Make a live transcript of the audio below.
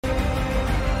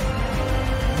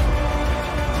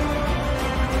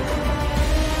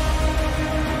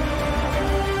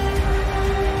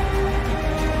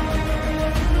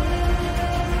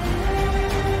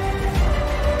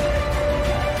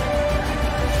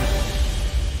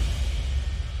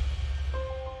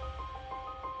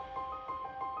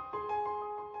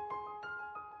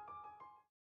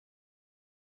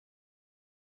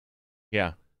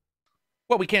Yeah.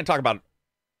 Well, we can't talk about.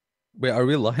 Wait, are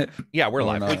we live? Yeah, we're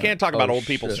live. We can't talk about old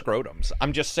people's shit. scrotums.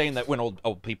 I'm just saying that when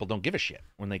old people don't give a shit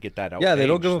when they get that out. Yeah, they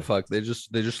don't give a fuck. They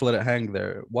just let it hang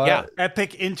there. Why? Yeah.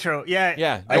 Epic intro. Yeah.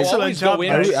 Yeah. Excellent job. Are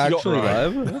guys. we actually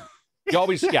live? You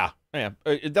always, yeah.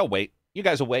 They'll wait. You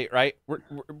guys will wait, right?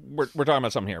 We're talking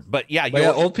about something here, but yeah,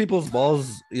 old people's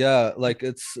balls. Yeah, like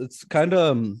it's kind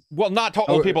of well, not to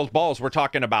old people's balls. We're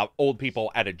talking about old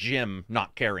people at a gym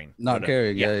not caring. Yeah.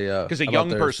 Because a young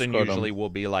person usually will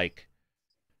be like,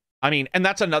 I mean, and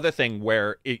that's another thing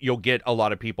where you'll get a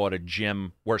lot of people at a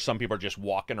gym where some people are just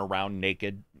walking around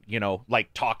naked, like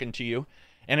talking to you,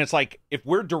 and it's like if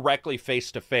we're directly face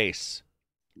to face,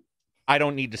 I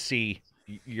don't need to see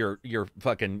your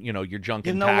fucking your junk. You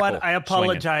and know tackle what? I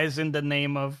apologize swinging. in the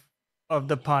name of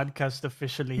the podcast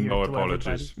officially here. No to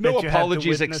apologies. everybody No that you had to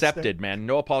apologies witness accepted, that. man.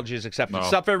 No apologies accepted. No,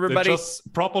 What's up, everybody? It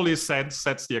just properly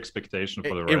sets the expectation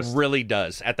for the rest. It really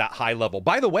does at that high level.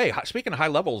 By the way, speaking of high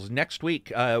levels, next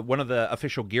week, one of the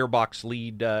official Gearbox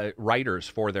lead writers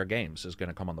for their games is going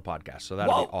to come on the podcast. So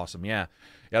that'll be awesome. Yeah,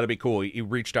 that'll be cool. He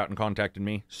reached out and contacted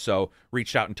me. So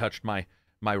reached out and touched my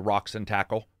rocks and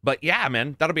tackle. But yeah,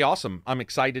 man, that'll be awesome. I'm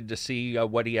excited to see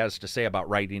what he has to say about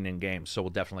writing in games. So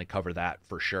we'll definitely cover that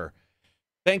for sure.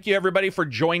 Thank you, everybody, for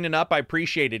joining up. I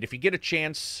appreciate it. If you get a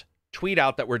chance, tweet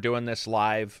out that we're doing this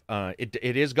live. It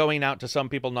is going out to some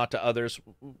people, not to others.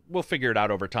 We'll figure it out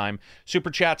over time.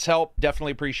 Super chats help.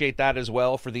 Definitely appreciate that as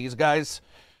well for these guys.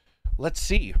 Let's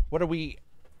see. What are we?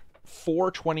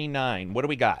 429. What do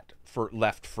we got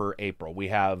left for April? We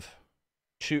have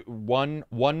one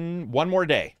more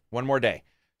day. One more day.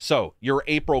 So your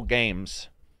April games.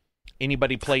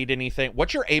 Anybody played anything?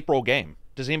 What's your April game?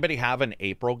 Does anybody have an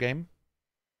April game?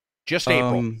 Just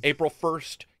April. April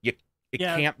 1st. It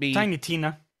can't be Tiny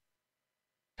Tina.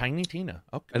 Tiny Tina.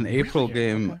 Okay. An April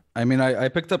game. Okay. I mean, I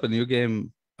picked up a new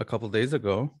game a couple days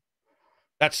ago.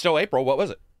 That's still April. What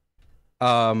was it?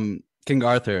 King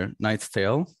Arthur, Knight's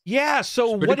Tale. Yeah,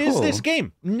 so what is this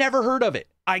game? Never heard of it.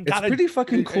 It's pretty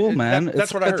fucking cool, man.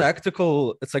 That's what I heard.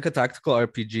 It's like a tactical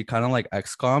RPG, kind of like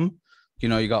XCOM.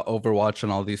 You got Overwatch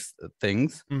and all these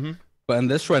things. Mm-hmm. But in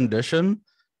this rendition,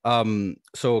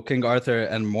 so King Arthur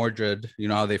and Mordred, you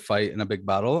know how they fight in a big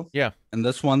battle? Yeah. In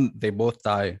this one, they both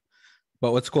die.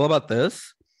 But what's cool about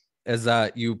this is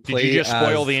that you play. Did you just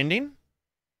spoil the ending?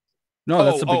 No,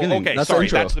 that's the beginning. Okay, that's sorry.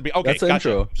 the intro. That's the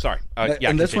intro. Sorry.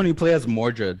 In this one, you play as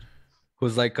Mordred,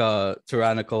 who's like a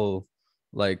tyrannical,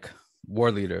 like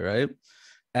war leader, right?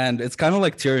 And it's kind of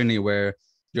like Tyranny, where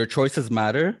your choices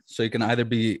matter. So you can either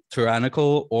be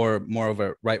tyrannical or more of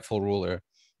a rightful ruler,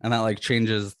 and that like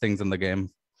changes things in the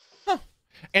game. Huh.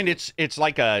 And it's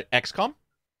like a XCOM.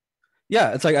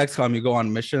 Yeah, it's like XCOM. You go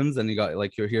on missions, and you got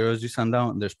like your heroes you send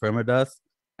out, and there's permadeath,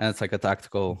 and it's like a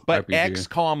tactical but RPG.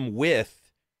 XCOM with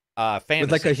fantasy.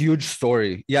 With like a huge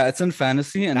story. Yeah, it's in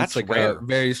fantasy, and That's it's like rare. a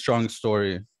very strong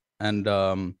story, and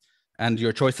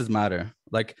your choices matter.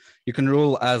 Like you can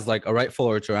rule as like a rightful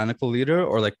or tyrannical leader,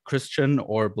 or like Christian,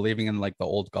 or believing in like the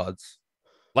old gods,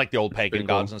 like the old pagan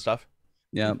gods and stuff.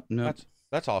 Yeah, no.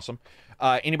 That's awesome.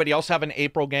 Anybody else have an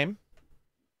April game?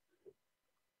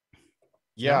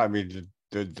 Yeah, I mean,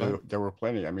 there were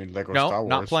plenty. I mean, Lego Star Wars.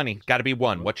 No, not plenty. Got to be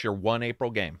one. What's your one April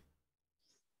game?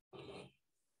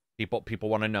 People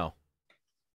want to know.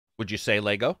 Would you say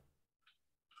Lego?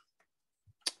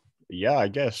 Yeah, I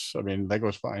guess. I mean,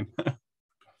 Lego's fine.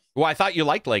 Well, I thought you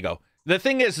liked Lego. The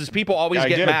thing is people always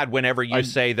get mad whenever you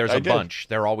say there's a bunch.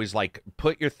 They're always like,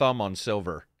 put your thumb on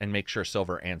Silver and make sure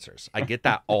Silver answers. I get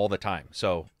that all the time.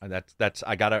 So that's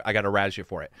I gotta razz you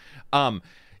for it.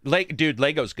 Dude,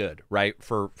 Lego's good, right?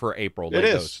 For April.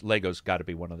 Lego's got to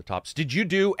be one of the tops. Did you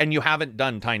do, and you haven't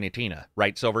done Tiny Tina,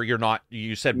 right, Silver?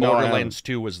 You said Borderlands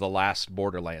 2 was the last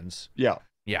Borderlands. Yeah.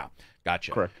 Yeah,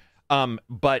 gotcha. Correct.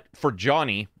 But for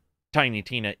Johnny, Tiny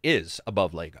Tina is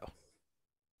above Lego.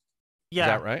 Yeah. Is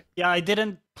that right? Yeah, I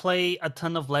didn't play a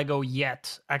ton of Lego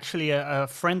yet. Actually, a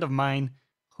friend of mine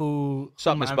whom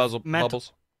Miss I've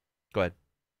Bubbles. Go ahead.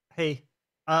 Hey,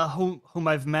 whom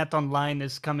I've met online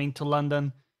is coming to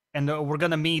London, and we're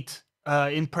gonna meet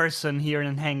in person here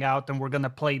and hang out, and we're gonna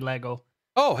play Lego.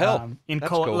 Oh hell! In That's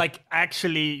co-op, cool. like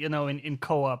actually, in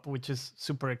co-op, which is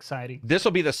super exciting. This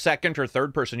will be the second or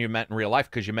third person you met in real life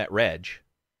because you met Reg,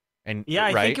 and Yeah,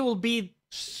 I right? think it will be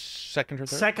second or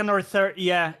third. second or third.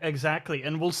 Yeah, exactly.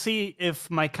 And we'll see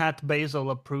if my cat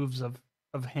Basil approves of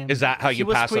him. Is that how you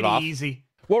pass it pretty off? Easy.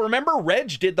 Well, remember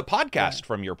Reg did the podcast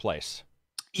from your place.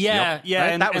 Yeah, Yep. yeah, Right?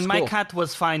 and, That was and my cool. cat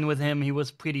was fine with him. He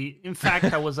was pretty. In fact,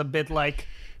 I was a bit like,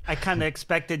 I kind of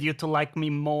expected you to like me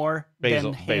more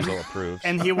than him. Basil approves.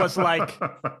 And he was like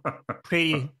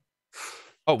pretty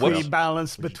Oh,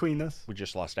 balanced between us. We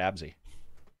just lost Absy.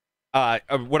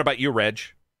 What about you, Reg?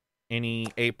 Any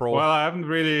April? Well, I haven't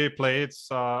really played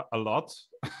a lot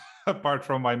apart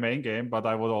from my main game, but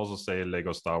I would also say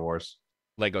Lego Star Wars.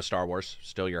 Lego Star Wars,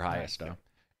 still your highest, though.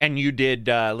 And you did.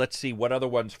 Let's see, what other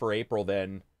ones for April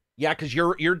then? Yeah, because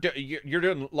you're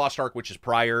doing Lost Ark, which is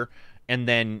prior, and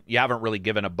then you haven't really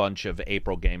given a bunch of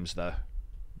April games the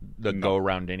go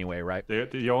around anyway, right?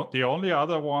 The only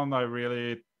other one I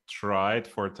really tried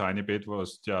for a tiny bit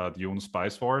was Dune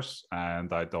Spice Wars,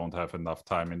 and I don't have enough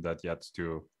time in that yet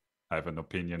to have an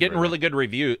opinion. Getting really good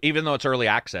review, even though it's early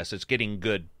access. It's getting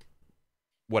good,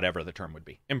 whatever the term would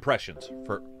be. Impressions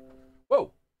for.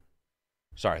 Whoa.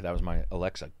 Sorry, that was my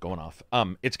Alexa going off.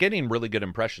 It's getting really good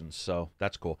impressions, so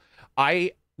that's cool.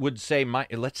 I would say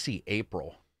let's see,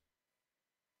 April.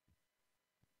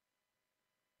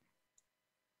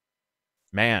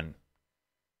 Man.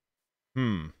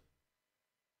 I'm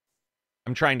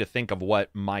trying to think of what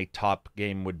my top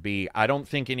game would be. I don't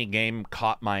think any game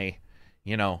caught my,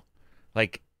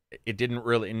 like, it didn't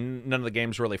really, none of the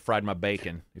games really fried my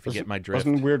bacon, if you get my drift.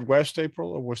 Wasn't Weird West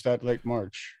April, or was that late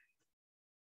March?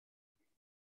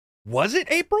 Was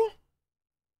it April?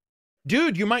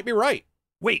 Dude, you might be right.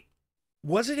 Wait,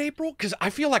 was it April? Because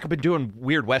I feel like I've been doing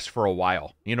Weird West for a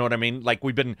while. You know what I mean? Like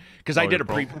we've been, because I did a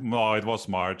pre. No, it was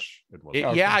March.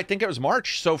 Yeah, I think it was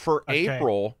March. So for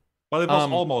April. Well, it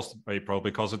was almost April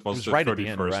because it was the right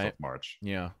 31st of March.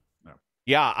 Yeah.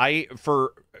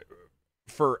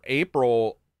 For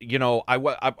April, I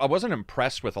wasn't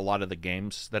impressed with a lot of the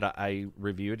games that I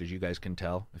reviewed, as you guys can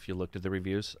tell if you looked at the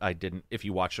reviews. I didn't. If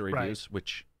you watch the reviews,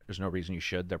 which there's no reason you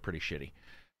should, they're pretty shitty.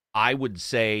 I would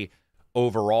say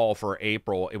overall for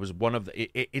April, it was one of the.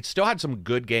 It still had some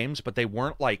good games, but they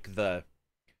weren't like the.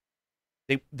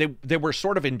 They were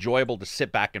sort of enjoyable to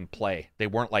sit back and play. They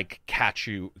weren't like catch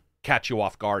you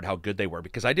off guard how good they were,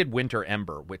 because I did Winter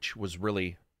Ember, which was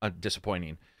really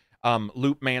disappointing.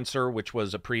 Loop Mancer, which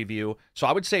was a preview. So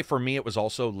I would say for me it was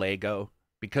also Lego,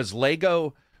 because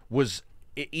Lego was,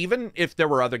 even if there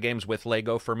were other games with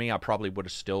Lego for me, I probably would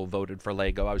have still voted for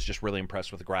Lego. I was just really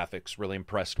impressed with the graphics, really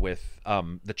impressed with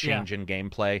the change in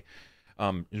gameplay.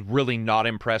 Really not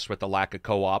impressed with the lack of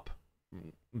co-op.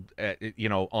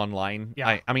 Online.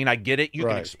 Yeah. I mean, I get it. You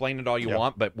can explain it all you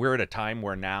want, but we're at a time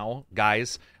where now,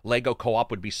 guys, Lego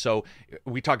co-op would be so.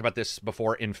 We talked about this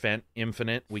before.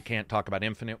 Infinite. We can't talk about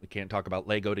Infinite. We can't talk about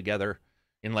Lego together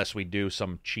unless we do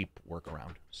some cheap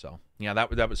workaround. So yeah,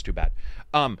 that was too bad.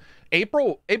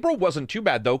 April wasn't too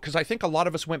bad though, because I think a lot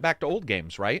of us went back to old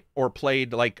games, right? Or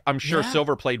played, like, I'm sure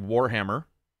Silver played Warhammer,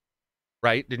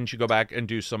 right? Didn't you go back and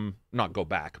do some? Not go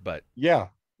back, but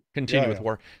continue with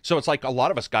War. So it's like a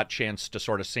lot of us got chance to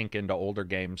sort of sink into older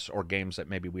games or games that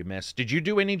maybe we missed. Did you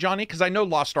do any, Johnny? Because I know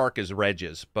Lost Ark is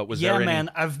Reg's, but was there any? Yeah,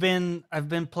 man, I've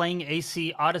been playing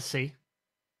AC Odyssey.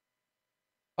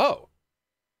 Oh.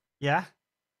 Yeah.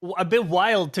 A bit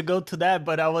wild to go to that,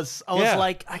 but I was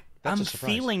like, I'm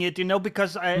feeling it,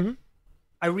 because I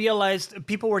realized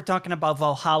people were talking about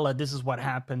Valhalla. This is what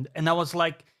happened. And I was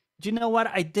like, do you know what?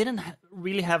 I didn't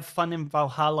really have fun in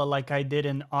Valhalla like I did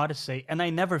in Odyssey, and I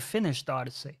never finished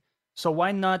Odyssey. So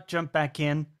why not jump back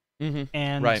in?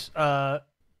 And I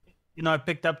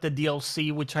picked up the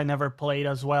DLC, which I never played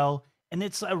as well, and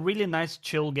it's a really nice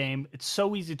chill game. It's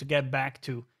so easy to get back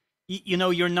to.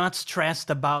 You're not stressed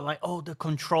about like, the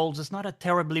controls. It's not a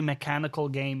terribly mechanical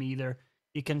game either.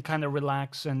 You can kind of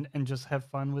relax and just have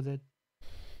fun with it.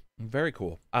 Very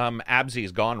cool.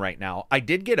 Absy's gone right now. I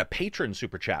did get a patron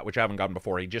super chat, which I haven't gotten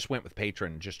before. He just went with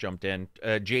patron, just jumped in.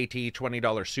 JT,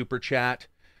 $20 super chat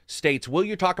states, will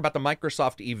you talk about the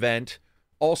Microsoft event?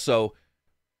 Also,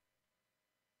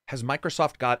 has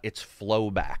Microsoft got its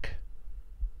flow back?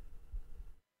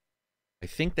 I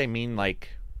think they mean like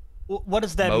what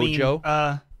does that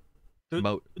Mojo?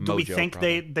 mean? Do we think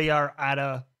they are at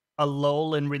a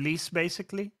lull in release,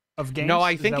 basically? Of games? No,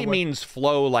 I think he means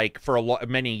flow. Like for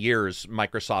many years,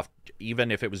 Microsoft, even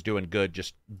if it was doing good,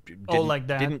 just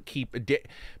didn't keep.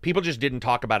 People just didn't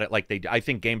talk about it like they. I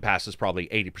think Game Pass is probably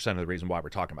 80% of the reason why we're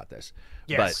talking about this.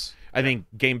 Yes, but I think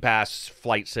Game Pass,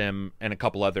 Flight Sim, and a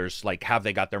couple others, like, have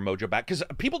they got their mojo back? Because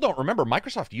people don't remember,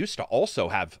 Microsoft used to also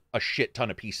have a shit ton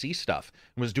of PC stuff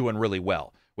and was doing really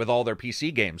well with all their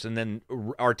PC games, and then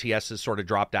RTS has sort of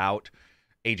dropped out.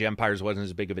 Age of Empires wasn't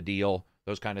as big of a deal.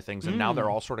 Those kind of things, and now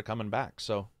they're all sort of coming back.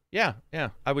 So yeah,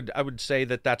 I would say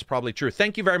that that's probably true.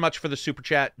 Thank you very much for the super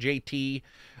chat, JT.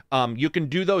 You can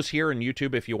do those here on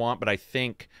YouTube if you want, but I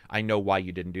think I know why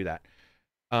you didn't do that.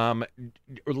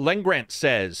 Lengrant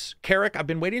says, Carrick, I've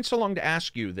been waiting so long to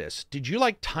ask you this. Did you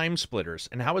like Time Splitters,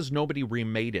 and how has nobody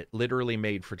remade it? Literally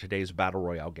made for today's Battle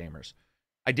Royale gamers.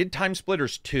 I did Time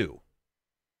Splitters 2.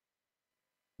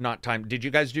 Not time. Did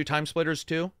you guys do Time Splitters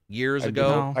too? Years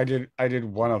ago? I did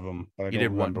one of them. But I you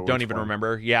did one. Don't even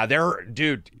remember. Yeah,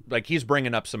 dude. Like he's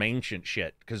bringing up some ancient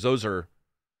shit because those are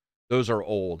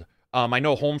old. I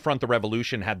know Homefront: The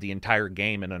Revolution had the entire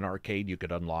game in an arcade you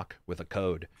could unlock with a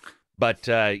code. But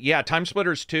yeah, Time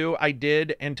Splitters 2 I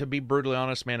did, and to be brutally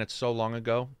honest, man, it's so long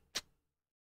ago.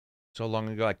 So long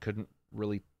ago, I couldn't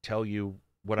really tell you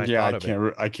what I thought of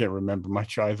it. I can't remember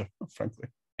much either, frankly.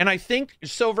 And I think,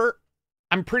 Silver,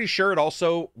 I'm pretty sure it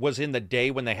also was in the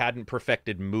day when they hadn't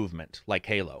perfected movement like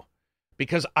Halo.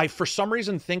 Because I, for some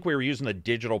reason, think we were using the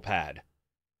digital pad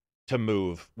to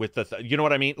move with the... you know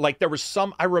what I mean? Like, there was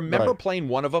some... I remember playing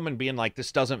one of them and being like,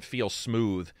 this doesn't feel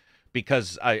smooth.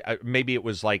 Because I maybe it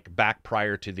was like back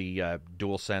prior to the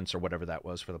DualSense or whatever that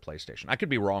was for the PlayStation. I could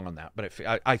be wrong on that, but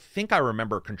I think I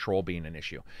remember control being an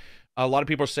issue. A lot of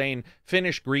people are saying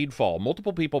finish Greedfall.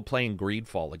 Multiple people playing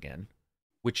Greedfall again,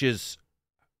 which is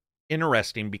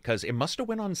interesting because it must have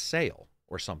went on sale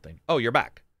or something. Oh, you're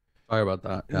back. Sorry about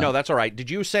that. Yeah. No, that's all right. Did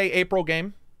you say April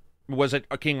game? Was it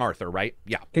King Arthur, right?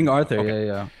 Yeah. King Arthur, okay.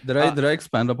 Yeah. Did I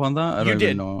expand upon that? I don't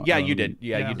even know. Yeah, you did.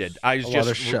 Yeah, you did. I was a lot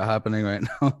of shit happening right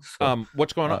now. So,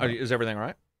 what's going on? Is everything all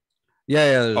right?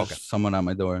 Yeah, there's someone at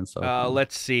my door and stuff.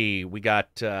 Let's see. We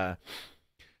got Star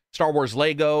Wars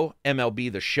Lego,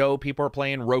 MLB The Show people are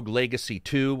playing, Rogue Legacy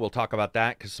 2. We'll talk about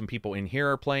that because some people in here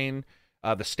are playing.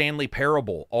 The Stanley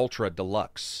Parable Ultra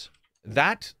Deluxe.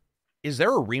 Is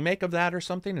there a remake of that or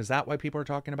something? Is that why people are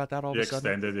talking about that all of a sudden? The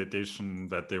extended edition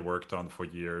that they worked on for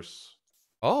years.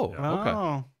 Oh, yeah. Okay.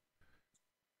 All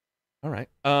right.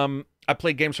 I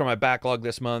played games from my backlog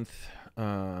this month.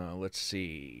 Let's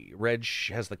see. Reg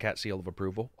has the cat seal of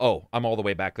approval. Oh, I'm all the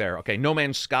way back there. Okay, No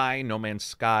Man's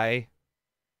Sky.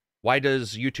 Why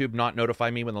does YouTube not notify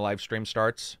me when the live stream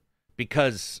starts?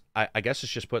 Because I guess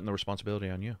it's just putting the responsibility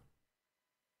on you.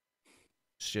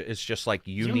 It's just like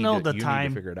you need to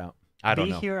figure it out. I don't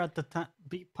know. Be here at the time.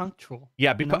 Be punctual.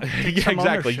 Yeah, yeah,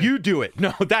 exactly. You do it.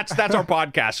 No, that's our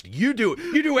podcast. You do it.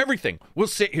 You do everything. We'll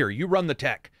sit here. You run the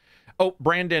tech. Oh,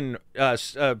 Brandon,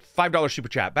 $5 super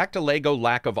chat. Back to Lego.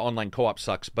 Lack of online co-op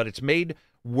sucks, but it's made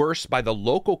worse by the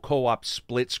local co-op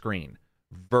split screen,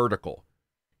 vertical.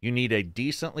 You need a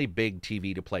decently big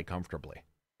TV to play comfortably.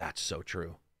 That's so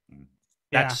true.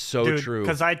 That's so true.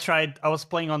 Because I was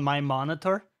playing on my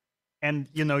monitor, and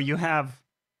you have.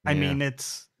 I mean,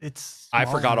 it's. I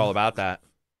forgot all about that.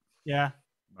 Yeah.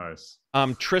 Nice.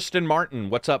 Tristan Martin,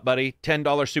 what's up, buddy?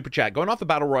 $10 super chat. Going off the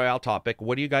Battle Royale topic,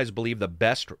 what do you guys believe the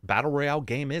best Battle Royale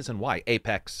game is and why?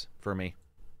 Apex for me.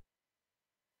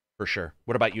 For sure.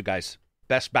 What about you guys?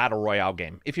 Best Battle Royale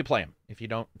game. If you play them. If you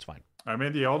don't, it's fine. I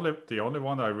mean, the only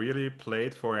one I really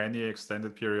played for any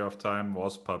extended period of time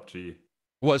was PUBG.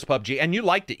 And you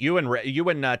liked it. You and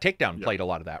Takedown played a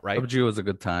lot of that, right? PUBG was a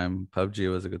good time.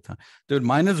 Dude,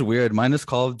 mine is weird. Mine is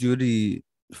Call of Duty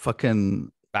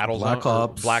fucking Black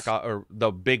Ops. Or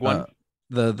the big one?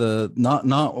 The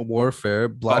not Warfare,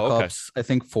 Black Ops, I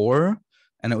think 4,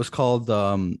 and it was called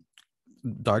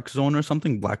Dark Zone or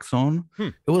something, Black Zone.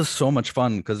 It was so much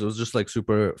fun because it was just like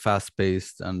super fast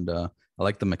paced and I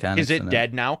like the mechanics. Is it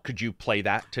dead now? Could you play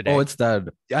that today? Oh, it's dead.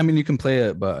 I mean, you can play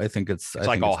it, but I think it's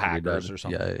like all hackers or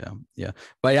something. Yeah.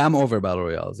 But yeah, I'm over Battle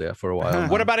Royales, for a while.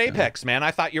 What about Apex, man? I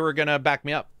thought you were gonna back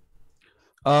me up.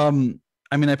 I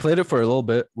mean, I played it for a little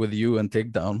bit with you and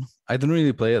Takedown. I didn't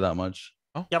really play it that much.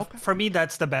 Oh, yeah. Okay. For me,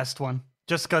 that's the best one.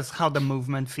 Just because how the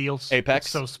movement feels. Apex,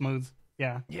 it's so smooth.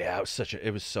 Yeah. Yeah,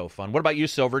 it was so fun. What about you,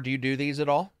 Silver? Do you do these at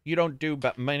all? You don't do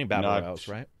many Battle Royales,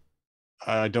 right?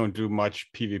 I don't do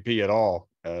much PvP at all,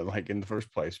 like in the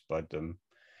first place. But I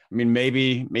mean,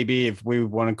 maybe if we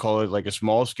want to call it like a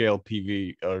small scale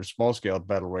PV or small scale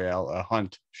battle royale, a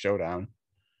Hunt Showdown.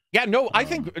 Yeah, no, I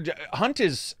think Hunt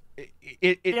is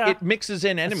it mixes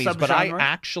in enemies, but I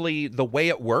actually the way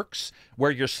it works, where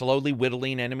you're slowly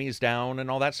whittling enemies down and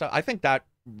all that stuff. I think that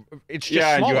it's just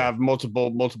and you have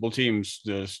multiple teams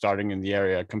starting in the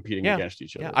area competing against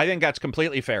each other. Yeah, I think that's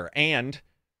completely fair and.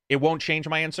 It won't change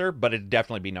my answer, but it'd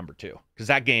definitely be number 2 because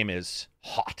that game is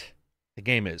hot. The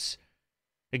game is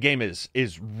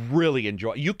really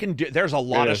enjoyable. You can do. There's a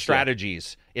lot of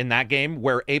strategies in that game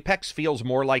where Apex feels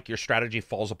more like your strategy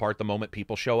falls apart the moment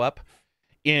people show up.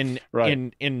 In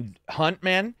Hunt,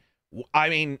 man, I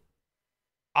mean,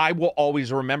 I will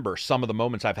always remember some of the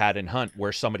moments I've had in Hunt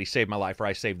where somebody saved my life or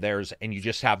I saved theirs, and you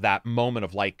just have that moment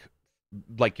of like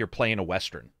you're playing a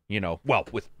Western. Well,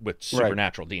 with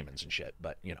supernatural demons and shit,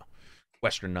 but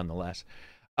Western nonetheless.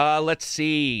 Let's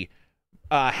see,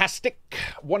 Hastic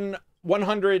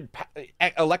 100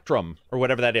 Electrum or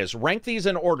whatever that is. Rank these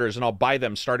in orders, and I'll buy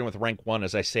them starting with rank 1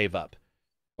 as I save up.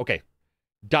 Okay,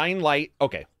 Dying Light.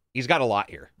 Okay, he's got a lot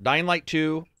here. Dying Light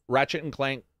 2, Ratchet and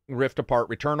Clank Rift Apart,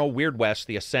 Returnal, Weird West,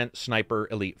 The Ascent, Sniper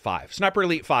Elite 5. Sniper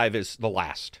Elite 5 is the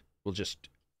last.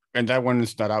 And that one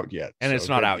is not out yet. And it's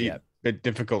not out yet. Bit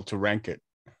difficult to rank it.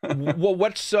 Well,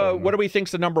 what do we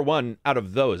think's the number one out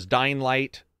of those? Dying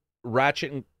Light,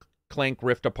 Ratchet and Clank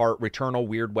Rift Apart, Returnal,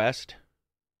 Weird West?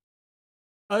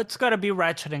 It's got to be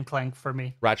Ratchet and Clank for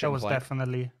me. Ratchet and Clank. That was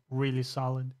definitely really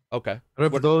solid. Okay.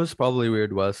 Out of those, probably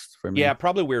Weird West for me. Yeah,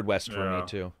 probably Weird West for me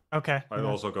too. Okay. I'd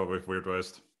also go with Weird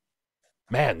West.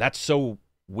 Man, that's so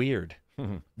weird.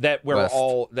 That we're West.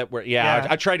 all that we're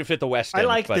I tried to fit the West in. I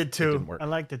liked but it too. didn't work. I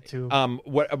liked it too.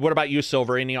 What about you,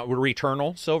 Silver? Any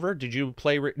Returnal, Silver? Did you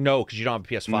play? No, because you don't have a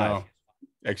PS5. No,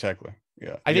 exactly.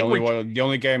 Yeah. I think the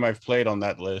only game I've played on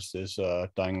that list is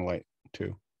Dying Light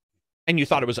 2. And you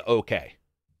thought it was okay?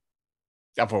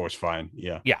 I thought it was fine.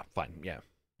 Yeah. Yeah, fine. Yeah.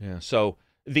 So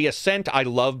the Ascent I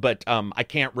love, but I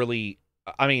can't really.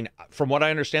 I mean, from what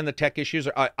I understand, the tech issues,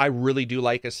 I really do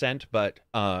like Ascent, but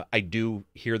I do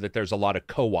hear that there's a lot of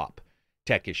co-op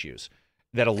tech issues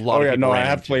that a lot of people I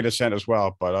have played Ascent as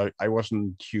well, but I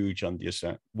wasn't huge on the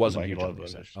Ascent. Wasn't huge on the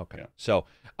Ascent. Okay. Yeah. So,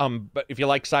 but if you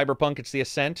like Cyberpunk, it's the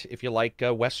Ascent. If you like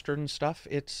Western stuff,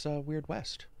 it's Weird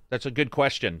West. That's a good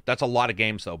question. That's a lot of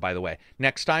games, though, by the way.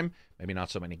 Next time, maybe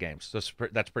not so many games. That's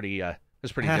pretty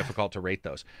difficult to rate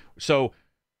those. So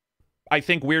I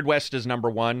think Weird West is number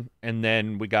one, and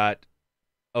then we got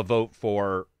a vote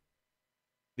for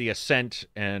the Ascent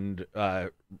and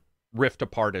Rift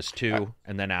Apart as 2,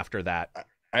 and then after that.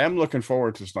 I am looking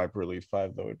forward to Sniper Elite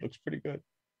 5, though. It looks pretty good.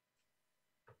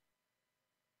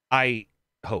 I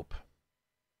hope.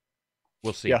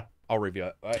 We'll see. Yeah. I'll review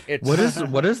it. What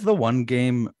is the one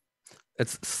game?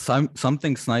 It's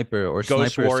something Sniper or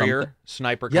Ghost Sniper Warrior,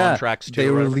 Sniper Contracts 2. They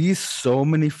release so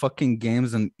many fucking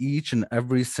games, and each and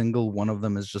every single one of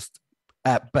them is just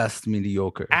at best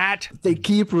mediocre. They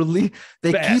keep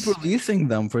releasing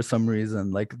them for some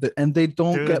reason, and they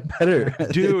don't get better.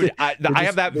 Dude, I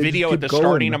have that video at the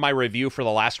starting of my review for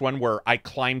the last one where I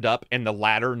climbed up and the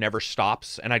ladder never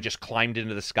stops, and I just climbed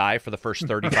into the sky for the first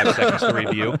 35 seconds to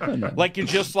review. Like, you're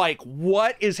just like,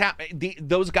 what is happening?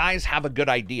 Those guys have a good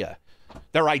idea.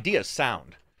 Their ideas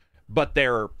sound, but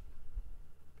their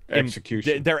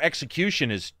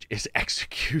execution is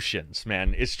executions,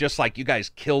 man. It's just like, you guys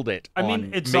killed it. I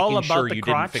mean, it's all about the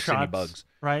crotch shots, any bugs,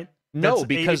 right? No,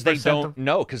 because they don't.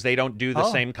 No, because they don't do the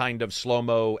same kind of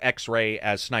slow-mo X-ray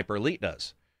as Sniper Elite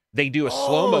does. They do a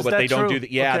slow-mo, but they don't do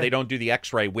the. Yeah, they don't do the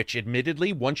X-ray. Which,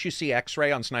 admittedly, once you see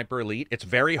X-ray on Sniper Elite, it's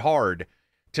very hard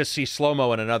to see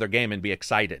slow-mo in another game and be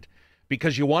excited,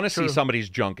 because you want to see somebody's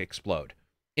junk explode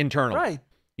internally. Right.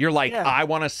 You're like, I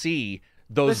want to see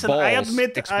those balls I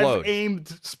admit explode. I've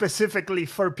aimed specifically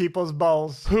for people's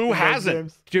balls. Who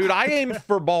hasn't? Dude, I aim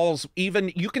for balls. Even,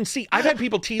 you can see, I've had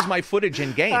people tease my footage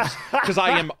in games because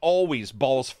I am always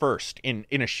balls first in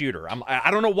a shooter. I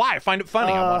don't know why. I find it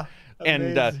funny.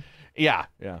 Yeah.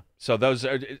 So those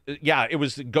are, it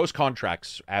was Ghost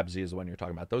Contracts. Abzi is the one you're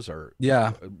talking about. Those are,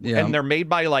 and they're made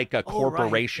by like a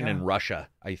corporation in Russia,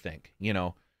 I think,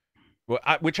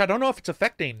 which I don't know if it's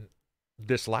affecting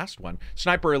this last one.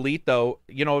 Sniper Elite, though,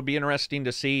 it'd be interesting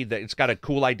to see that it's got a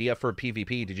cool idea for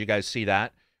PvP. Did you guys see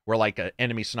that? Where like an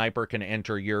enemy sniper can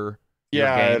enter your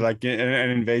game? Like an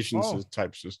invasion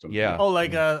type system. Yeah. Oh,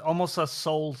 like almost a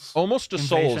Souls. Almost a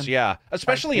invasion. Souls, yeah.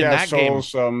 Especially in that game.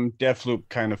 Souls, Deathloop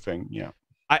kind of thing, yeah.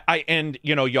 And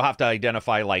you'll have to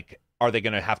identify, like, are they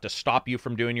going to have to stop you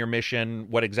from doing your mission?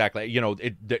 What exactly?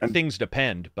 Things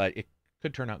depend, but it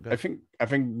could turn out good. I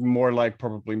think more like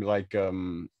probably like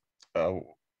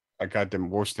I got them.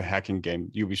 What's the hacking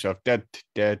game? Ubisoft.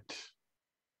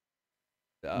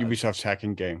 Ubisoft's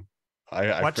hacking game.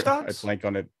 Watch Dogs? I blank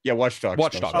on it. Yeah, Watch Dogs.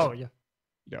 Watch Dogs. Oh yeah.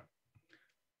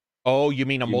 Oh, you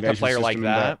mean a multiplayer like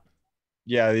that?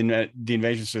 Yeah, the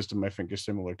invasion system I think is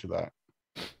similar to that.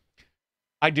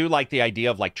 I do like the idea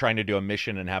of like trying to do a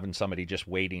mission and having somebody just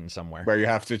waiting somewhere. Where you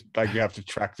have to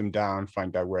track them down,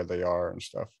 find out where they are and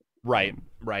stuff. Right.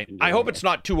 I hope it's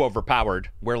not too overpowered,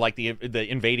 where like the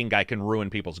invading guy can ruin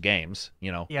people's games.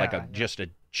 Just a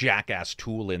jackass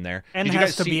tool in there. And it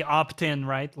has to be opt-in,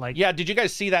 right? Like, yeah. Did you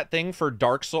guys see that thing for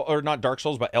Dark Souls, or not Dark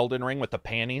Souls, but Elden Ring with the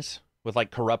panties, with like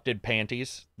corrupted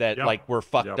panties that like were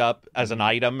fucked up as an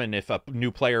item, and if a new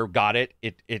player got it,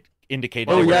 it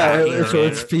indicated. Oh yeah, so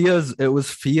it's Fia's. It was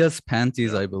Fia's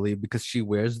panties, I believe, because she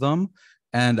wears them,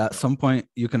 and at some point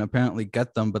you can apparently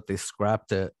get them, but they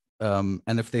scrapped it. And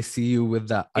if they see you with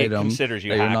that item, considers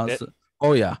you hacked it.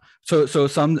 Oh yeah. So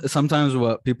sometimes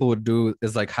what people would do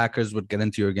is like hackers would get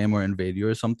into your game or invade you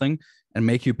or something and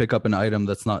make you pick up an item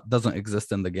doesn't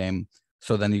exist in the game.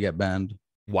 So then you get banned.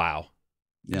 Wow.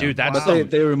 Yeah. Dude, that's but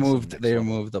they removed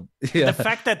the the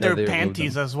fact that they're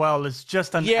panties as well is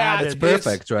just an added. It's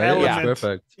perfect, right? Element. It's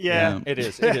perfect. Yeah. It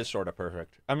is sort of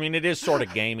perfect. I mean, it is sort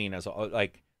of gaming as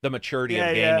like the maturity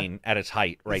of gaming at its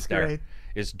height right there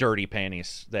is dirty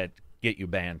panties that get you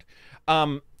banned.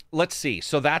 Let's see.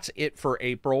 So that's it for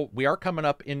April. We are coming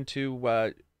up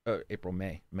into April,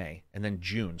 May, and then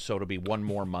June. So it'll be one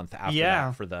more month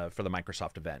after that for the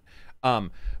Microsoft event.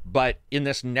 But in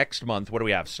this next month, what do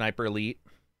we have? Sniper Elite,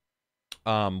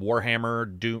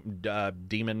 Warhammer,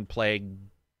 Demon Plague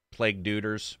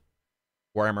Duders,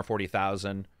 Warhammer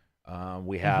 40,000.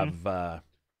 We have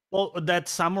well, that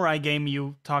samurai game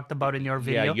you talked about in your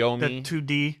video, Yomi. The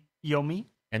 2D Yomi.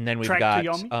 And then we've got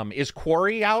is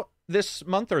Quarry out this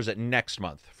month or is it next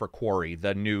month for Quarry,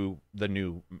 the new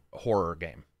horror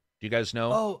game? Do you guys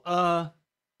know?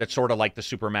 That's sort of like the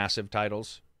Supermassive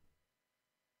titles.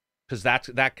 Because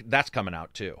that's coming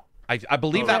out too. I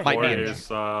believe that might be in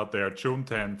there June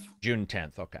 10th. June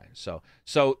 10th. Okay.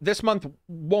 So this month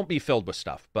won't be filled with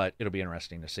stuff, but it'll be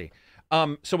interesting to see.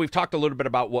 So we've talked a little bit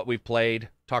about what we've played,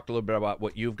 talked a little bit about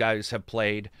what you guys have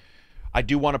played. I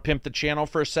do want to pimp the channel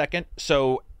for a second.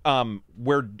 So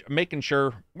we're making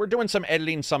sure we're doing some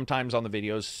editing sometimes on the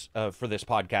videos for this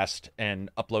podcast and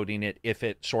uploading it if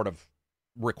it sort of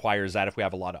requires that, if we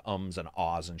have a lot of ums and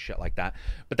ahs and shit like that.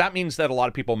 But that means that a lot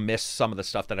of people miss some of the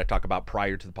stuff that I talk about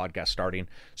prior to the podcast starting.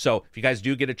 So if you guys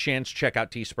do get a chance, check out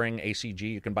Teespring, ACG.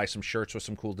 You can buy some shirts with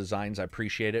some cool designs. I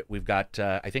appreciate it. We've got,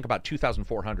 I think, about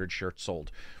 2,400 shirts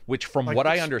sold, which from what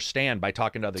I understand by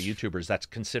talking to other YouTubers, that's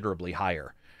considerably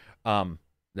higher.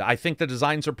 I think the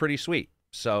designs are pretty sweet.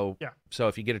 So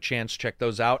if you get a chance, check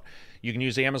those out. You can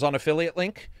use the Amazon affiliate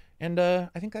link. And I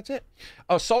think that's it.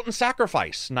 Oh, Salt and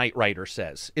Sacrifice, Knight Rider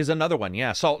says, is another one.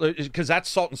 Yeah, because that's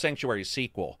Salt and Sanctuary's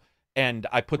sequel. And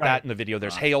I put that in the video.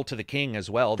 There's Hail to the King as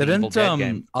well. The Evil Dead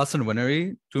game. Austin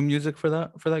Wintory do music for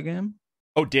that game?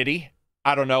 Oh, did he?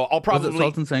 I don't know. I'll probably. Was it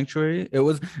Salt and Sanctuary?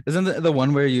 Isn't the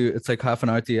one where it's like half an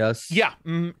RTS? Yeah,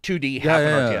 2D, half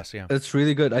an RTS. Yeah, it's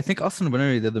really good. I think Austin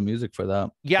Wintory did the music for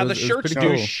that. Yeah, the shirts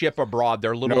do ship abroad.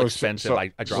 They're a little expensive. I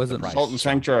dropped the price. Salt and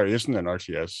Sanctuary isn't an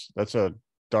RTS. That's a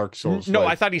Dark Souls. No,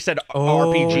 I thought he said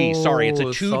RPG. Sorry, it's a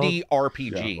 2D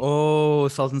RPG. Yeah. Oh,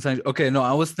 Salt and Sanctuary. Okay, no,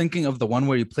 I was thinking of the one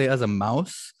where you play as a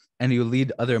mouse and you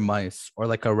lead other mice, or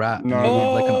like a rat,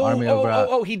 like an army of rats.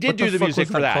 Oh, he did do the music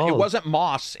for that. It wasn't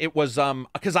Moss. It was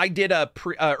because I did a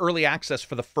early access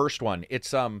for the first one.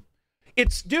 It's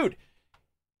dude.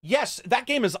 Yes, that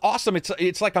game is awesome.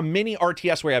 It's like a mini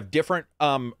RTS where you have different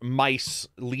mice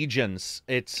legions.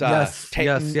 It's yes.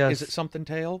 Is it something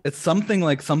tail? It's something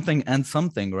like something and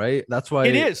something, right? That's why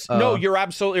it is. No, you're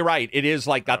absolutely right. It is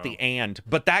like got the and.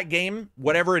 But that game,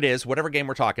 whatever it is, whatever game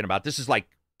we're talking about, this is like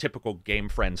typical game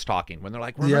friends talking when they're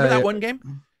like, "Remember that one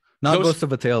game?" Not Ghost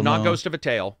of a Tale. Not Ghost of a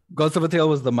Tale. Ghost of a Tale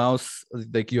was the mouse.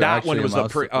 Like you. That one was I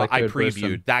previewed.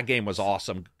 Person. That game was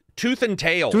awesome. Tooth and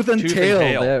Tail. Tooth and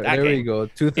Tail. There we go.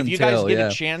 Tooth and Tail. If you guys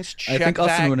get a chance, check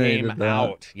that game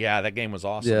out. Yeah, that game was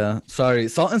awesome. Yeah. Sorry.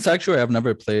 Salt and Sanctuary I've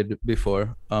never played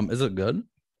before. Is it good?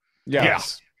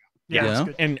 Yes. Yeah.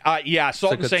 And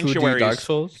Salt and Sanctuary. Dark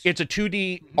Souls? It's a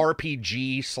 2D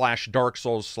RPG / Dark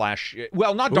Souls /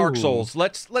 well, not Dark Souls.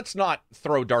 Let's not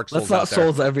throw Dark Souls. Let's not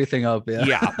Souls everything up.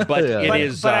 Yeah, but it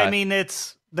is. But I mean,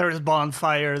 there's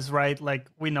bonfires, right? Like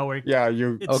we know where. Yeah,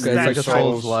 it's like a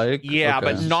Souls-like. Yeah,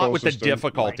 but not with the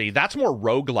difficulty. Right. That's more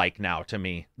roguelike now to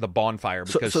me. The bonfire.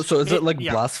 Because so is it like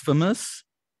Blasphemous?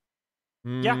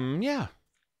 Yeah,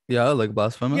 like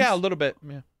Blasphemous. Yeah, a little bit.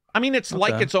 Yeah, I mean, it's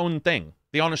like its own thing.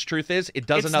 The honest truth is, it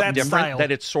does enough different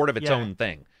that it's sort of its own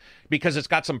thing, because it's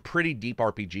got some pretty deep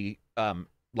RPG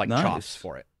chops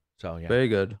for it. So yeah, very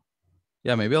good.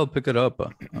 Yeah, maybe I'll pick it up.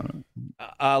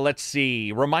 Let's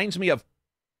see. Reminds me of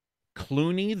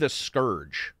Clooney the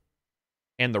Scourge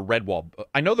and the Redwall.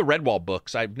 I know the Redwall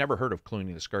books. I've never heard of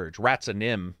Clooney the Scourge. Rats and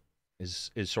Nim is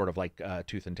sort of like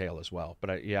Tooth and Tail as well.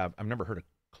 But I've never heard of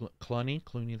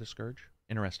Clooney the Scourge.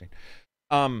 Interesting.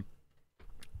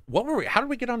 What were we? How did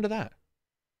we get onto that?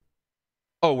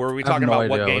 Oh, were we talking about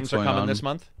what games are coming this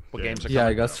month? What games are coming? Yeah,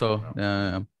 I guess so.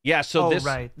 Yeah. So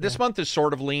this month is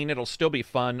sort of lean. It'll still be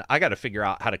fun. I got to figure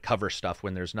out how to cover stuff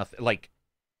when there's nothing. Like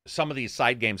some of these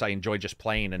side games, I enjoy just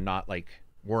playing and not like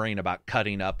worrying about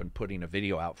cutting up and putting a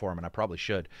video out for them. And I probably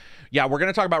should. Yeah, we're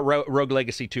gonna talk about Rogue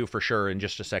Legacy 2 for sure in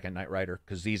just a second, Knight Rider,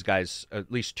 because these guys,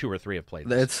 at least 2 or 3, have played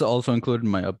this. It's also included in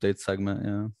my update segment.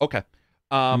 Yeah. Okay.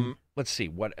 Let's see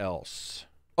what else.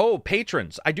 Oh,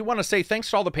 patrons. I do want to say thanks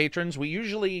to all the patrons.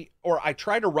 I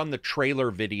try to run the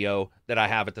trailer video that I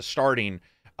have at the starting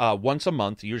once a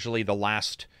month, usually the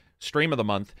last stream of the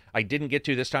month. I didn't get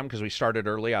to this time because we started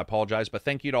early. I apologize, but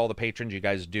thank you to all the patrons. You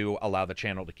guys do allow the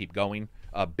channel to keep going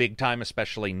big time,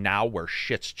 especially now where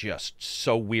shit's just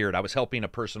so weird. I was helping a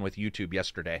person with YouTube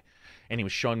yesterday, and he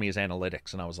was showing me his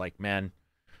analytics, and I was like, man,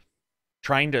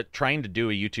 trying to do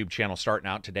a YouTube channel starting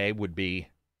out today would be,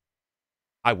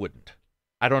 I wouldn't.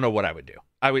 I don't know what I would do.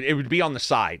 It would be on the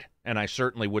side, and I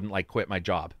certainly wouldn't like quit my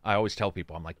job. I always tell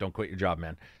people, I'm like, don't quit your job,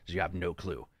 man, because you have no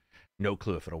clue. No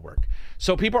clue if it'll work.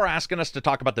 So people are asking us to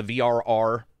talk about the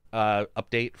VRR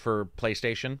update for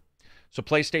PlayStation. So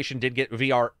PlayStation did get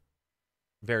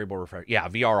variable refresh. Yeah,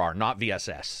 VRR, not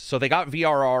VSS. So they got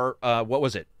VRR, what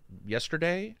was it?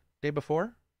 Yesterday? Day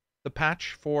before? The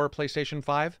patch for PlayStation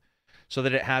 5? So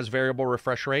that it has variable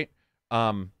refresh rate.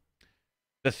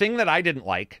 The thing that I didn't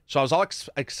like, so I was all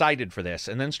excited for this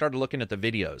and then started looking at the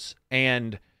videos,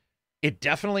 and it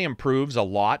definitely improves a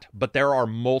lot, but there are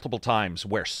multiple times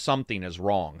where something is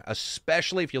wrong,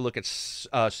 especially if you look at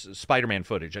Spider-Man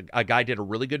footage. A guy did a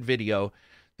really good video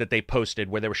that they posted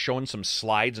where they were showing some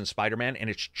slides in Spider-Man, and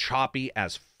it's choppy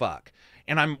as fuck.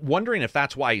 And I'm wondering if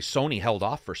that's why Sony held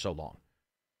off for so long,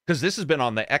 because this has been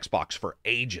on the Xbox for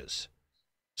ages.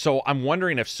 So I'm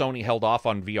wondering if Sony held off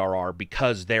on VRR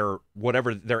because their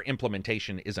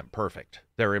implementation isn't perfect.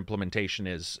 Their implementation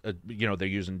is, they're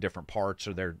using different parts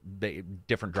or they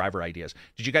different driver ideas.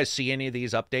 Did you guys see any of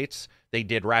these updates? They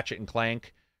did Ratchet and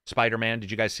Clank, Spider-Man.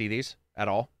 Did you guys see these at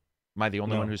all? Am I the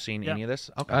only one who's seen any of this?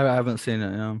 Okay. I haven't seen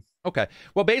it, yeah. Okay.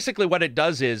 Well, basically what it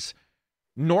does is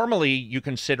normally you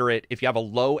consider it, if you have a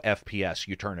low FPS,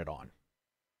 you turn it on,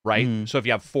 right? Mm. So if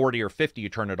you have 40 or 50, you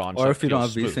turn it on. Or so if you don't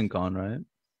have VSync on, right?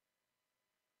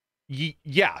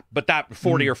 Yeah, but that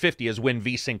 40 or 50 is when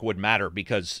VSync would matter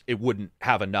because it wouldn't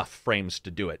have enough frames to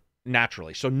do it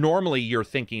naturally. So normally you're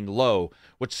thinking low.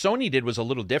 What Sony did was a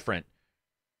little different.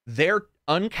 They're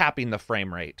uncapping the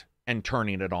frame rate and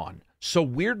turning it on. So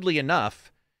weirdly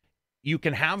enough, you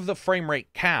can have the frame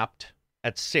rate capped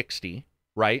at 60,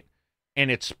 right?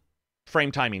 And its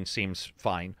frame timing seems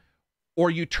fine. Or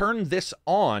you turn this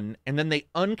on and then they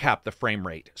uncap the frame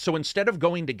rate. So instead of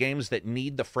going to games that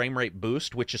need the frame rate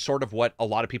boost, which is sort of what a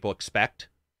lot of people expect,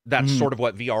 that's sort of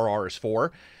what VRR is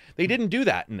for, they didn't do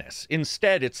that in this.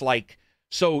 Instead, it's like,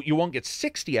 so you won't get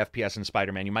 60 FPS in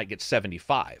Spider-Man, you might get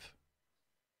 75.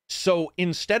 So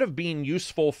instead of being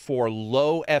useful for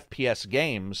low FPS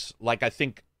games, like I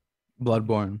think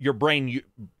Bloodborne, your brain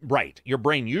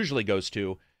usually goes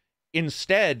to,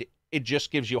 instead it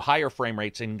just gives you higher frame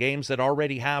rates in games that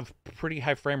already have pretty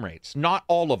high frame rates. Not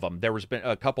all of them. There was been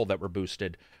a couple that were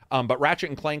boosted. But Ratchet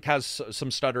and Clank has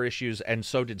some stutter issues, and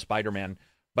so did Spider-Man.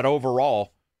 But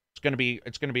overall, it's going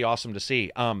to be awesome to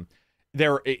see.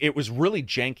 It was really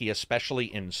janky, especially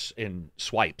in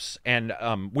swipes. And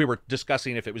we were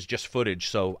discussing if it was just footage,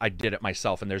 so I did it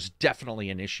myself. And there's definitely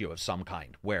an issue of some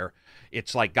kind where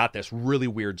it's like got this really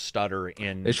weird stutter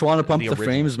in. They just want to pump the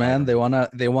frames, man. They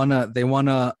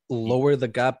wanna lower the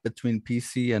gap between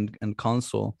PC and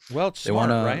console. Well, it's smart,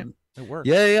 right? It works.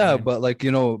 Yeah. But like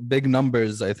big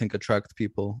numbers, I think attract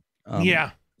people.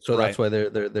 So that's why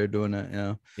they're doing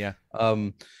it. Yeah.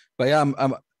 But yeah,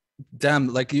 I'm damn,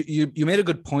 like you made a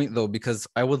good point though, because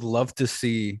I would love to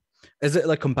see, is it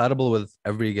like compatible with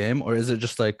every game, or is it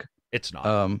just like it's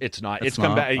not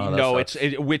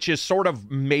which is sort of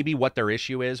maybe what their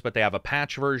issue is, but they have a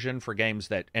patch version for games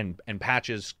that and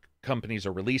patches companies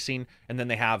are releasing, and then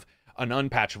they have an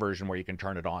unpatched version where you can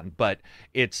turn it on, but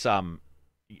it's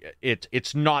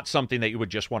not something that you would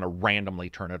just want to randomly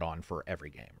turn it on for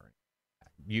every game.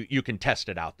 You can test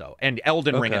it out though, and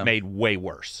Elden Ring it made way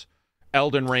worse.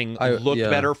 Elden Ring looked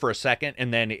better for a second,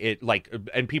 and then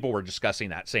and people were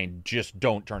discussing that, saying just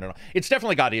don't turn it on. It's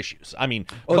definitely got issues. I mean,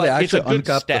 they actually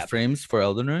uncapped the frames for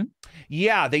Elden Ring.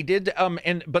 Yeah, they did.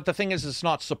 But the thing is, it's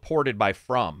not supported by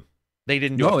From. They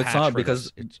didn't do. No, it's not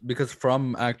because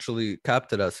From actually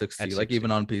capped it at 60, like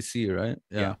even on PC, right?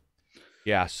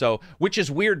 Yeah. So, which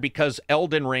is weird because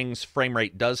Elden Ring's frame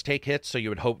rate does take hits, so you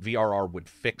would hope VRR would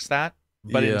fix that,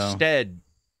 but instead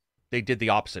they did the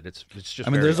opposite. It's just.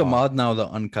 I mean, there's a mod now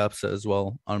that uncaps it as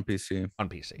well on PC.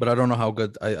 But I don't know how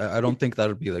good. I don't think that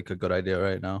would be like a good idea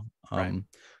right now.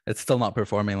 It's still not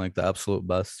performing like the absolute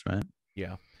best, right?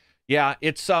 Yeah.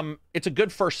 It's a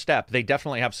good first step. They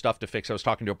definitely have stuff to fix. I was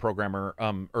talking to a programmer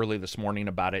early this morning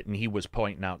about it, and he was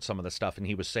pointing out some of the stuff, and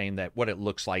he was saying that what it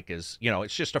looks like is,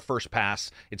 it's just a first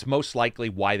pass. It's most likely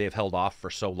why they've held off for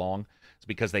so long. It's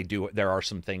because there are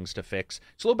some things to fix.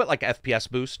 It's a little bit like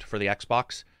FPS boost for the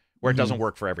Xbox, where it doesn't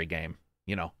work for every game.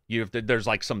 There's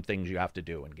like some things you have to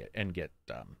do and get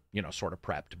sort of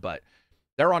prepped, but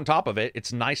they're on top of it.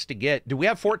 It's nice to get. Do we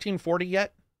have 1440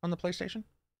 yet on the PlayStation?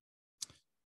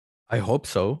 I hope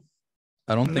so.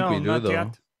 I don't think we do not though.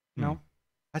 Yet. No.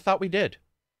 I thought we did.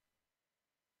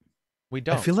 We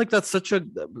don't. I feel like that's such a.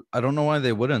 I don't know why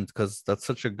they wouldn't, because that's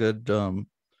such a good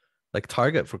like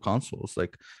target for consoles,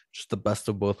 like just the best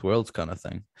of both worlds kind of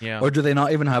thing. Yeah. Or do they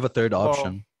not even have a third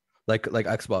option? Like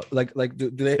Xbox, like do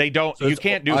they? They don't. So you it's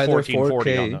can't do either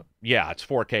 1440 on 4K the. Yeah, it's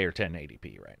 4K or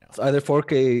 1080p right now. It's either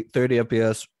 4K 30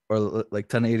 FPS or like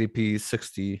 1080p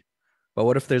 60. But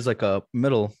what if there's like a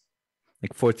middle,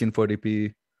 like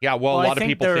 1440p? Yeah, well, a lot of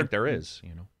people think there is.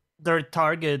 You know, their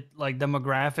target like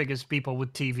demographic is people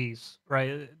with TVs,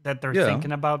 right? That they're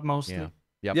thinking about mostly. Yeah.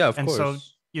 Yep. Yeah, of and course. so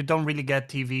you don't really get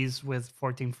TVs with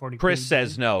 1440p. Chris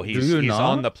says no. He's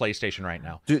on the PlayStation right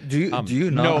now. Do you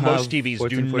not no, have most TVs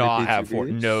do not have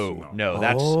TVs? No.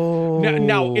 That's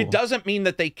now. It doesn't mean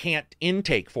that they can't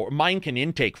intake mine can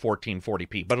intake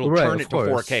 1440p, but it'll turn it to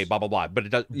 4K. Blah blah blah. But it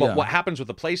does. But what happens with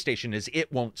the PlayStation is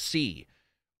it won't see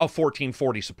a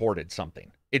 1440 supported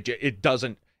something. It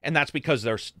doesn't, and that's because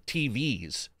there's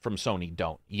TVs from Sony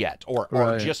don't yet,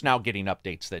 or just now getting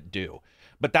updates that do.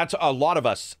 But that's a lot of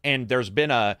us, and there's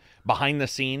been a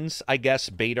behind-the-scenes, I guess,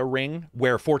 beta ring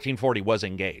where 1440 was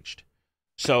engaged.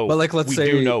 So, but like, let's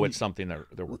say do know it's something they're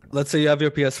working on. Let's say you have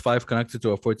your PS5 connected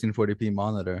to a 1440p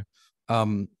monitor,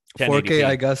 4K,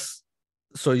 I guess.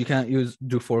 So you can't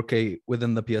do 4K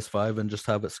within the PS5 and just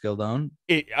have it scaled down.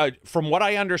 From what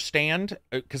I understand,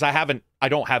 because I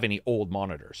don't have any old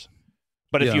monitors.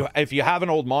 But if you have an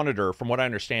old monitor, from what I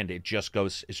understand, it just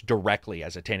goes directly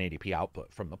as a 1080p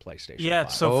output from the PlayStation. Yeah.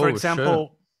 5. So for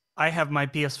example, I have my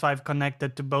PS5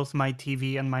 connected to both my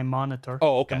TV and my monitor.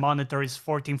 Oh, okay. The monitor is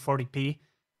 1440p.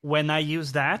 When I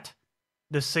use that,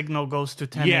 the signal goes to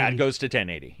 1080. Yeah, it goes to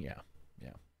 1080. Yeah.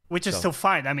 Which is still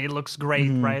fine. I mean, it looks great,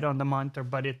 right, on the monitor,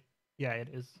 but it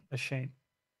is a shame.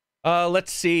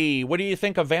 Let's see. What do you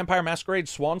think of Vampire Masquerade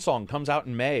Swan Song? Comes out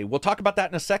in May. We'll talk about that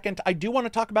in a second. I do want to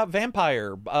talk about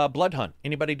Vampire Blood Hunt.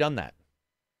 Anybody done that?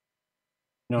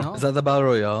 No. Is that the Battle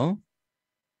Royale?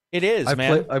 It is,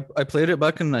 man. I played it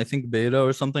back in, I think, beta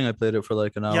or something. I played it for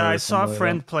like an hour. Yeah, I saw a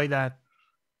friend play that.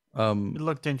 It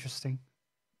looked interesting.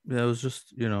 Yeah, it was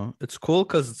just, it's cool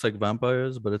because it's like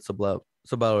vampires, but it's a battle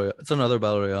royale. It's another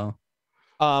Battle Royale.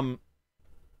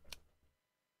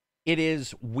 It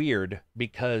is weird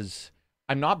because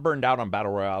I'm not burned out on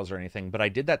battle royales or anything, but I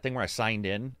did that thing where I signed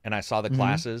in and I saw the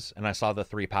classes and I saw the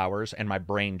 3 powers and my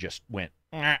brain just went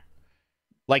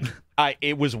like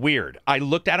it was weird. I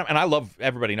looked at them and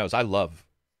everybody knows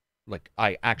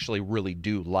I actually really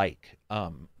do like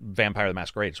Vampire the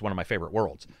Masquerade. It's one of my favorite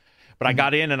worlds. But I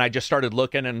got in and I just started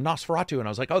looking and Nosferatu and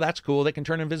I was like, oh, that's cool. They can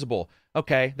turn invisible.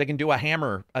 Okay. They can do a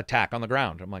hammer attack on the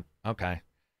ground. I'm like, okay.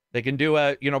 They can do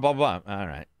a, blah, blah, blah. All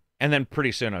right. And then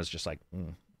pretty soon I was just like,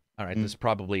 all right, this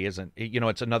probably isn't,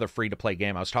 it's another free-to-play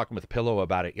game. I was talking with Pillow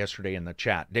about it yesterday in the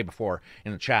chat, day before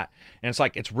in the chat. And it's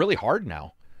like, it's really hard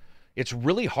now. It's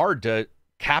really hard to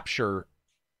capture,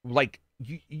 like,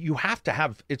 you have to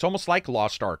have, it's almost like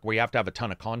Lost Ark where you have to have a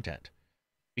ton of content.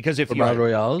 Because if Battle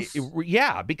Royales?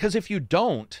 Because if you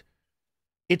don't,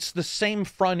 it's the same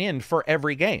front end for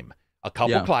every game. A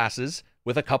couple classes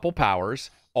with a couple powers.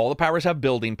 All the powers have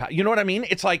building power. You know what I mean?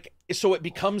 It's like, so it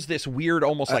becomes this weird,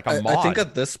 almost like a mod. I think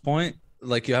at this point,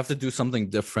 like you have to do something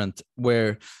different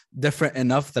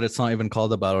enough that it's not even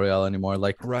called a Battle Royale anymore.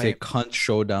 Like take Hunt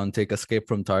Showdown, take Escape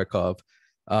from Tarkov.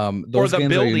 Those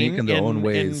games are unique in their own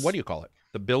ways. In, what do you call it?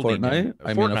 The building. Fortnite?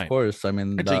 I mean, of course. I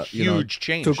mean, it's a huge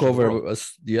change. Took over.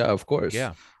 Yeah, of course.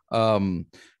 Yeah.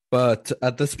 But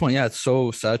at this point, it's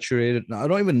so saturated. I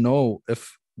don't even know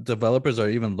if developers are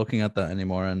even looking at that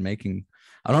anymore and making.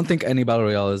 I don't think any Battle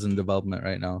Royale is in development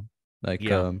right now. Like,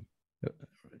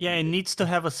 it needs to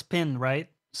have a spin, right?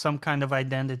 Some kind of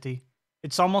identity.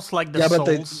 It's almost like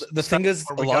Souls. But the thing is,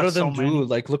 a lot of them do.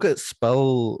 Like, look at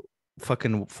Spell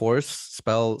fucking Force,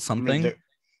 Spell something.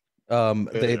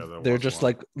 They're just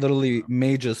like literally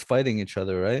mages fighting each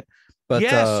other, right? But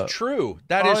yes, true.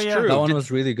 That is true. That one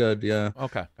was really good. Yeah.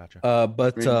 Okay, gotcha.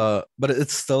 But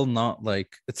it's still not like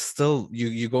it's still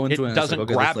you go into it doesn't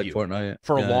grab you Fortnite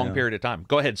for a long period of time.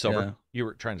 Go ahead, Silver. Yeah. You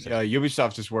were trying to say.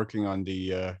 Ubisoft is working on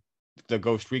the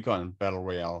Ghost Recon Battle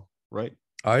Royale, right?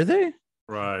 Are they?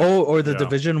 Right. Oh, or the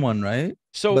Division one, right?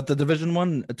 So, but the Division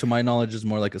one, to my knowledge, is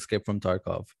more like Escape from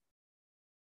Tarkov.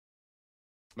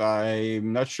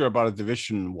 I'm not sure about a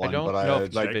Division one, but I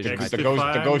like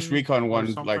the Ghost Recon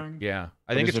one, like I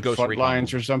think it's Ghost Front Recon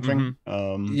Lines or something.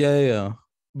 Mm-hmm.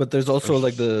 But there's also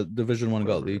like the Division one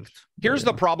got leaked. Here's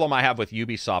the problem I have with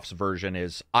Ubisoft's version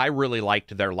is I really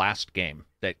liked their last game,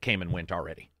 that came and went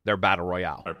already. Their battle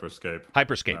royale.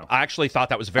 Hyperscape. Yeah. I actually thought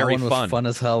that was very fun. Was fun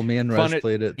as hell. Me and Rez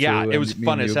played it too. Yeah, it was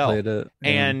fun as hell. It.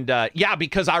 And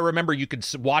because I remember you could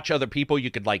watch other people. You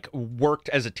could like work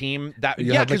as a team. That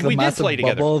because we did play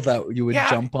together. That you would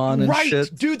jump on and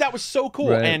shit. Dude, that was so cool.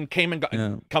 Right. And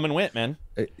come and went, man.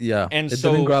 And it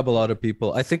didn't grab a lot of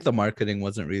people. I think the marketing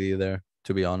wasn't really there,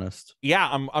 to be honest. Yeah,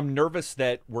 I'm nervous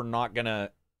that we're not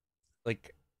gonna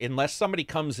like unless somebody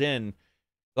comes in.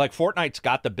 Like Fortnite's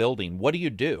got the building. What do you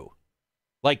do?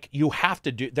 Like you have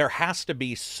to do. There has to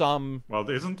be some. Well,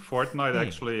 isn't Fortnite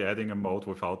actually adding a mode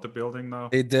without the building now?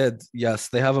 They did. Yes,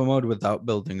 they have a mode without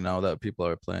building now that people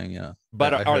are playing. Yeah,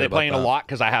 but are they playing a lot?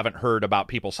 Because I haven't heard about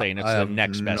people saying it's the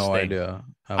next best thing. Idea.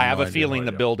 I have a feeling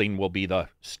the building will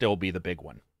still be the big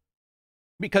one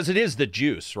because it is the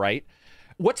juice, right?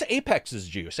 What's Apex's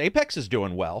juice? Apex is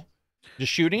doing well. The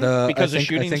shooting because the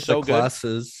shooting's so good.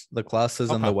 The classes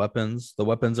and the weapons. The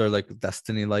weapons are like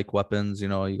Destiny-like weapons. You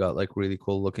know, you got like really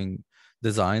cool looking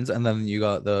designs, and then you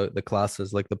got the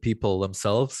classes, like the people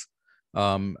themselves.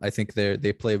 I think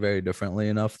they play very differently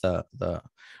enough that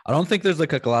I don't think there's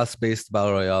like a class-based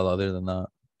battle royale other than that.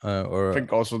 Or I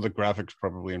think also the graphics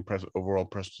probably impress overall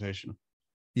presentation.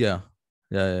 Yeah.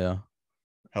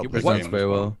 Help presents very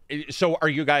well. So, are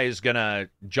you guys gonna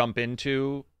jump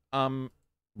into this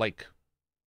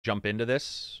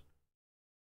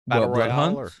battle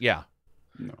royale? Or, yeah.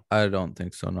 No, I don't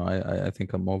think so. No, I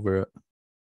think I'm over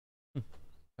it.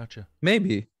 Gotcha.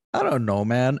 Maybe. I don't know,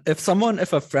 man. If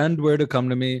a friend were to come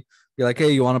to me, be like,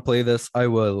 "Hey, you want to play this?" I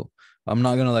will. I'm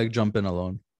not gonna like jump in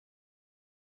alone.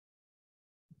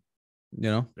 You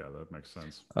know? Yeah, that makes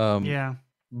sense. Yeah.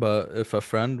 But if a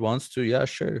friend wants to, yeah,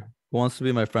 sure. Who wants to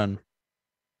be my friend?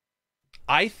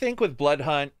 I think with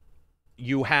Bloodhunt,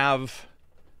 you have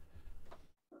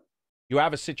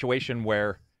a situation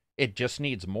where it just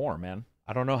needs more, man.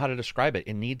 I don't know how to describe it.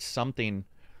 It needs something.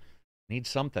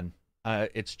 It's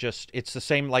the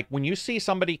same. Like when you see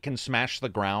somebody can smash the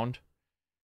ground,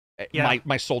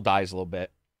 my soul dies a little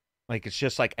bit. Like it's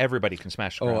just like everybody can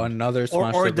smash the ground. Oh, another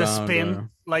smash or the spin,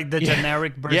 like the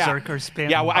generic berserker spin.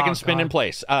 Yeah, well, I can spin in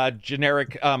place.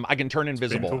 Generic. I can turn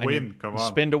invisible. Spin to win. Come on.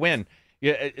 Spin to win.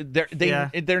 Yeah,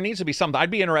 there needs to be something.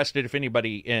 I'd be interested if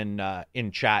anybody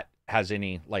in chat has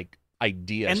any like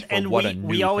ideas for what a new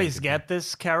we always get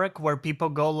this, Carrick, where people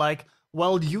go like,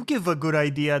 well, you give a good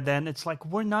idea, then it's like,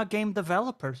 we're not game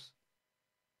developers.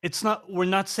 We're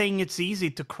not saying it's easy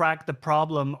to crack the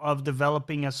problem of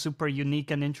developing a super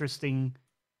unique and interesting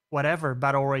whatever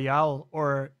battle royale,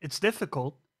 or it's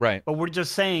difficult, right? But we're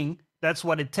just saying that's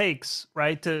what it takes,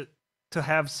 right, to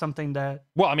have something that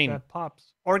that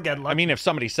pops or get lucky. I mean, if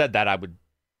somebody said that, I would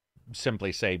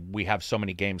simply say we have so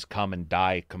many games come and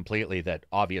die completely that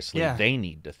obviously they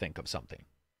need to think of something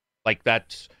like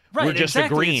that's right, we're just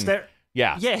agreeing.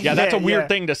 Yeah, that's a weird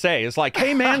thing to say. It's like,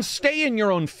 hey man, stay in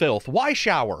your own filth. Why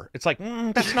shower? It's like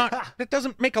that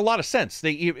doesn't make a lot of sense.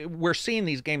 We're seeing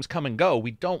these games come and go.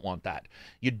 We don't want that.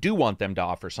 You do want them to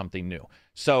offer something new.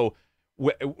 So,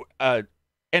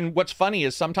 and what's funny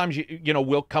is sometimes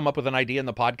we'll come up with an idea in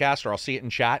the podcast, or I'll see it in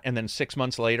chat, and then 6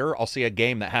 months later, I'll see a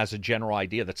game that has a general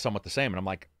idea that's somewhat the same, and I'm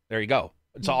like, there you go.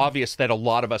 It's obvious that a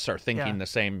lot of us are thinking the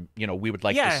same. We would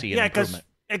like to see an improvement.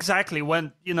 Exactly.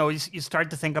 When you start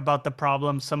to think about the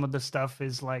problem, some of the stuff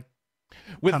is like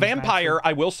with Vampire.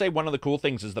 I will say one of the cool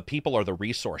things is the people are the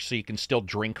resource, so you can still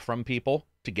drink from people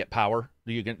to get power.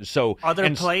 You can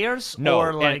other players. No,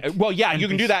 or like NPCs? You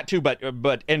can do that too, but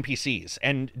NPCs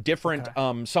and different.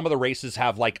 Okay. Some of the races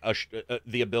have like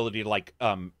the ability to like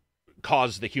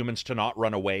cause the humans to not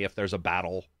run away if there's a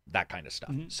battle, that kind of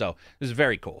stuff. Mm-hmm. So this is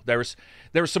very cool. There was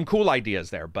some cool ideas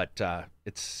there, but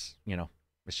it's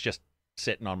just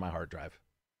sitting on my hard drive.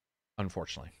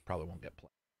 Unfortunately, probably won't get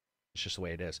played. It's just the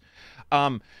way it is.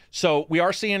 So we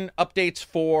are seeing updates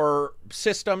for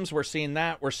systems. We're seeing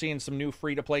that. We're seeing some new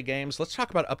free-to-play games. Let's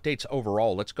talk about updates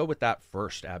overall. Let's go with that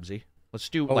first, Abzi. Let's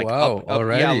do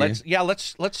already.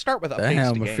 Let's start with updates.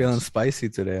 Damn, we're feeling spicy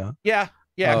today, huh? Yeah.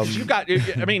 You got.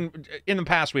 I mean, in the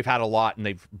past we've had a lot, and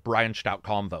they've branched out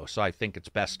Convo. So I think it's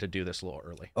best to do this a little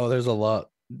early. Oh, there's a lot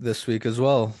this week as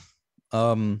well.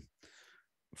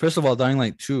 First of all, Dying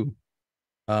Light 2,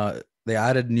 they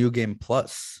added New Game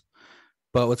Plus.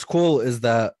 But what's cool is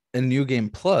that in New Game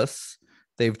Plus,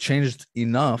 they've changed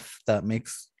enough that make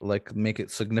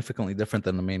it significantly different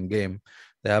than the main game.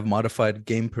 They have modified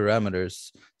game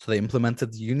parameters. So they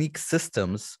implemented unique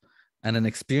systems and an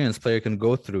experienced player can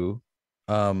go through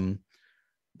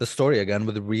the story again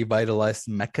with revitalized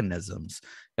mechanisms.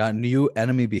 Got new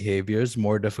enemy behaviors,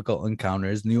 more difficult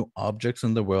encounters, new objects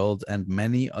in the world, and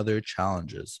many other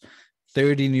challenges.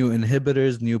 30 new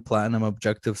inhibitors, new platinum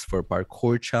objectives for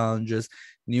parkour challenges,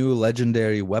 new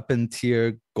legendary weapon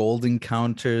tier, gold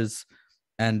encounters,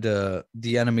 and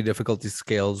the enemy difficulty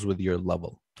scales with your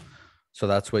level. So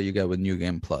that's what you get with New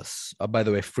Game Plus. By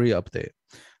the way, free update.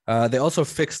 They also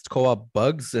fixed co-op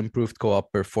bugs, improved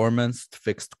co-op performance,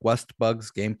 fixed quest bugs,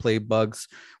 gameplay bugs.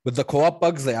 With the co-op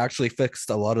bugs, they actually fixed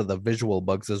a lot of the visual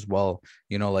bugs as well.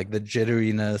 You know, like the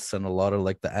jitteriness and a lot of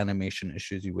like the animation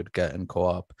issues you would get in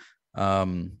co-op.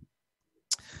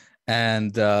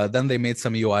 And then they made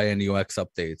some UI and UX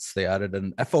updates. They added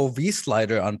an FOV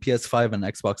slider on PS5 and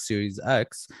Xbox Series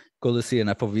X. Cool to see an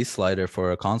FOV slider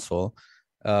for a console.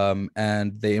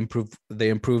 And they improved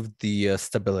the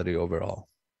stability overall.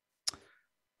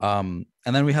 And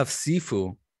then we have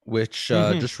Sifu, which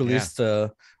just released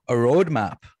a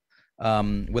roadmap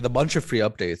with a bunch of free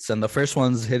updates. And the first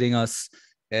one's hitting us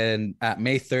at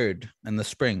May 3rd in the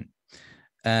spring.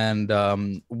 And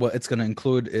what it's going to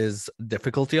include is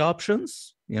difficulty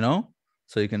options,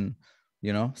 so you can,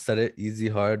 set it easy,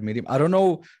 hard, medium. I don't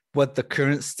know what the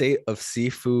current state of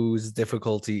Sifu's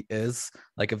difficulty is,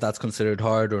 like if that's considered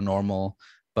hard or normal,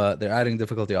 but they're adding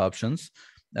difficulty options.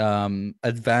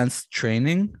 Advanced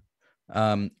training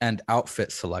and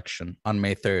outfit selection on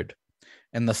May 3rd.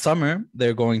 In the summer,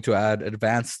 they're going to add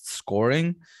advanced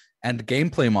scoring and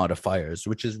gameplay modifiers,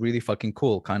 which is really fucking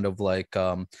cool. Kind of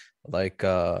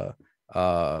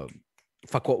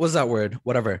fuck, what was that word?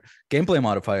 Whatever. Gameplay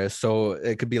modifiers. So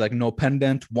it could be like no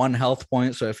pendant, 1 health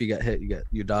point. So if you get hit,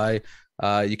 you die.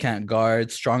 You can't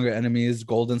guard, stronger enemies,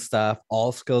 golden staff,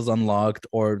 all skills unlocked,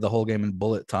 or the whole game in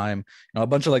bullet time. A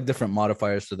bunch of like different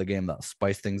modifiers to the game that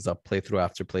spice things up playthrough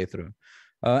after playthrough.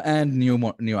 And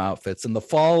new outfits. In the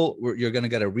fall, you're going to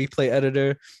get a replay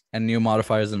editor and new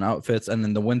modifiers and outfits. And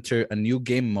in the winter, a new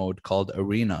game mode called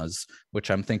Arenas, which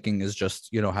I'm thinking is just,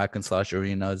 hack and slash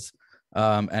arenas,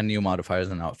 and new modifiers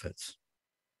and outfits.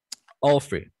 All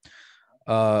free.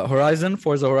 Forza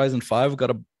Horizon 5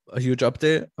 got a huge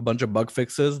update, a bunch of bug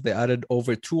fixes. They added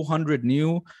over 200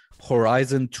 new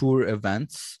Horizon Tour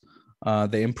events.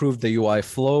 They improved the UI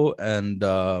flow and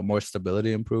more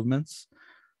stability improvements.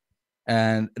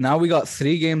 And now we got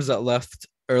 3 games that left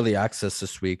early access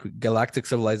this week. Galactic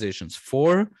Civilizations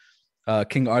 4,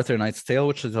 King Arthur Knight's Tale,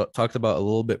 which I talked about a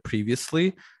little bit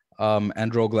previously,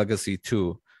 and Rogue Legacy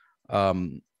 2.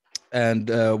 And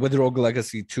with Rogue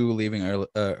Legacy 2 leaving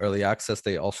early access,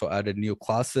 they also added new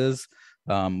classes,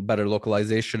 better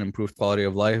localization, improved quality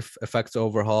of life, effects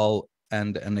overhaul,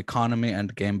 and an economy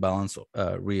and game balance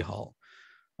rehaul.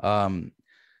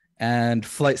 And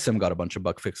Flight Sim got a bunch of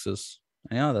bug fixes.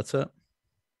 Yeah, that's it.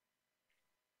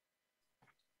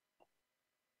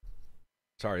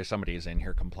 Sorry, somebody is in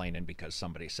here complaining because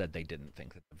somebody said they didn't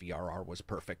think that the VRR was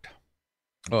perfect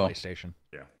on PlayStation.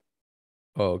 Yeah.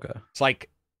 Oh, okay. It's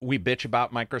like we bitch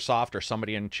about Microsoft, or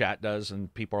somebody in chat does,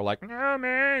 and people are like, "No,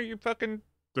 man, you fucking."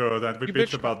 So that we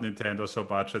bitch about Nintendo so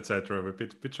much, etc. We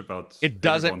bitch about it.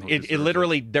 Doesn't it?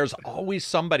 Literally, there's always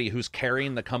somebody who's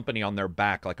carrying the company on their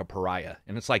back like a pariah,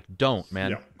 and it's like, don't,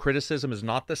 man. Yeah. Criticism is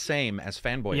not the same as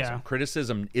fanboyism. Yeah.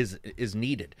 Criticism is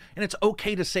needed, and it's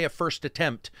okay to say a first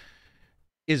attempt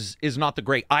is not the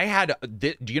great. I had.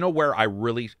 Do you know where I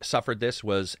really suffered? This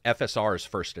was FSR's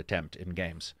first attempt in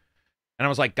games. And I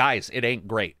was like, guys, it ain't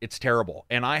great. It's terrible.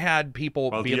 And I had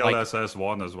people be like, DLSS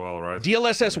 1 as well, right?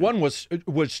 DLSS 1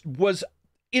 was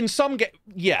in some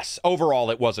yes,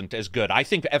 overall it wasn't as good. I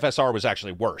think FSR was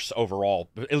actually worse overall,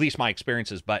 at least my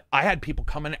experiences. But I had people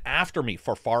coming after me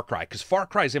for Far Cry because Far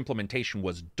Cry's implementation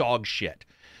was dog shit.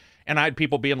 And I had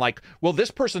people being like, well, this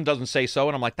person doesn't say so.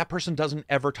 And I'm like, that person doesn't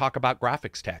ever talk about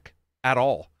graphics tech at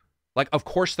all. Like, of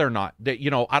course they're not.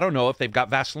 I don't know if they've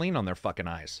got Vaseline on their fucking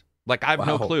eyes. Like, I have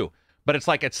no clue. But it's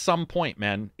like at some point,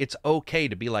 man, it's okay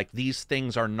to be like, these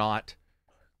things are not.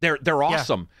 They're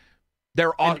awesome.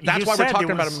 Yeah. That's why we're talking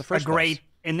about them in the first place. A great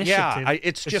initiative. Yeah,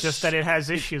 it's just that it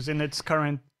has issues in its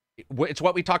current. It's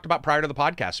what we talked about prior to the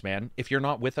podcast, man. If you're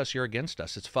not with us, you're against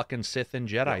us. It's fucking Sith and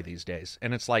Jedi these days,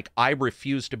 and it's like I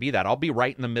refuse to be that. I'll be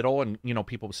right in the middle, and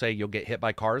people say you'll get hit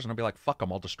by cars, and I'll be like, fuck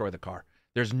them, I'll destroy the car.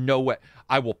 There's no way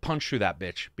I will punch through that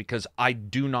bitch because I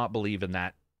do not believe in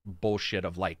that bullshit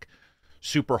of like.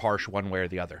 Super harsh one way or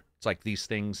the other. It's like these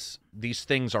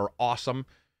things are awesome,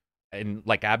 and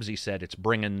like Abzi said, it's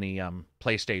bringing the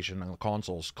PlayStation and the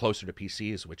consoles closer to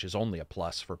PCs, which is only a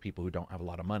plus for people who don't have a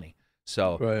lot of money.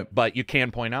 So, right. But you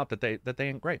can point out that they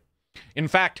ain't great. In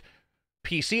fact,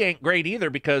 PC ain't great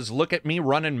either, because look at me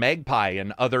running Magpie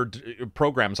and other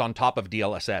programs on top of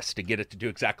DLSS to get it to do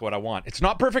exactly what I want. It's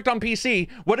not perfect on PC.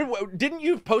 Didn't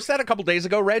you post that a couple days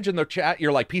ago, Reg, in the chat?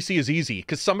 You're like, PC is easy,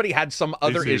 because somebody had some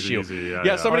other issue. Easy,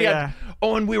 Somebody had.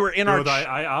 Oh, and we were in our.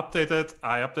 I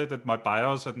updated my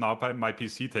BIOS, and now my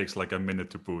PC takes like a minute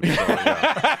to boot. So,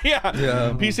 yeah.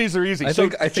 PCs are easy. I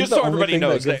think just so everybody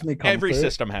knows that every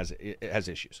system has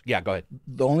issues. Yeah, go ahead.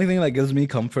 The only thing that gives me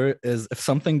comfort is if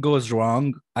something goes wrong,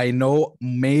 I know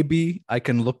maybe I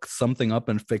can look something up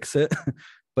and fix it.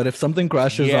 But if something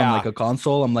crashes on like a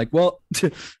console, I'm like, well,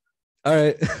 all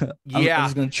right. I'm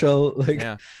just gonna chill,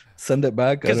 send it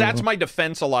back. Because that's my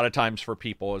defense a lot of times for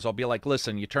people is I'll be like,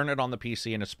 listen, you turn it on the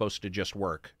PC and it's supposed to just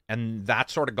work. And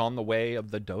that's sort of gone the way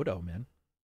of the Dodo, man.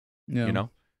 Yeah. You know,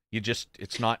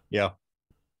 it's not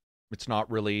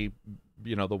really,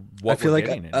 I feel like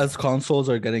as consoles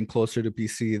are getting closer to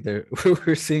PC,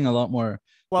 we're seeing a lot more.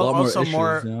 Well, also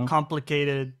more issues,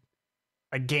 complicated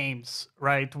games,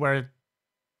 right? Where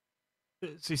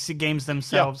so you see games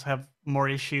themselves have more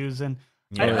issues, and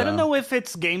I don't know if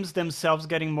it's games themselves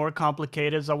getting more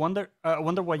complicated. I wonder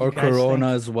what you guys Corona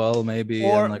think. As well, maybe,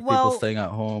 or and people staying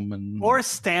at home, or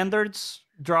standards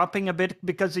dropping a bit,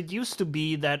 because it used to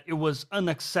be that it was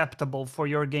unacceptable for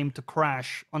your game to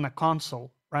crash on a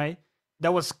console, right?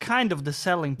 That was kind of the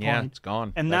selling point. Yeah, it's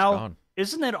gone. And that's now. Gone.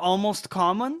 Isn't it almost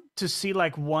common to see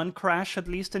like one crash at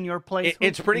least in your playthrough?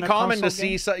 It's pretty common to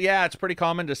see. It's pretty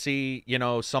common to see,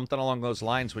 something along those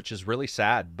lines, which is really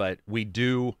sad. But we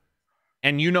do,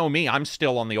 and me, I'm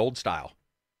still on the old style.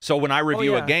 So when I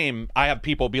review a game, I have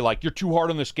people be like, "You're too hard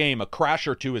on this game. A crash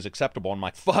or two is acceptable." I'm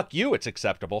like, "Fuck you, it's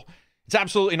acceptable. It's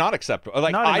absolutely not acceptable.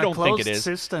 Like I don't think it is."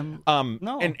 System.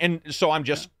 No. And so I'm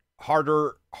just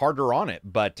harder on it.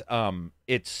 But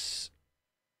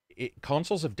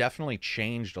consoles have definitely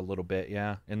changed a little bit,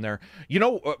 in there.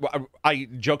 I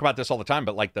joke about this all the time,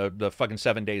 but like the fucking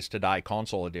 7 Days to Die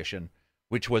console edition,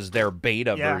 which was their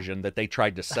beta version that they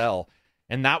tried to sell,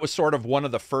 and that was sort of one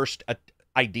of the first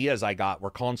ideas I got where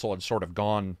console had sort of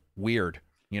gone weird,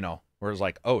 where it was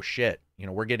like, oh shit,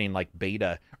 we're getting like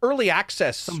beta early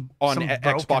access on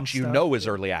Xbox, stuff. Is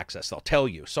early access. They'll tell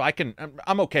you, so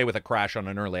I'm okay with a crash on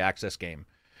an early access game,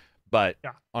 but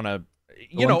on a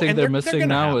one thing they're missing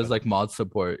now is like mod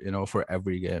support, for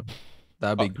every game.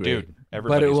 That'd be great. Dude,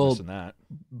 everybody's missing that.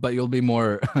 But you'll be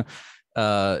more,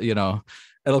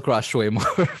 it'll crash way more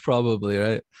probably,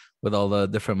 right? With all the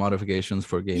different modifications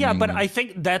for gaming. Yeah, but I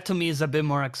think that to me is a bit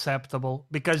more acceptable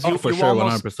because you sure,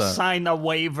 almost 100%. Sign a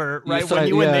waiver, right? When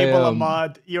you enable a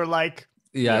mod, you're like,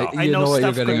 I know what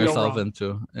you're getting yourself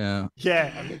into. Yeah.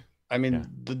 Yeah. I mean,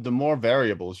 the more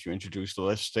variables you introduce, the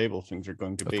less stable things are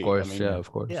going to be. Of course,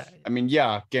 of course. Yeah. I mean,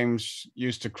 games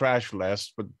used to crash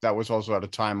less, but that was also at a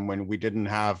time when we didn't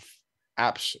have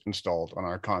apps installed on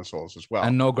our consoles as well.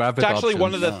 And no graphic options. It's actually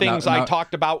one of the things I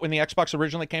talked about when the Xbox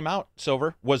originally came out,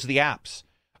 Silver, was the apps.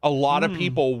 A lot of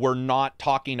people were not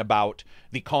talking about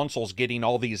the consoles getting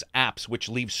all these apps, which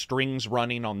leave strings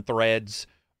running on threads.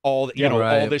 All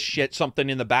this shit, something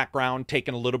in the background,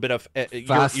 taking a little bit of.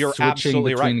 You're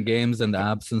absolutely between right. Games and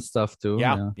apps and stuff too.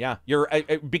 Yeah. You're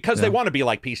because they want to be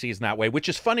like PCs in that way, which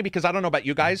is funny because I don't know about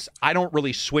you guys. I don't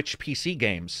really switch PC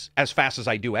games as fast as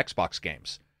I do Xbox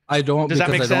games. I don't. Does that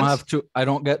make sense? I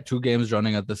don't get two games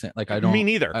running at the same. Like I don't. Me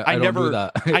neither. I never do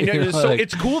that. I know. So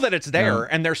it's cool that it's there,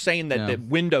 and they're saying that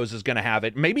Windows is going to have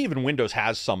it. Maybe even Windows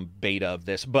has some beta of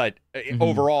this, but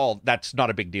overall, that's not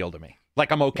a big deal to me. Like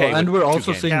I'm okay. And we're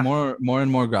also seeing more and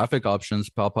more graphic options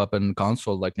pop up in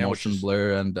console, like motion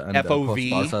blur and FOV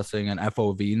processing and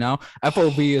FOV now.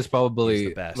 FOV is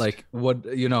probably like what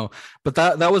but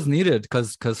that was needed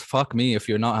because fuck me if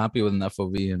you're not happy with an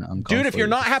FOV and on dude, if you're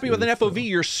not happy with an FOV,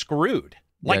 you're screwed.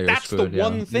 Like that's screwed, the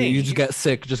one thing. You just get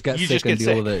sick. Just get sick and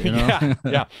deal with it.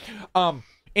 Yeah.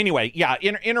 Anyway,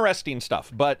 interesting stuff.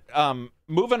 But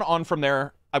moving on from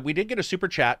there, we did get a super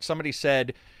chat. Somebody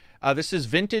said. This is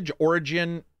Vintage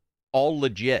Origin, all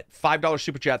legit. $5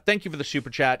 super chat. Thank you for the super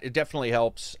chat. It definitely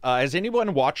helps. Has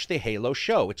anyone watched the Halo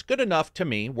show? It's good enough to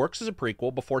me. Works as a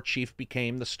prequel before Chief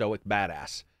became the stoic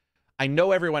badass. I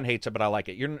know everyone hates it, but I like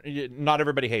it. Not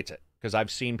everybody hates it because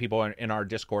I've seen people in our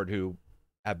Discord who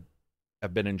have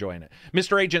been enjoying it.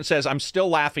 Mr. Agent says, I'm still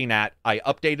laughing at, I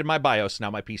updated my BIOS. Now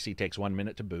my PC takes 1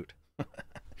 minute to boot.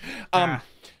 Has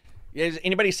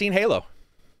anybody seen Halo?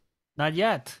 Not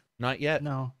yet. Not yet.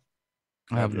 No.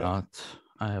 I have not.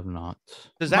 My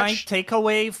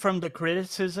takeaway from the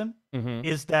criticism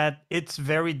is that it's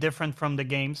very different from the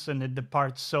games and it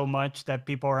departs so much that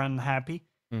people are unhappy.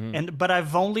 But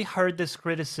I've only heard this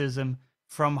criticism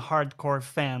from hardcore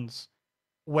fans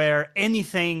where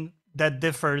anything that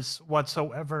differs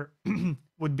whatsoever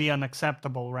would be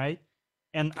unacceptable, right?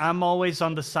 And I'm always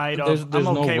on the side of I'm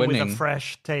okay with a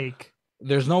fresh take.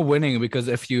 There's no winning, because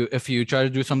if you try to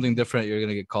do something different, you're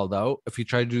gonna get called out. If you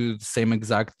try to do the same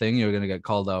exact thing, you're gonna get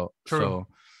called out. True. So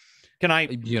can I,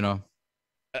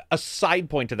 a side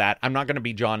point to that, I'm not going to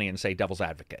be Johnny and say devil's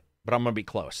advocate, but I'm going to be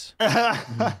close.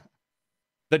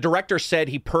 The director said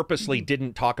he purposely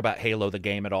didn't talk about Halo the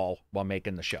game at all while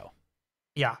making the show.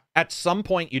 Yeah. At some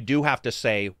point, you do have to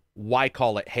say, why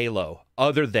call it Halo,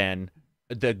 other than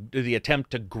the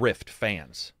attempt to grift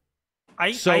fans.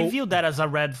 I view that as a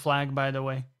red flag, by the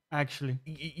way, actually.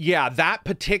 Yeah, that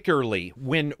particularly,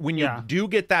 when you do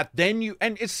get that, then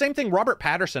and it's the same thing, Robert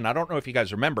Patterson, I don't know if you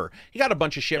guys remember, he got a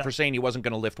bunch of shit for saying he wasn't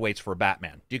going to lift weights for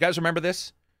Batman. Do you guys remember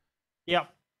this? Yeah.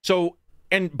 So,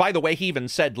 and by the way, he even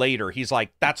said later, he's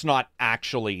like, that's not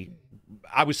actually,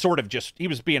 I was sort of just, he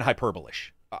was being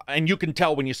hyperbolish. And you can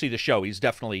tell when you see the show, he's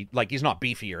definitely, like, he's not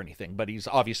beefy or anything, but he's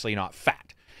obviously not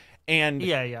fat. And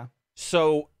yeah.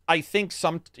 So I think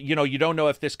you don't know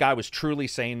if this guy was truly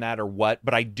saying that or what,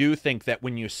 but I do think that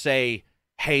when you say,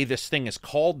 hey, this thing is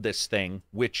called this thing,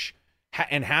 which,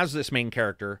 and has this main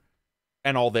character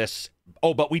and all this,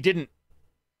 but we didn't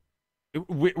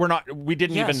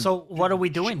even. So what are we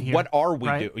doing here? What are we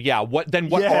doing? Yeah. What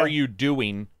are you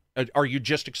doing? Are you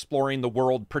just exploring the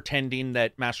world, pretending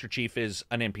that Master Chief is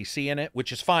an NPC in it,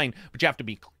 which is fine, but you have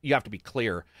to be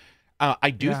clear.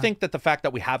 I do think that the fact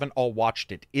that we haven't all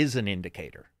watched it is an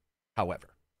indicator. However,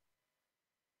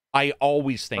 I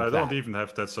always think I don't even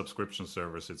have that subscription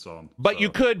service it's on. But you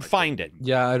could find it.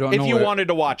 Yeah, I don't know if you wanted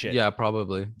to watch it. Yeah,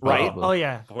 probably. Right? Oh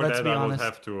yeah. For Let's that, be I honest. would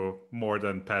have to more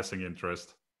than passing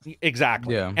interest.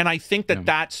 Exactly. Yeah. And I think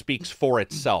that speaks for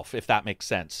itself, if that makes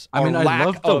sense. I mean, I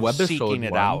love the webisode seeking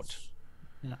it ones. out.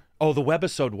 Yeah. Oh, the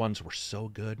webisode ones were so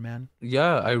good, man.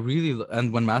 Yeah, I really,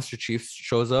 and when Master Chief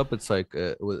shows up, it's like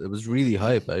it was really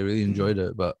hype. I really enjoyed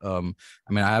it. But I mean,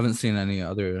 I haven't seen any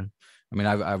other. I mean,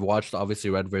 I've watched obviously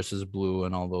Red versus Blue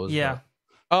and all those. Yeah.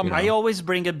 But, I always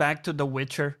bring it back to The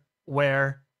Witcher,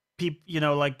 where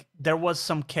people, like there was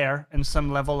some care and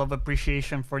some level of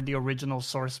appreciation for the original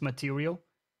source material.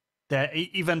 That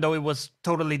even though it was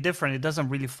totally different, it doesn't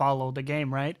really follow the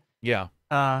game, right? Yeah.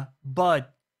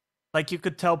 But like you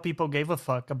could tell people gave a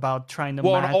fuck about trying to.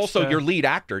 Well, and also your lead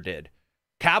actor did.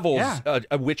 Cavill's Yeah.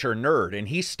 a Witcher nerd, and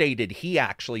he stated he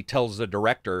actually tells the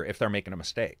director if they're making a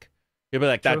mistake. He'll be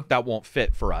like, that won't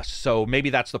fit for us. So maybe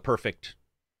that's the perfect.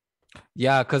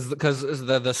 Yeah, because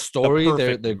the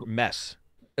story they're mess.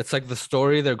 It's like the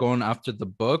story they're going after the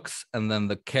books, and then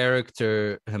the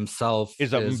character himself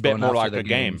is a bit more like a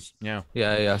game.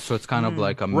 Yeah. So it's kind of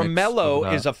like a mix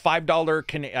Romello is a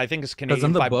 $5. I think it's Canadian. Because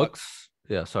in the books.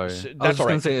 Yeah, sorry. That's all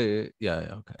right. Say,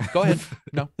 yeah, okay. Go ahead.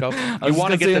 No, go. You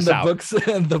want to get this out.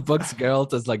 In the books,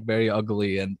 Geralt is like very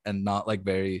ugly and not like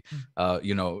very,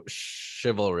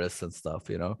 chivalrous and stuff.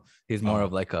 He's more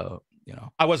of like a,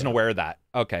 I wasn't aware of that.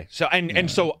 Okay, so and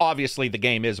so obviously the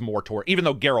game is more toward, even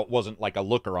though Geralt wasn't like a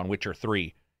looker on Witcher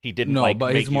 3. He didn't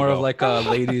but he's more of like a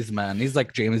ladies' man. He's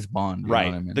like James Bond, right?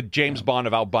 Know what I mean? The James Bond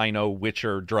of albino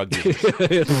Witcher drug users.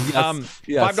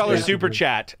 $5 super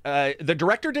chat. The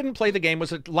director didn't play the game.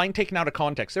 Was a line taken out of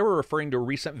context. They were referring to a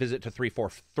recent visit to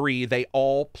 343. They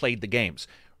all played the games.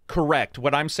 Correct.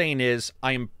 What I'm saying is,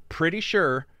 I am pretty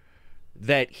sure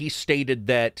that he stated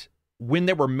that when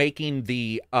they were making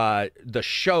the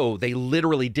show, they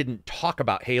literally didn't talk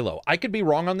about Halo. I could be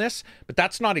wrong on this, but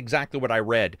that's not exactly what I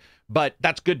read. But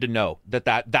that's good to know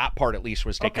that part at least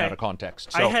was taken out of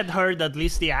context. So, I had heard at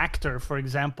least the actor, for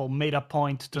example, made a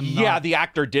point to not. Yeah, the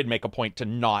actor did make a point to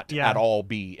not at all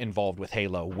be involved with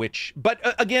Halo, but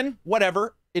again,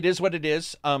 whatever. It is what it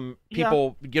is.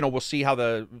 People, we'll see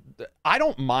how I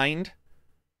don't mind.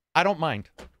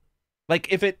 Like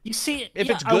if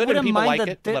it's good and people like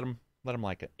it, let them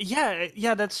like it.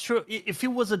 Yeah, that's true. If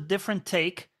it was a different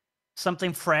take,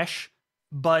 something fresh,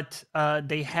 but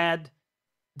they had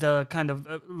the kind of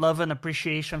love and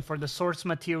appreciation for the source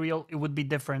material, it would be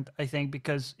different, I think,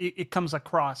 because it comes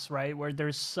across, right, where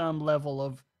there's some level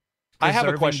of. I have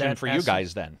a question for you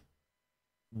guys then.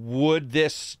 Would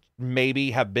this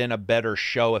maybe have been a better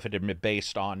show if it had been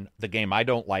based on the game I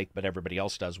don't like, but everybody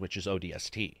else does, which is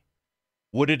ODST?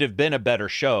 Would it have been a better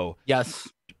show? Yes.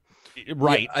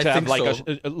 Right, yeah, to have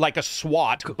like a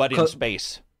SWAT, but in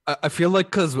space. I feel like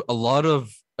because a lot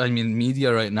of,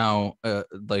 media right now,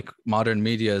 like modern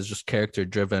media is just character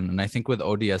driven, and I think with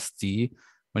ODST,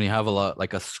 when you have a lot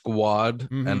like a squad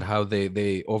and how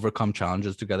they overcome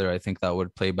challenges together, I think that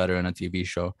would play better in a TV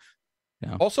show.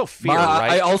 Yeah. Also fear,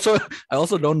 right? I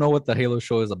also don't know what the Halo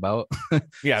show is about.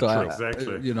 Yeah, so true.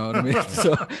 Exactly. You know what I mean?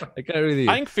 So I can't really.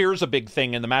 I think fear is a big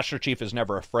thing, and the Master Chief is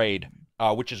never afraid,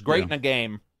 which is great in a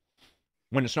game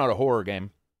when it's not a horror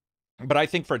game. But I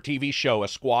think for a TV show, a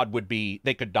squad would be,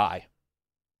 they could die.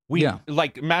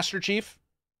 Like Master Chief,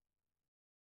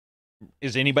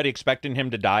 is anybody expecting him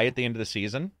to die at the end of the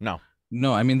season? No.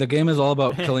 No, I mean the game is all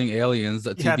about killing aliens.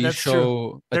 A TV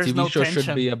show,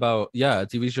 should be about a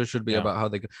TV show should be about how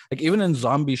they like even in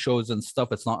zombie shows and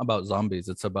stuff. It's not about zombies.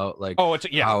 It's about like how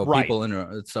people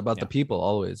it's about the people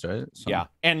always, right? So, yeah,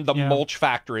 and the mulch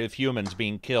factory of humans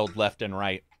being killed left and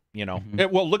right. You know,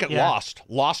 well, look at Lost.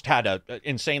 Lost had a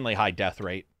insanely high death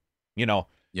rate. You know.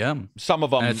 Yeah, some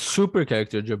of them. And it's super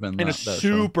character driven. And it's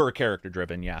super character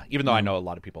driven, even though I know a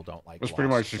lot of people don't like. It's pretty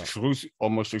much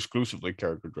almost exclusively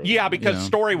character driven. Yeah, because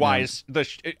story wise,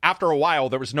 after a while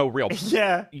there was no real.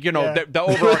 The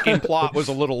overarching plot was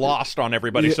a little lost on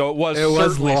everybody, so it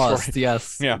was lost. Story.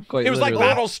 Yes, yeah, it was like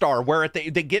Battlestar, where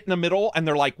they get in the middle and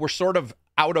they're like, we're sort of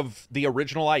out of the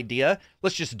original idea.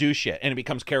 Let's just do shit, and it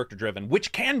becomes character driven,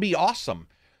 which can be awesome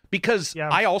because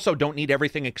I also don't need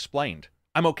everything explained.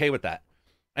 I'm okay with that.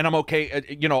 And I'm okay, I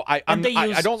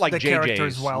don't like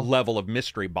JJ's level of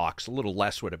mystery box. A little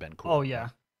less would have been cool. Oh,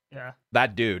 yeah.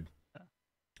 That dude's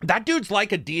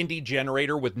like a D&D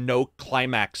generator with no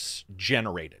climax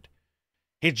generated.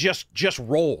 It just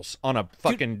rolls on a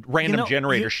fucking random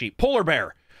generator sheet. Polar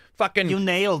bear. Fucking. You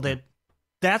nailed it.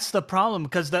 That's the problem,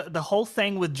 because the whole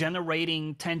thing with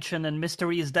generating tension and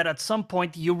mystery is that at some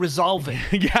point you resolve it.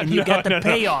 And you get the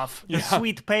payoff, the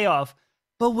sweet payoff.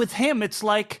 But with him, it's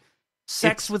like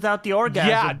sex without the orgasm.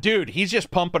 Yeah, dude, he's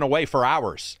just pumping away for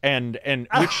hours, and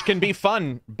which can be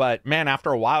fun, but man,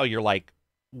 after a while, you're like,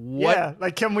 what? Yeah,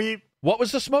 like, can we? What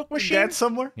was the smoke machine? Get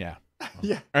somewhere? Yeah.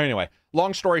 Yeah. Anyway,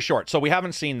 long story short, so we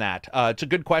haven't seen that. It's a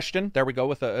good question. There we go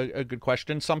with a good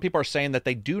question. Some people are saying that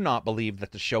they do not believe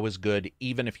that the show is good,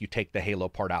 even if you take the Halo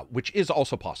part out, which is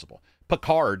also possible.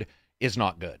 Picard is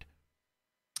not good.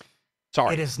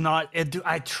 Sorry. It is not.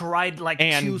 I tried like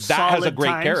and 2 that solid has a great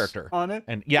times character on it.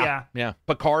 And yeah.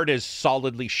 Picard is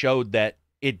solidly showed that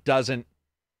it does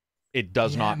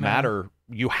not matter.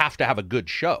 You have to have a good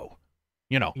show.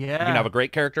 You know, you can have a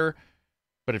great character,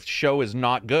 but if the show is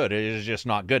not good, it is just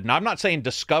not good. And I'm not saying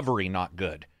Discovery not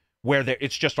good, where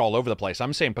it's just all over the place.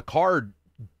 I'm saying Picard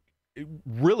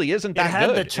really isn't that good.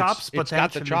 It had the chops, it's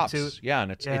got the chops. Too. Yeah,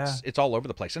 and it's all over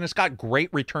the place. And it's got great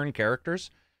return characters.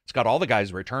 It's got all the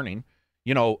guys returning.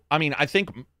 You know, I mean, I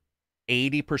think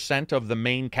 80% of the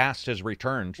main cast has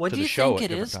returned to the show. What do you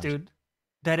think it is, dude?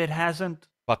 That it hasn't?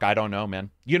 Fuck, I don't know, man.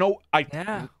 You know,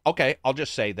 okay, I'll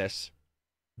just say this.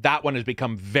 That one has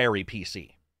become very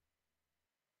PC.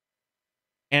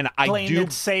 And playing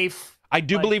it safe. I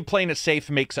do believe playing it safe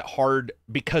makes it hard,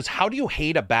 because how do you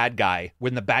hate a bad guy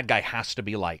when the bad guy has to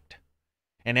be liked?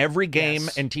 And every game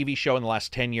and TV show in the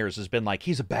last 10 years has been like,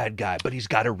 he's a bad guy, but he's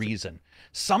got a reason.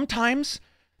 Sometimes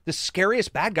the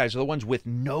scariest bad guys are the ones with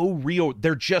no real,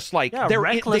 they're just like,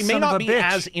 they may not be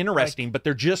as interesting, but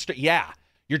they're just,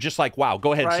 you're just like, wow,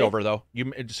 go ahead, Silver, though.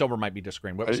 Silver might be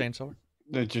disagreeing. What were you saying, Silver?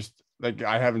 It just, like,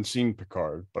 I haven't seen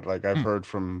Picard, but like I've heard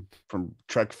from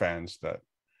Trek fans that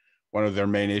one of their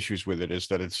main issues with it is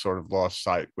that it's sort of lost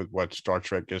sight with what Star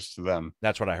Trek is to them.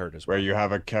 That's what I heard as well. Where you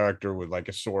have a character with like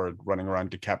a sword running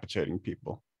around decapitating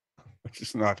people, which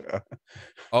is not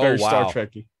very Star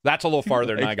Trek-y. That's a little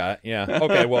farther than I got. Yeah.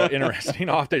 Okay. Well, interesting.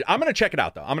 I'm going to check it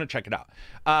out, though. I'm going to check it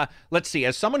out. Let's see.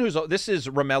 As someone this is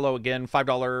Remelo again,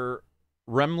 $5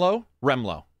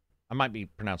 Remlo. I might be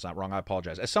pronouncing that wrong. I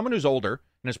apologize. As someone who's older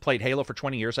and has played Halo for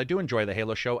 20 years, I do enjoy the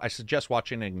Halo show. I suggest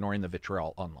watching and ignoring the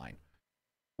vitriol online.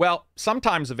 Well,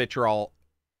 sometimes the vitriol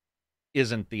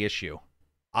isn't the issue.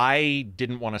 I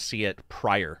didn't want to see it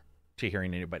prior to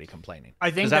hearing anybody complaining. I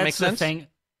think that's the thing.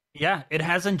 Yeah, it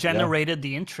hasn't generated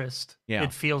the interest,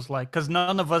 it feels like, because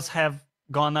none of us have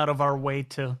gone out of our way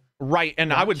to... Right,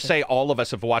 and I would say all of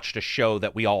us have watched a show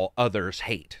that others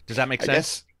hate. Does that make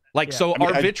sense? Like, so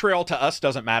our vitriol to us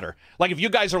doesn't matter. Like, if you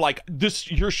guys are like,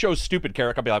 your show's stupid,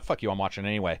 Carrick, I'll be like, fuck you, I'm watching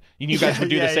anyway. And you guys would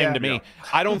do the same to me.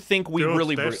 I don't think we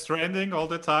really... Death Stranding all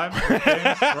the time.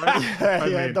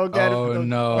 Don't get it. Oh,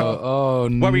 no.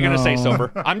 What were you going to say,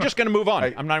 Silver? I'm just going to move on.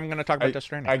 I'm not even going to talk about Death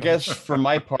Stranding. I guess for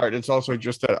my part, it's also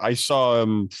just that I saw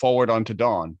Forward Unto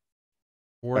Dawn.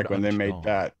 When they made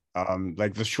that.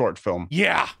 Like the short film.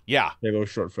 Yeah. Halo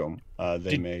short film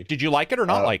they made. Did you like it or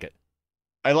not like it?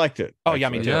 I liked it. Oh yeah,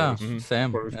 me too. Yeah, Mhm.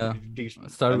 same. Yeah. I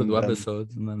started with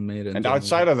webisodes and then made it. And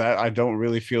outside of that, I don't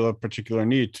really feel a particular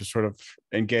need to sort of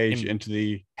engage into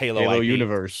the Halo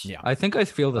universe. Yeah, I think I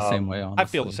feel the same way. Honestly. I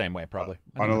feel the same way, probably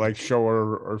on a like show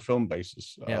or film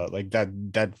basis. Yeah. Like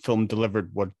that film delivered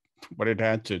what it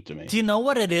had to me. Do you know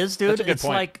what it is, dude? That's a good It's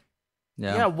point. like,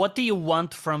 yeah, what do you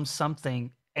want from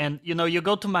something? And you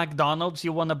go to McDonald's,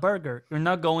 you want a burger. You're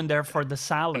not going there for the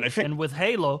salad. And with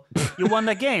Halo, you want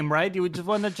a game, right? You just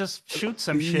want to just shoot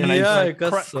some shit. Yeah, like, I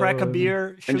guess so. Crack a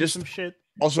beer, shoot just some shit.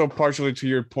 Also, partially to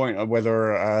your point of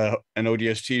whether an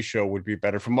ODST show would be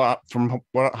better,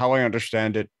 how I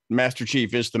understand it, Master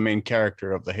Chief is the main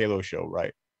character of the Halo show,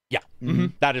 right? Yeah,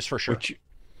 that is for sure.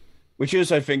 Which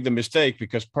is, I think, the mistake,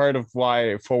 because part of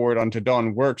why Forward Unto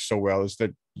Dawn works so well is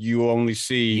that you only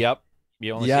see. Yep.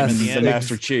 You only see him at the end.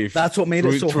 Master Chief. That's what made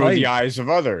it so through hype. the eyes of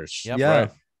others. Yep. Yeah.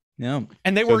 Right. Yeah.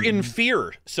 And they were in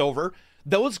fear, Silver.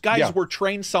 Those guys were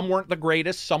trained. Some weren't the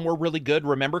greatest. Some were really good,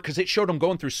 remember? Because it showed them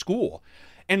going through school.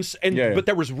 But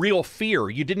there was real fear.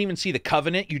 You didn't even see the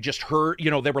Covenant. You just heard,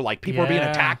 they were like, people are being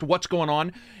attacked. What's going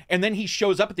on? And then he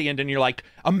shows up at the end and you're like,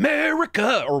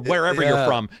 America, or wherever you're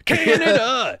from.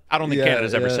 Canada. I don't think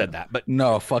Canada's ever said that, but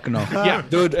no, fuck no. Yeah.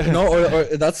 Dude, no, or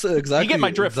that's exactly. You get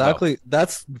my drift, exactly.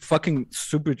 That's fucking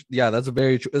super. Yeah, that's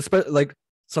very true. Especially like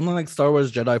something like Star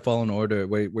Wars Jedi Fallen Order,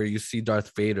 where you see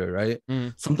Darth Vader, right?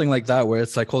 Something like that, where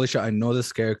it's like, holy shit, I know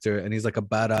this character, and he's like a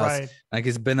badass. Right. Like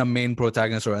he's been a main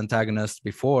protagonist or antagonist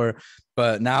before,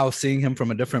 but now seeing him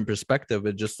from a different perspective,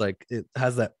 it just like it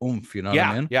has that oomph, you know what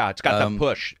I mean? Yeah, it's got that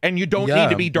push. And you don't need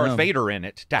to be Darth Vader in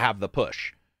it to have the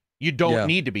push. You don't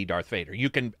need to be Darth Vader. You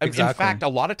can, in fact, a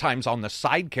lot of times on the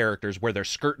side characters where they're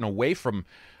skirting away from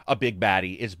a big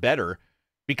baddie is better.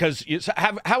 Because you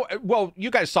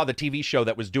guys saw the TV show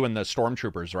that was doing the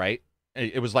Stormtroopers, right?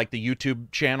 It was like the YouTube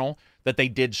channel that they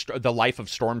did the life of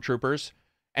Stormtroopers,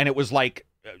 and it was like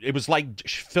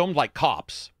filmed like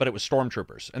cops, but it was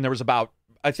Stormtroopers. And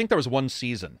I think there was one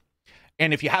season.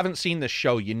 And if you haven't seen this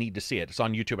show, you need to see it. It's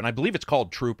on YouTube, and I believe it's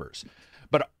called Troopers.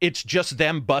 But it's just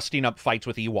them busting up fights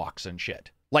with Ewoks and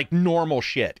shit. Like normal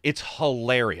shit. It's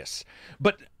hilarious.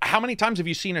 But how many times have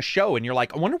you seen a show and you're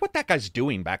like, I wonder what that guy's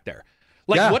doing back there?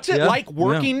 Like, what's it like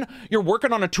working? Yeah. You're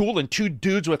working on a tool and two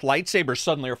dudes with lightsabers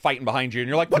suddenly are fighting behind you, and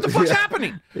you're like, "What the fuck's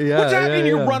happening? What's happening?"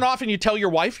 You run off and you tell your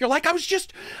wife, "You're like, I was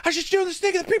just doing this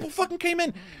thing, and the people fucking came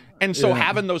in." And so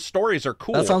having those stories are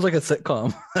cool. That sounds like a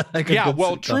sitcom.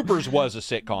 Sitcom. Troopers was a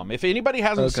sitcom. If anybody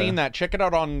hasn't seen that, check it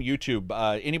out on YouTube.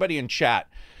 Anybody in chat,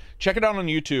 check it out on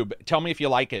YouTube. Tell me if you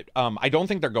like it. I don't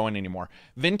think they're going anymore.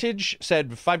 Vintage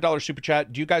said $5 super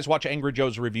chat. Do you guys watch Angry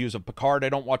Joe's reviews of Picard? I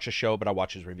don't watch the show, but I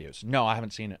watch his reviews. No, I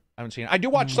haven't seen it. I do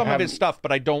watch some of his stuff,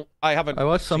 but I haven't. I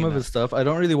watch some of his stuff. I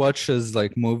don't really watch his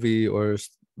like movie or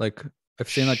like I've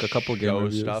seen like a couple game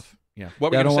reviews. Stuff. Yeah.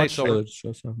 What were you going to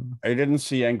say, Silver? I didn't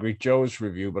see Angry Joe's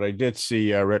review, but I did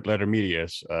see Red Letter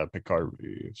Media's Picard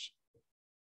reviews.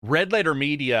 Red Letter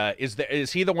Media, is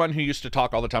he the one who used to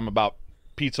talk all the time about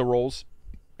pizza rolls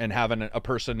and having a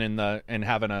person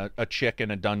having a chick in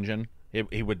a dungeon?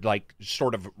 He would like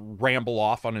sort of ramble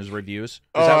off on his reviews.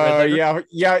 Is that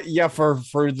yeah for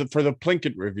the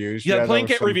Plinkett reviews. Yeah,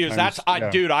 Plinkett reviews.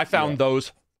 Dude, I found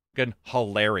those good,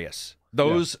 hilarious.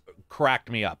 Those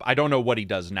cracked me up. I don't know what he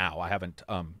does now. I haven't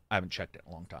checked it in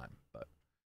a long time.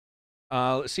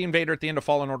 But seeing Vader at the end of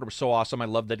Fallen Order was so awesome. I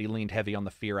love that he leaned heavy on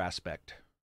the fear aspect.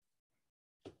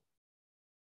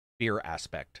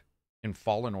 In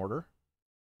Fallen Order.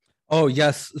 Oh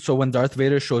yes, so when Darth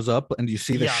Vader shows up and you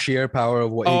see the sheer power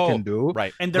of what he can do,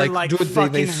 right? And they're like, dude,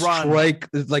 they strike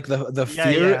like the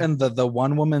fear and the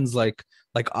one woman's like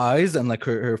eyes and like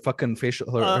her fucking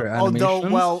facial her animations.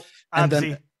 Although, and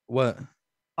then what?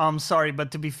 I'm sorry,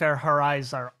 but to be fair, her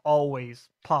eyes are always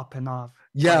popping off.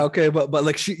 Yeah, okay, but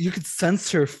like you could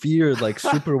sense her fear like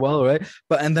super well, right?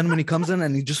 And then when he comes in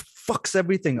and he just fucks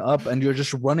everything up, and you're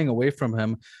just running away from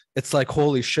him, it's like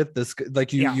holy shit, this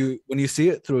like you when you see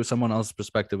it through someone else's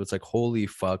perspective, it's like holy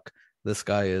fuck, this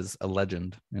guy is a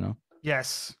legend, you know?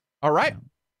 Yes. All right,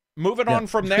 moving on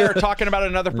from there, talking about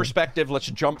another perspective. Let's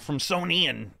jump from Sony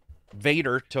and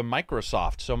Vader to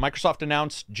Microsoft. So Microsoft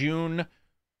announced June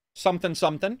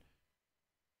something.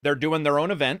 They're doing their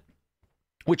own event,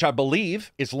 which I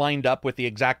believe is lined up with the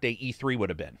exact day E3 would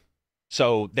have been.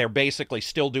 So they're basically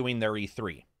still doing their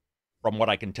E3, from what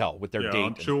I can tell, with their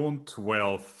date. June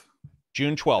 12th.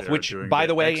 June 12th, which, by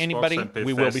the way, anybody,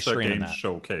 we will be streaming that.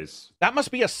 Showcase. That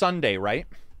must be a Sunday, right?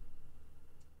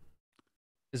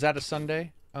 Is that a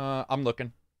Sunday? I'm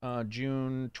looking.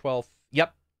 June 12th.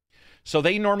 Yep. So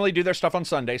they normally do their stuff on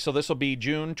Sunday. So this will be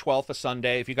June 12th, a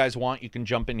Sunday. If you guys want, you can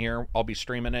jump in here. I'll be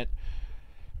streaming it.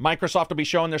 Microsoft will be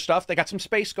showing their stuff. They got some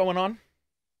space going on.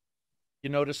 You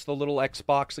notice the little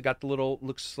Xbox. They got the little,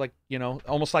 looks like,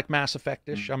 almost like Mass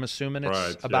Effect-ish. I'm assuming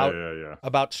it's about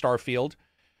Starfield.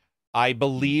 I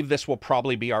believe this will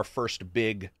probably be our first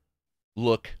big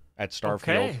look at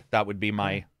Starfield. Okay. That would be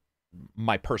my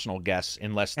personal guess,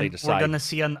 unless they decide. We're going to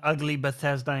see an ugly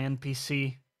Bethesda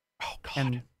NPC. Oh, God.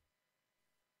 And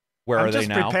where are they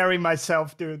now? I'm just preparing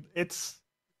myself, dude.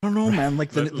 I don't know, man.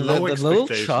 Like the little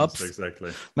chops,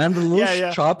 exactly. Man, the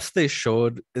little chops they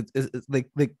showed. It's like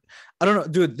I don't know,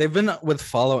 dude. They've been with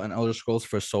Fallout and Elder Scrolls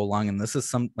for so long, and this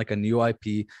is like a new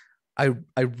IP. I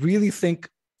really think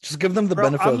just give them the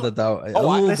benefit of the doubt.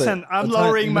 Listen, I'm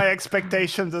lowering my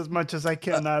expectations as much as I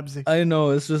can, Abzi. I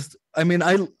know, it's just. I mean,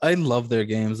 I love their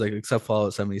games, like except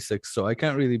Fallout 76. So I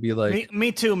can't really be like.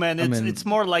 Me too, man. It's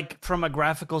more like from a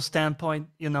graphical standpoint,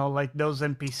 like those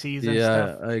NPCs and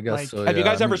stuff. Yeah, I guess so. Have you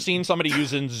guys ever seen somebody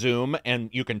using Zoom and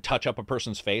you can touch up a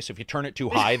person's face? If you turn it too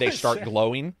high, they start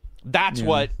glowing. That's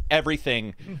what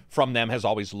everything from them has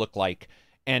always looked like.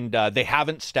 And they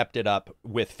haven't stepped it up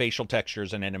with facial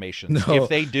textures and animations. No. If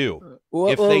they do,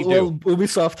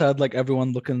 Ubisoft had like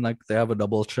everyone looking like they have a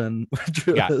double chin.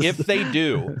 If they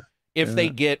do, they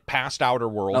get past Outer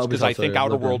Worlds, because I think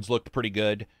Outer Worlds looked pretty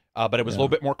good, but it was a little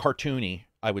bit more cartoony,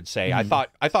 I would say. Mm-hmm.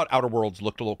 I thought Outer Worlds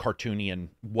looked a little cartoony in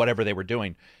whatever they were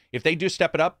doing. If they do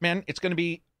step it up, man, it's going to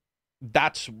be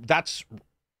that's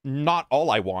not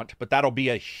all I want, but that'll be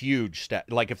a huge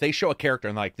step. Like if they show a character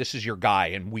and like, this is your guy,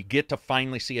 and we get to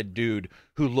finally see a dude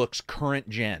who looks current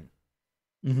gen.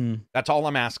 Mm-hmm. That's all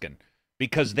I'm asking,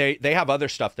 because they have other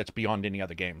stuff that's beyond any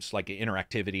other games, like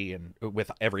interactivity and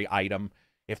with every item.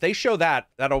 If they show that,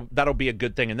 that'll be a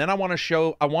good thing. And then I want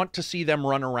to see them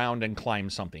run around and climb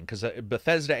something, because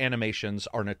Bethesda animations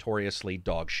are notoriously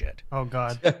dog shit. Oh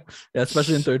God. Yeah,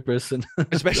 especially in third person.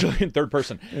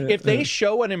 If they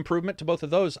show an improvement to both of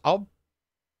those,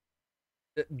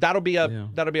 that'll be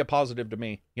a positive to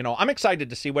me. I'm excited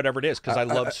to see whatever it is, because I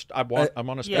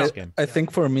want a space game. I think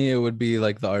for me it would be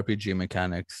like the RPG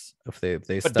mechanics if they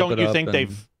step it up.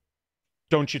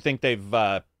 Don't you think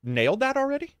they've nailed that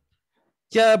already?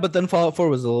 Yeah, but then Fallout 4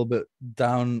 was a little bit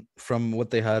down from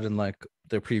what they had in like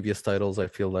their previous titles. I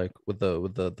feel like with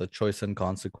the choice and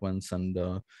consequence and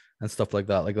stuff like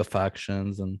that, like the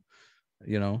factions, and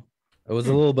it was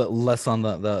a little bit less on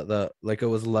the like, it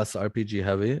was less RPG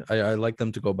heavy. I like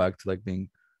them to go back to like being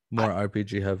more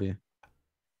RPG heavy.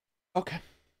 Okay.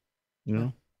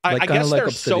 Like I guess like they're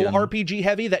Obsidian. so RPG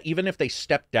heavy that even if they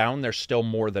step down, they're still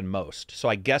more than most. So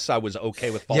I guess I was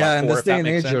okay with Fallout 4. Yeah, in this day and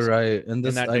age, sense. you're right. In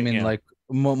this, like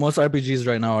most RPGs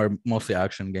right now are mostly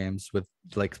action games with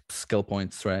like skill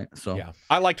points, right? So yeah,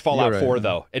 I liked Fallout 4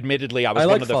 though. Admittedly, I was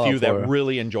one of the few that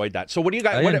really enjoyed that. So what do you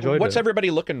guys? What's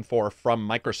everybody looking for from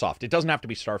Microsoft? It doesn't have to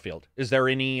be Starfield. Is there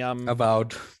any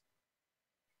Avowed?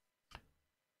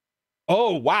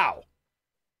 Oh wow,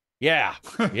 yeah.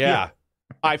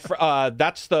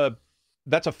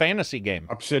 That's a fantasy game.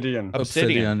 Obsidian,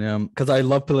 yeah. Because I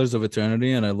love Pillars of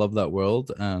Eternity and I love that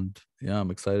world, and yeah,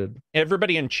 I'm excited.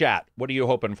 Everybody in chat, what are you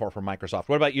hoping for from Microsoft?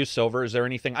 What about you, Silver? Is there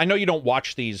anything? I know you don't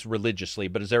watch these religiously,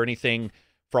 but is there anything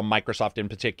from Microsoft in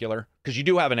particular? Because you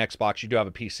do have an Xbox, you do have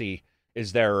a PC.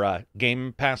 Is there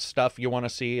Game Pass stuff you want to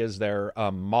see? Is there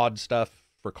mod stuff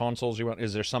for consoles you want?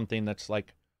 Is there something that's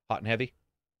like hot and heavy?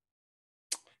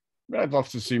 I'd love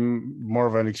to see more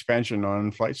of an expansion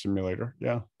on Flight Simulator.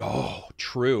 Yeah. Oh,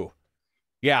 true.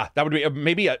 Yeah, that would be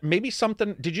maybe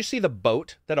something. Did you see the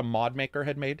boat that a mod maker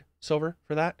had made, Silver,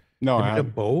 for that? No, they made a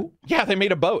boat. Yeah, they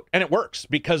made a boat, and it works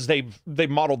because they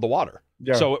modeled the water.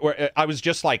 Yeah. So I was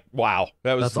just like, wow,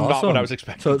 that's not awesome. What I was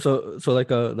expecting. So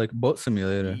like a boat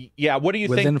simulator. Yeah. What do you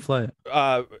within think? Flight.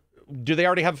 Do they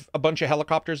already have a bunch of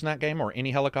helicopters in that game, or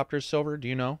any helicopters, Silver? Do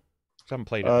you know? I haven't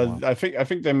played it. I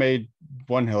think they made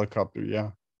one helicopter.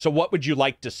 Yeah. So what would you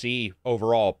like to see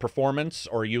overall? Performance,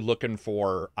 or are you looking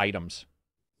for items?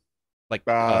 Like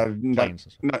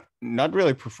planes? Not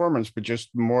really performance, but just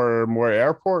more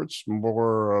airports,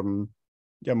 more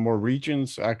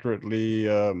regions accurately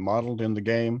modeled in the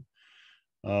game.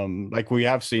 Like we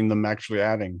have seen them actually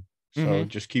adding. So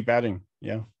just keep adding.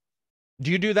 Yeah.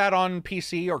 Do you do that on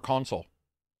PC or console,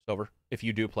 Silver? If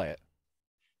you do play it.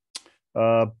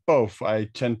 Both. I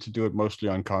tend to do it mostly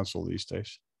on console these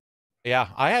days.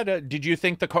 Yeah, did you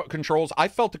think the controls? I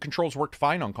felt the controls worked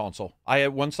fine on console.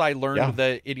 Once I learned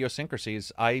the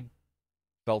idiosyncrasies, I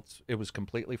felt it was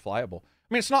completely flyable. I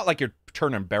mean, it's not like you're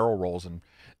turning barrel rolls and.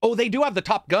 Oh, they do have the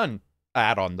Top Gun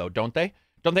add-on though, don't they?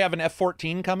 Don't they have an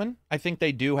F-14 coming? I think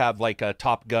they do have like a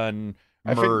Top Gun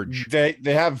merge. They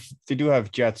do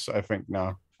have jets. I think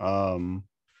now,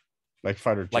 like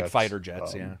fighter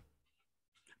jets. Yeah.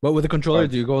 But with the controller,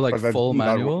 do you go like that's full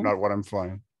manual? Not what I'm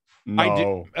flying.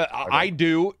 No, I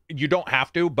do. You don't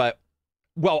have to, but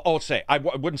well, I'll say I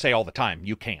wouldn't say all the time.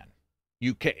 You can.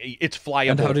 It's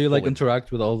flyable. And how do you like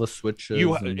interact with all the switches?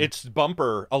 It's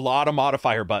bumper, a lot of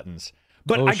modifier buttons.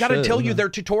 But I gotta tell you, their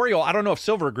tutorial, I don't know if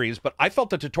Silver agrees, but I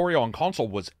felt the tutorial on console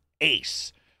was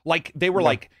ace. Like, they were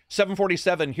like,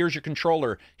 747, here's your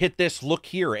controller, hit this, look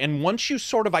here. And once you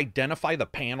sort of identify the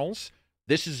panels,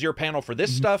 this is your panel for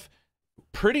this stuff,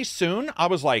 pretty soon, I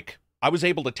was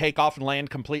able to take off and land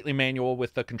completely manual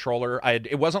with the controller.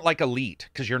 It wasn't like Elite,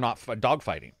 because you're not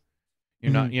dogfighting.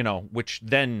 You're not, which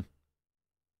then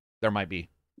there might be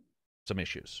some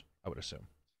issues, I would assume.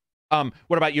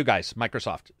 What about you guys,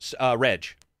 Microsoft? Reg?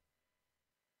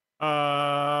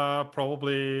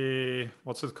 Probably,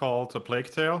 what's it called? A Plague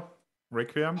Tale?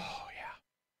 Requiem? Oh, yeah.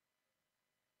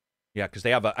 Yeah, because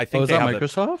they have I think is they that have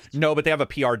Microsoft? No, but they have a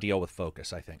PR deal with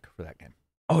Focus, I think, for that game.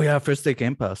 Oh, yeah, first day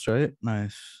Game Pass, right?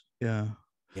 Nice. Yeah.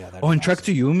 Yeah. And Trek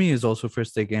to Yumi is also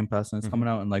first day Game Pass, and it's coming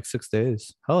out in like 6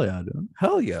 days. Hell yeah,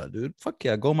 dude. Fuck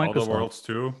yeah, go Microsoft. Other Worlds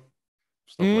 2.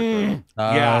 Stuff like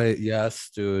that. Yeah. Yes,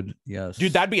 dude. Yes.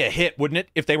 Dude, that'd be a hit, wouldn't it?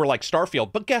 If they were like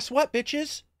Starfield. But guess what,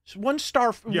 bitches? One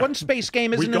space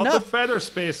game isn't enough. We got the Feather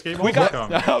space game. We got the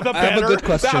I have a good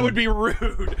question. That would be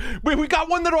rude. We got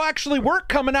one that'll actually work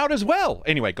coming out as well.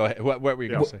 Anyway, go ahead. What were you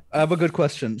going to say? I have a good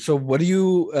question. So what do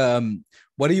you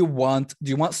want? Do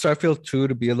you want Starfield 2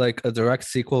 to be like a direct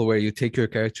sequel where you take your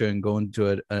character and go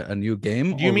into a new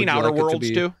game? Do you mean Outer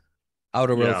Worlds 2?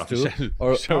 Outer Worlds 2?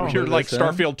 So you're like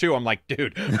Starfield 2. I'm like,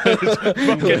 dude, if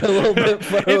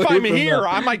I'm here,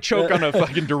 I might choke on a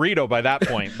fucking Dorito by that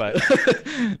point. But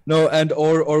no,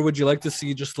 or would you like to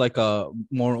see just like a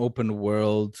more open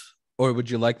world, or would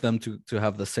you like them to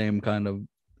have the same kind of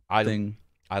thing?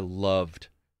 I loved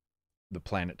the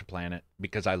planet to planet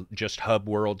because I just hub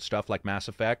world stuff like Mass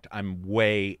Effect. I'm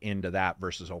way into that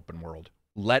versus open world.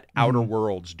 Let Outer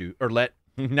Worlds do, or let.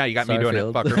 Now you got me doing it,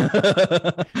 fucker.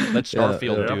 Let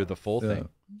Starfield do the full thing.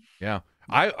 Yeah.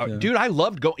 Dude, I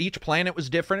loved each planet was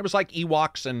different. It was like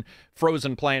Ewoks and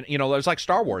Frozen Planet. You know, it was like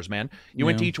Star Wars, man. You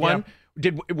went to each one.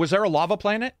 Was there a lava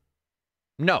planet?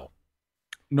 No,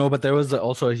 but there was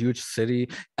also a huge city,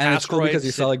 and it's cool because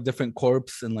you saw like different corps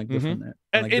and like different.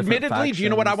 And admittedly, do you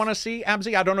know what I want to see,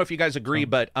 Abzi? I don't know if you guys agree,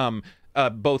 but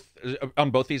both on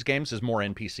both these games is more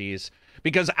NPCs.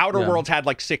 Because Outer Worlds had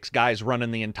like 6 guys running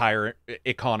the entire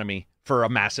economy for a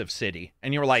massive city.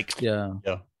 And you were like, yeah.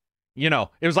 You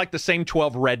know, it was like the same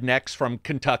 12 rednecks from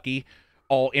Kentucky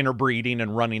all interbreeding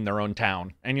and running their own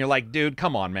town. And you're like, dude,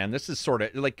 come on, man. This is sort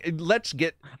of like, let's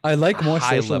get I like more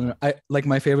social. I like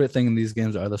my favorite thing in these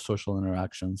games are the social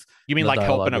interactions. You mean like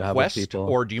helping a quest,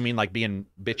 or do you mean like being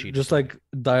bitchy? Just like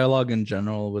dialogue in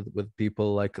general with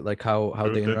people, like how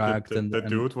they interact. The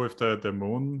dude with the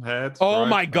moon head. Oh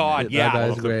my God.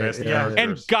 Yeah. Yeah.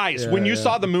 And guys, when you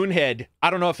saw the moon head,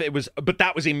 I don't know if it was, but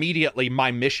that was immediately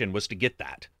my mission was to get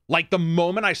that. Like the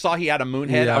moment I saw he had a moon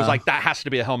head, I was like, that has to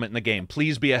be a helmet in the game.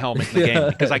 Please be a helmet in the game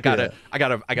because I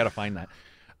gotta find that.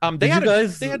 They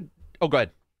had. Oh, go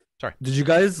ahead. Sorry.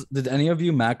 Did any of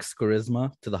you max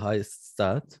charisma to the highest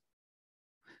stat?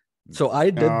 So I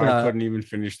did that. I couldn't even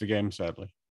finish the game,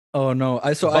 sadly. Oh no!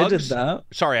 I did that.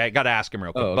 Sorry, I got to ask him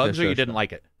real quick. Bugs, or you didn't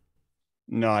like it?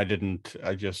 No, I didn't.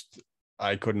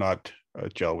 I could not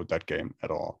gel with that game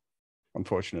at all,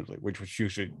 unfortunately, which was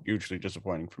hugely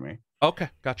disappointing for me. Okay,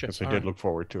 gotcha. Because I did look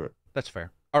forward to it. That's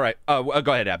fair. All right, go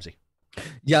ahead, Abzi.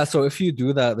 Yeah, so if you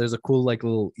do that, there's a cool like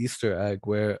little Easter egg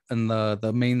where in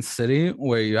the main city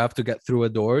where you have to get through a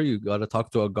door, you got to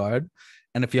talk to a guard.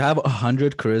 And if you have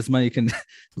 100 charisma, you can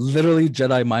literally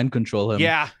Jedi mind control him.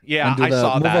 Yeah, I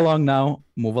saw that.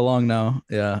 Move along now.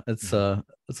 Yeah, it's a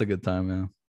good time. Yeah.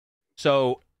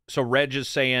 So Reg is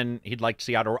saying he'd like to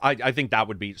see Outer. I think that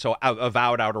would be so.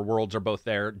 Avowed Outer Worlds are both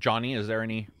there. Johnny, is there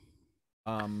any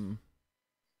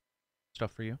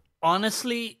stuff for you?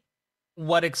 Honestly,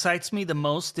 what excites me the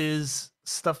most is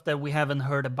stuff that we haven't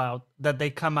heard about. That they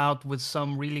come out with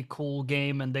some really cool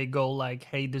game and they go like,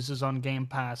 "Hey, this is on Game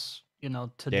Pass." You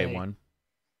know, today.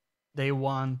 Day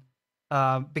one.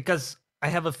 Because I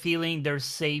have a feeling they're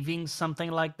saving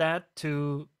something like that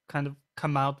to kind of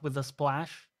come out with a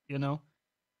splash, you know,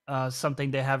 something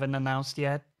they haven't announced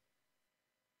yet.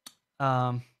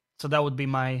 So that would be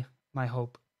my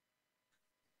hope.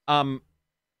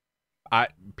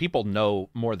 People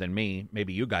know more than me.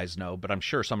 Maybe you guys know, but I'm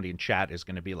sure somebody in chat is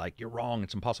going to be like, "You're wrong.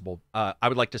 It's impossible." I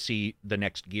would like to see the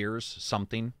next Gears,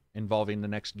 something involving the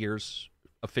next Gears.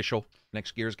 Official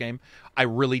next Gears game. I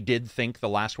really did think the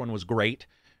last one was great.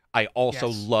 I also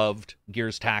loved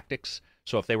Gears Tactics.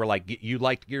 So if they were like, you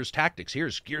liked Gears Tactics,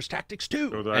 here's Gears Tactics 2.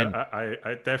 So And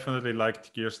I definitely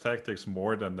liked Gears Tactics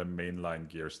more than the mainline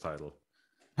Gears title.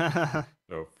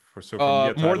 So for me, a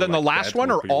more title than the like last that one,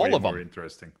 would or be all way of more them?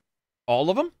 Interesting. All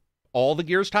of them? All the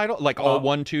Gears title? Like all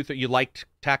 1, 2, 3? You liked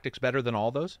Tactics better than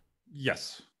all those?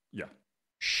 Yes. Yeah.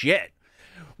 Shit.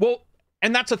 Well,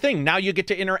 and that's the thing. Now you get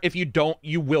to if you don't,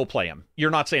 you will play them.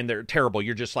 You're not saying they're terrible.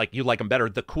 You're just like, you like them better.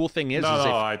 The cool thing is,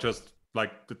 I just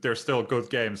like, they're still good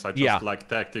games. I just like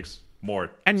Tactics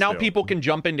more. And now people can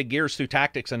jump into Gears through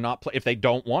Tactics and not play, if they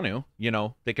don't want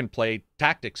to, they can play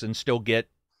Tactics and still get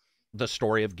the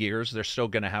story of Gears. They're still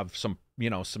going to have some,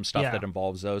 some stuff that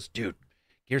involves those. Dude,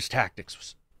 Gears Tactics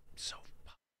was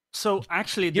so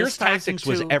actually, Gears Tactics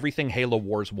was everything Halo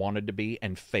Wars wanted to be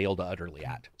and failed utterly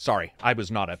at. Sorry, I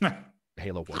was not a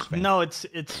Halo Wars fan. No, it's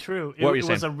true. It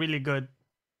was a really good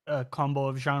combo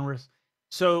of genres.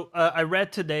 So I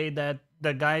read today that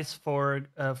the guys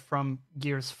from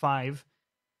Gears 5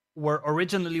 were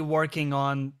originally working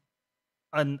on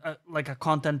like a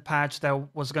content patch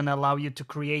that was going to allow you to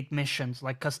create missions,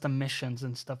 like custom missions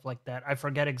and stuff like that. I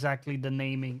forget exactly the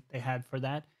naming they had for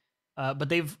that. But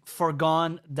they've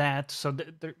forgone that, so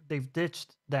they've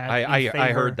ditched that.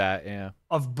 I heard that, yeah.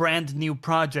 Of brand new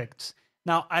projects.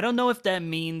 Now, I don't know if that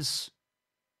means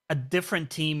a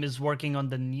different team is working on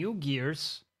the new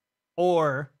Gears,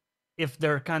 or if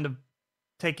they're kind of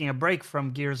taking a break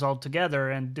from Gears altogether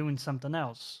and doing something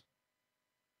else.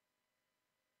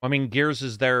 I mean, Gears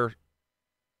is their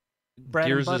bread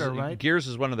and butter, right? Gears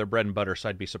is one of their bread and butter, so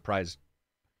I'd be surprised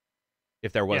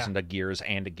if there wasn't a Gears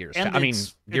and a Gears. I mean,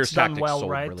 Gears Tactics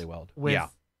sold really well.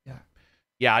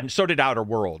 Yeah, and so did Outer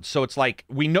Worlds. So it's like,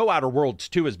 we know Outer Worlds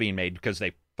 2 is being made because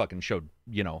they fucking showed,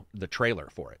 the trailer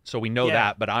for it. So we know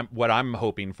that, but what I'm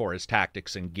hoping for is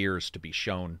Tactics and Gears to be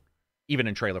shown, even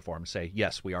in trailer form, say,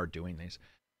 yes, we are doing these.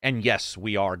 And yes,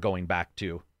 we are going back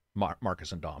to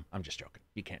Marcus and Dom. I'm just joking.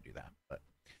 You can't do that. But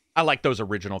I like those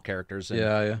original characters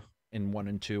in 1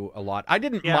 and 2 a lot. I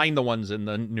didn't mind the ones in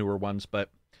the newer ones, but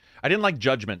I didn't like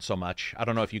Judgment so much. I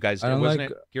don't know if you guys did. Wasn't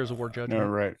it Gears of War Judgment? No,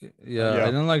 right. Yeah, I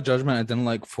didn't like Judgment. I didn't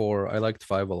like 4. I liked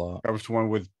 5 a lot. That was the one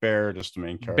with Baird as the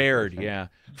main character. Baird, yeah.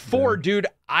 4, dude,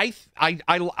 I've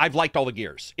liked all the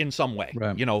Gears in some way.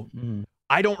 Right.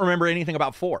 I don't remember anything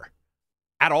about 4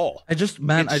 at all. I just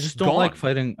don't like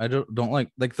fighting. I don't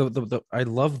like the I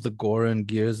love the gore in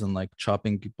Gears and like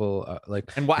chopping people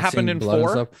And what happened in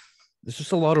 4? There's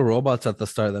just a lot of robots at the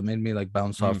start that made me like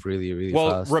bounce off really, really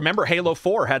fast. Well, remember Halo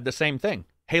 4 had the same thing.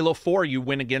 Halo 4, you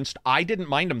win against, I didn't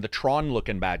mind them, the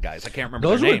Tron-looking bad guys. I can't remember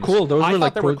those their were names. cool. Those I were thought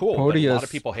like they were cool, Proteus, but a lot of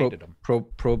people hated them.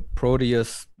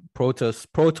 Proteus,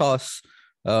 Protoss,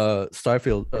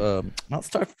 Starfield, not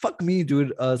Star. Fuck me,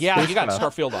 dude. Yeah, you got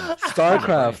Starfield on it.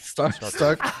 Starcraft,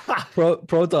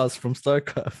 Protoss from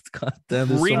Starcraft. God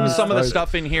damn. Reading some of the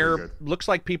stuff in here, looks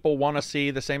like people want to see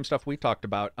the same stuff we talked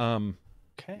about.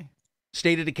 Okay.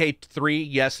 State of Decay 3,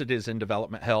 yes, it is in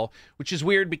development hell, which is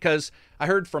weird because I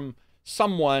heard from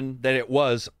someone that it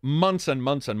was months and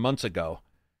months and months ago.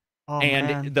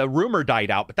 And the rumor died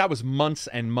out, but that was months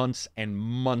and months and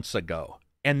months ago.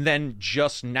 And then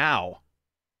just now,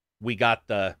 we got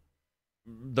the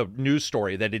news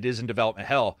story that it is in development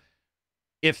hell.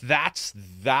 If that's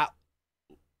that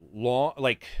long,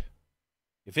 like,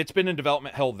 if it's been in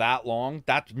development hell that long,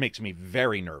 that makes me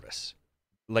very nervous.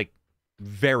 Like,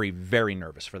 very, very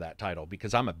nervous for that title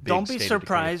because I'm a big Don't be State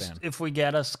surprised of Decay fan. if we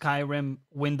get a Skyrim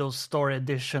Windows Store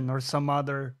edition or some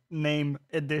other name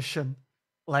edition.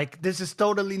 Like, this is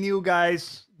totally new,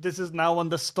 guys. This is now on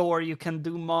the store. You can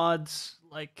do mods.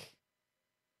 Like,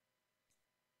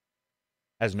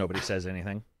 as nobody says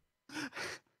anything.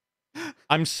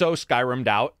 I'm so Skyrim'd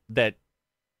out that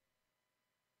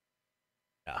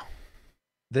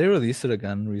They released it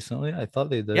again recently. I thought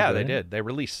they did. Yeah, right? they did. They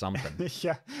released something.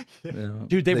 Yeah.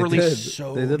 Dude, they released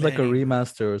so They did like a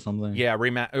remaster or something. Yeah,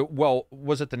 well,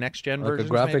 was it the next gen version?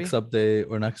 Like a graphics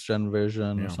update or next gen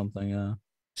version or something, yeah.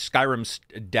 Skyrim's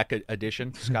Deck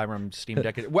Edition, Skyrim Steam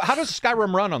Deck. Well, how does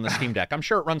Skyrim run on the Steam Deck? I'm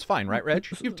sure it runs fine, right, Reg?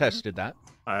 You've tested that.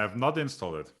 I have not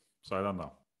installed it, so I don't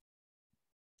know.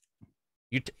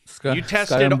 You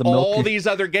tested all these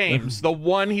other games. The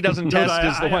one he doesn't test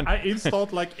is the one. I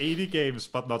installed like 80 games,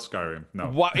 but not Skyrim. No.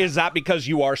 What is that? Because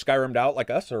you are Skyrim'd out like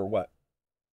us, or what?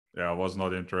 Yeah, I was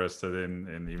not interested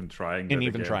in even trying.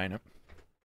 Trying it.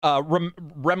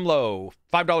 Remlo,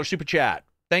 $5 super chat.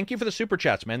 Thank you for the super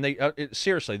chats, man. They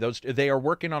seriously, they are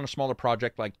working on a smaller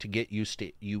project like to get used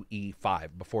to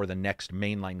UE5 before the next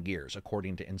mainline Gears,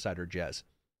 according to Insider Jez.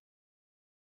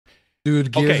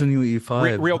 Dude, Gears and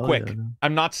UE5. Real quick, yeah.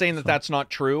 I'm not saying that that's not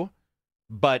true,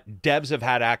 but devs have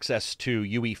had access to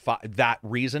UE5. That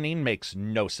reasoning makes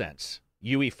no sense.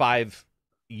 UE5,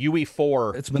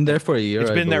 UE4. It's been there for a year.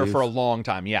 It's been there for a long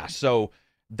time. Yeah. So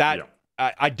that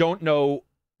I don't know.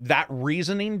 That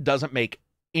reasoning doesn't make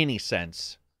any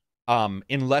sense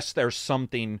unless there's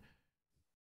something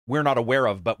we're not aware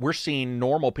of. But we're seeing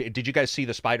normal. Did you guys see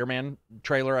the Spider-Man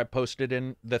trailer I posted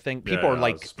in the thing? People are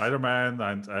like Spider-Man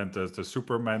and the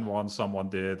Superman one someone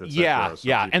did. Yeah.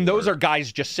 And those are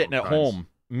guys just sitting at home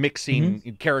mixing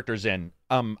characters in.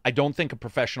 I don't think a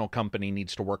professional company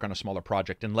needs to work on a smaller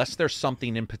project unless there's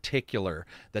something in particular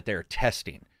that they're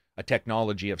testing, a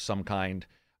technology of some kind.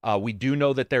 We do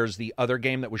know that there's the other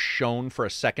game that was shown for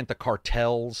a second, the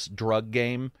Cartels drug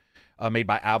game made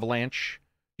by Avalanche.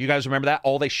 You guys remember that?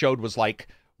 All they showed was like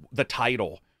the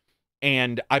title.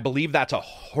 And I believe that's a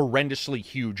horrendously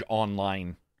huge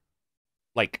online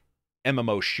like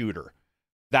MMO shooter.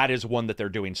 That is one that they're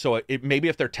doing. So maybe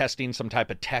if they're testing some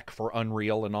type of tech for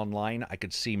Unreal and online, I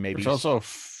could see maybe. It's also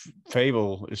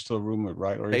Fable is still rumored,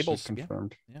 right? Or Fable's is it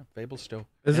confirmed? Yeah, Fable's still.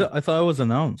 Is it? I thought it was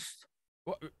announced.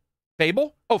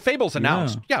 Fable? Oh, Fable's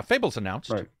announced. Yeah, Fable's announced.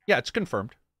 Right. Yeah, it's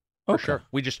confirmed. For sure.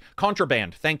 We just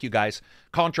Contraband. Thank you guys.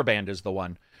 Contraband is the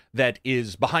one that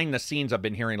is behind the scenes. I've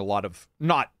been hearing a lot of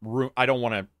not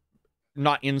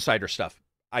insider stuff.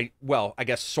 I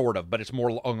guess sort of, but it's more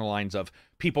along the lines of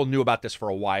people knew about this for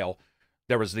a while.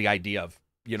 There was the idea of,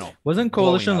 wasn't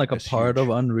Coalition like a part of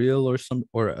Unreal or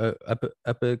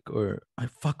Epic or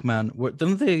man?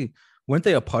 Weren't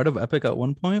they a part of Epic at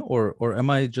one point or am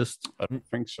I just? I don't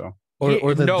think so.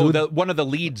 One of the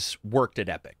leads worked at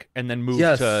Epic and then moved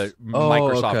to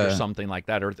Microsoft or something like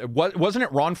that. Or wasn't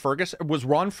it Ron Ferguson? Was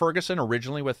Ron Ferguson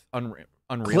originally with Unreal?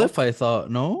 Cliff, I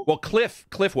thought. No. Well, Cliff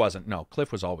wasn't. No,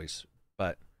 Cliff was always.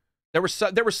 But there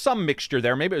was some mixture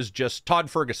there. Maybe it was just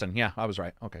Todd Ferguson. Yeah, I was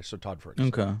right. Okay, so Todd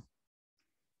Ferguson. Okay.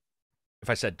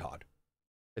 If I said Todd,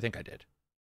 I think I did.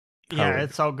 Yeah,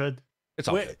 it's all good. It's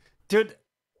all good. Dude,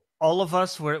 all of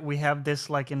us, we have this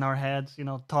like in our heads,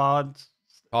 Todd,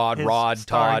 Rod,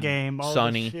 Star Todd, Game, all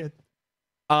Sonny. Shit.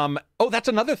 That's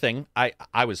another thing.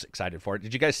 I was excited for it.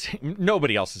 Did you guys see?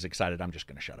 Nobody else is excited. I'm just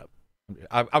going to shut up.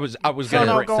 I was going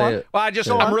to say it.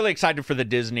 Well, I'm really excited for the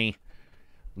Disney.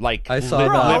 Like I saw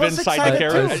live inside the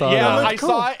character. I cool.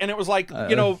 saw it, and it was like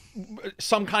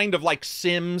some kind of like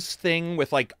Sims thing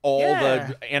with like all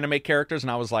the anime characters,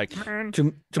 and I was like, to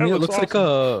me, it looks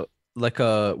awesome. like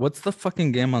a what's the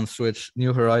fucking game on Switch?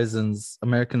 New Horizons,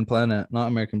 Captain Planet.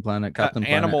 Animal Planet. Captain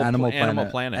Animal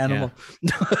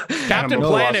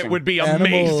Planet would be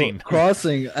amazing.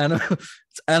 Crossing,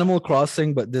 it's Animal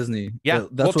Crossing, but Disney. Yeah,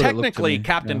 that's technically,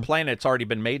 Captain Planet's already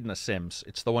been made in The Sims.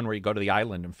 It's the one where you go to the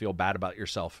island and feel bad about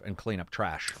yourself and clean up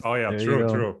trash. Oh yeah,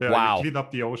 true. Yeah, wow, clean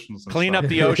up the oceans. Up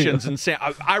the oceans and say,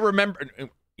 I remember.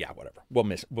 Yeah, whatever. We'll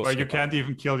you can't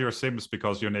even kill your Sims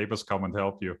because your neighbors come and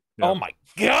help you. Yeah. Oh my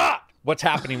god, what's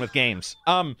happening with games?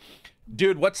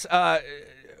 Dude,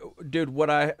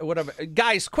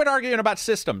 guys, quit arguing about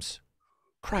systems.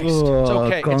 Christ, it's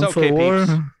okay. It's okay,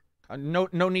 peeps.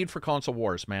 No need for console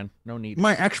wars, man. No need.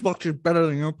 My Xbox is better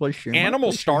than your PlayStation.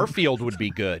 Animal Starfield would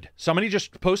be good. Somebody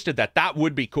just posted that. That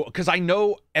would be cool because I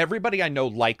know everybody I know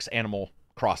likes Animal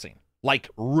Crossing.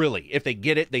 Like, really, if they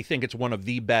get it, they think it's one of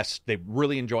the best. They're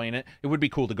really enjoying it. It would be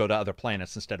cool to go to other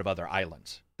planets instead of other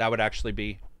islands. That would actually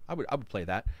be, I would play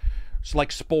that. It's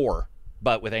like Spore,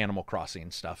 but with Animal Crossing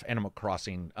stuff, Animal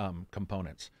Crossing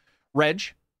components. Reg,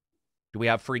 do we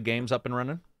have free games up and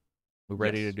running? We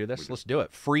ready to do this? Let's do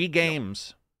it. Free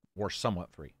games, or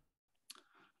somewhat free.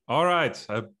 All right,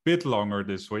 a bit longer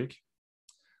this week.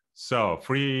 So,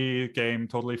 free game,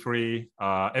 totally free.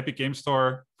 Epic Game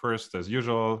Store, first as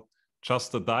usual.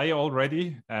 Just a Die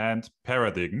Already and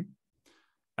Paradigm.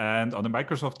 And on the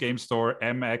Microsoft Game Store,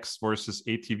 MX versus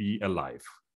ATV Alive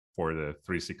for the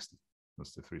 360.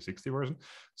 That's the 360 version.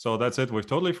 So that's it with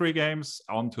totally free games.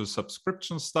 On to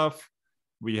subscription stuff.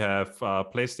 We have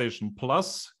PlayStation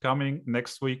Plus coming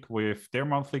next week with their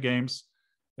monthly games.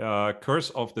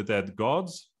 Curse of the Dead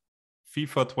Gods,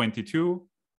 FIFA 22,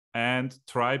 and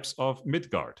Tribes of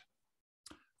Midgard.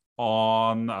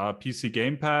 On PC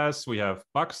Game Pass, we have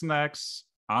Bugsnax,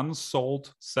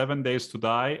 Unsold, 7 Days to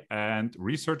Die, and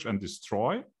Research and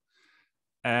Destroy.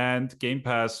 And Game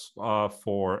Pass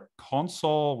for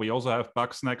console, we also have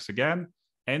Bugsnax again,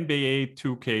 NBA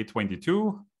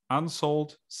 2K22,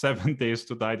 Unsold, 7 Days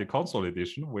to Die, the console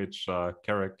edition, which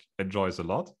Carrick enjoys a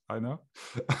lot, I know.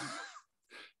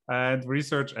 And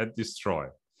Research and Destroy.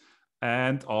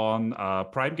 And on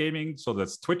Prime Gaming, so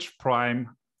that's Twitch Prime,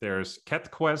 there's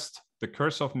Cat Quest, The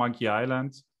Curse of Monkey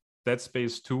Island, Dead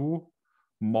Space 2,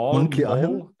 Monkey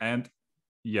Island, and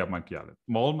Monkey Island,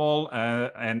 Mall,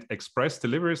 and Express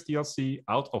Deliveries DLC,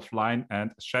 Out of Line,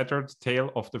 and Shattered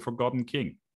Tale of the Forgotten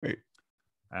King. Wait,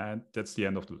 And that's the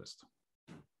end of the list.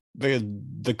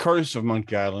 The Curse of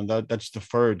Monkey Island. That's the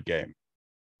third game.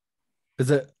 Is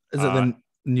it the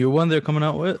new one they're coming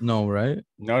out with? No, right?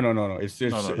 No. It's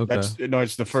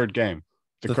the third game.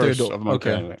 The Curse of Monkey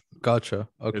Island. Gotcha.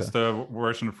 Okay. It's the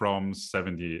version from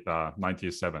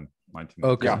 97.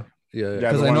 Okay. Yeah.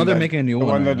 Because I know they're making a new one.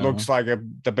 The one that looks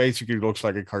that basically looks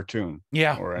like a cartoon.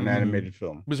 Yeah. Or an animated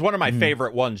film. It was one of my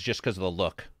favorite ones just because of the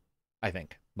look, I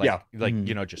think.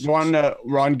 Just one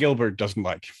Ron Gilbert doesn't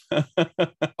like.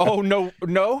 Oh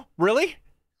no, really?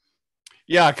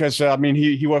 Yeah, because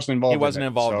he wasn't involved. He wasn't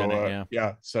involved in it. Yeah.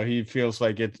 Yeah, so he feels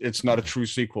like it's not a true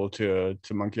sequel to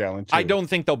Monkey Island 2. I don't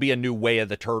think there'll be a new Way of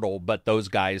the Turtle, but those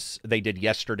guys, they did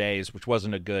Yesterday's, which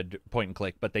wasn't a good point and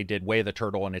click, but they did Way of the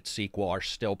Turtle and its sequel are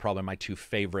still probably my two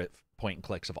favorite point and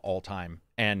clicks of all time.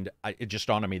 And it just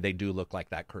dawned on me, they do look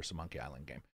like that Curse of Monkey Island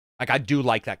game. Like I do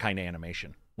like that kind of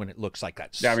animation when it looks like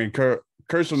that. Yeah,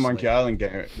 Curse of Monkey Island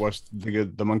game was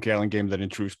the Monkey Island game that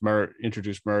introduced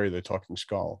Murray the Talking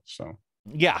Skull. So.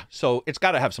 Yeah, so it's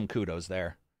got to have some kudos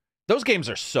there. Those games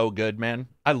are so good, man.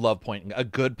 I love a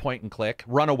good point and click.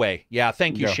 Runaway. Yeah,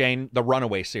 thank you, Shane. The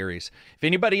Runaway series. If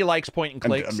anybody likes point and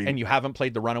clicks and you haven't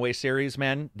played the Runaway series,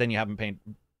 man, then you haven't played.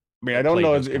 I don't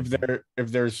know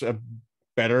if there's a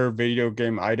better video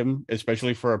game item,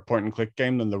 especially for a point and click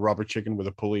game, than the rubber chicken with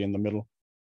a pulley in the middle.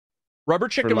 Rubber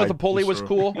chicken with a pulley was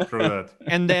cool.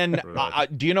 And then,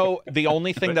 do you know the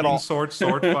only thing that sword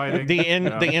fighting?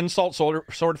 The insult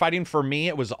sword fighting for me,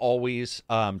 it was always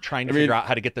trying to figure out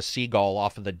how to get the seagull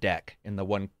off of the deck in the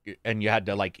one, and you had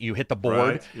to you hit the board.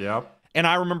 Right, yep. And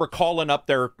I remember calling up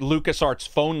their LucasArts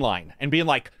phone line and being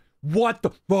like, "What the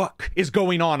fuck is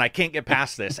going on? I can't get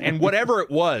past this." And whatever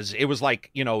it was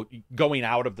like going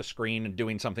out of the screen and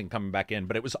doing something, coming back in.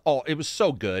 But it was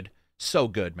so good,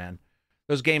 man.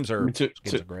 Those games are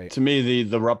great. To me,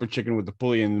 the rubber chicken with the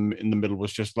pulley in the middle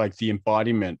was just like the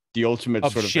embodiment, the ultimate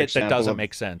of sort of shit that doesn't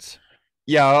make sense.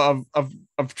 Yeah,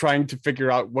 of trying to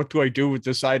figure out what do I do with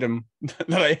this item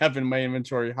that I have in my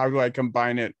inventory? How do I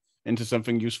combine it into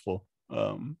something useful?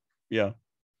 Yeah.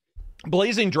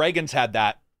 Blazing Dragons had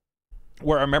that,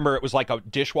 where I remember it was like a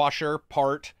dishwasher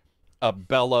part, a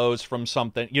bellows from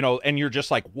something, and you're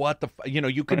just like, what the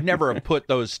you could never have put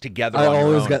those together. I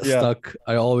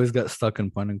always got stuck in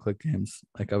point and click games.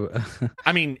 Like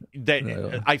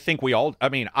I think we all,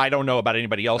 I don't know about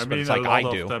anybody else, but it's like I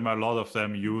do. A lot of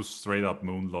them use straight up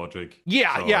moon logic.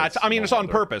 Yeah, so yeah. It's on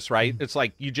purpose, right? It's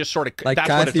like you just sort of like that's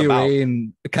Kathy what it's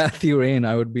about. Kathy Rain,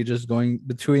 I would be just going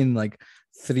between like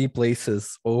 3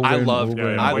 places over I and love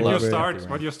over. When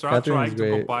you start trying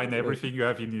to combine everything you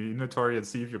have in your inventory and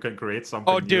see if you can create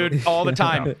something. Oh, dude, all the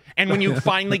time. And when you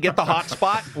finally get the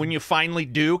hotspot, when you finally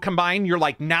do combine, you're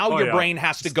like, now your brain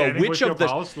has to go, which of the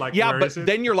mouse,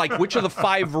 then you're like, which of the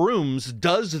 5 rooms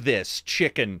does this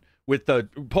chicken with the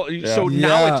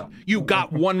now you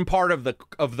got one part of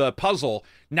the puzzle.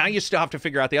 Now you still have to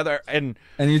figure out the other, and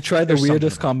you try the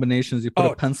weirdest combinations. You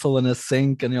put a pencil in a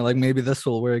sink, and you're like, maybe this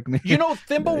will work.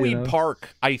 Thimbleweed Park,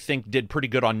 I think, did pretty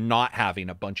good on not having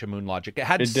a bunch of moon logic. It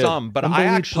had some, but I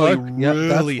actually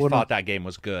really thought that game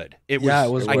was good. It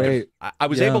was great. I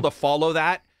was able to follow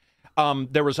that.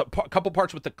 There was a couple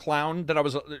parts with the clown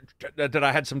that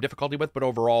I had some difficulty with, but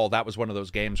overall, that was one of those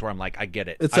games where I'm like, I get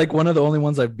it. It's like one of the only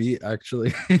ones I beat,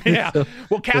 actually. Yeah.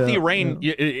 Well, Kathy Rain,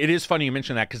 it is funny you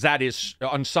mention that, because that is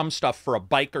on some stuff for a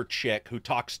biker chick who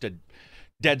talks to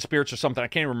dead spirits or something. I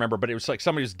can't even remember, but it was like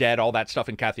somebody's dead, all that stuff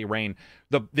in Kathy Rain.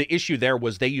 The issue there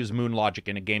was they use moon logic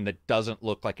in a game that doesn't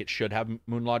look like it should have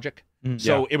moon logic.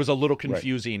 So it was a little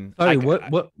confusing. Right.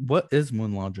 What is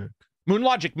moon logic? Moon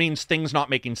logic means things not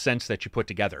making sense that you put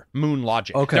together. Moon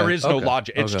logic. Okay. There is no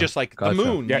logic. It's just like the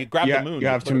moon. You grab the moon. You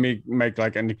have to make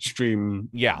like an extreme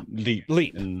leap.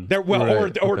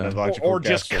 Or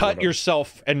just cut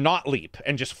yourself and not leap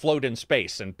and just float in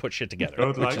space and put shit together.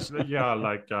 One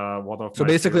of so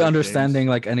basically understanding games.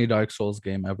 Like any Dark Souls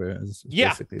game ever is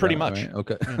pretty much. Right?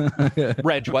 Okay.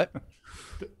 Reg, what?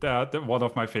 One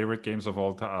of my favorite games of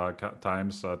all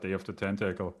times, Day of the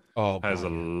Tentacle, has a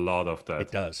lot of that.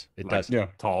 It does. It does. Yeah.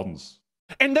 Tons.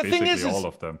 And the thing is, all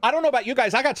of them. I don't know about you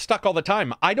guys. I got stuck all the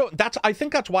time. I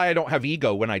think that's why I don't have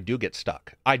ego when I do get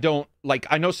stuck. I know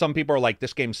some people are like,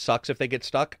 this game sucks if they get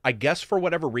stuck. I guess for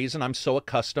whatever reason, I'm so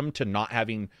accustomed to not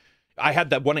having. I had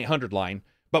that 1-800 line,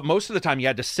 but most of the time you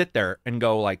had to sit there and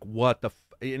go like, what the.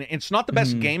 It's not the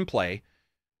best gameplay.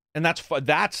 And that's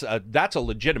a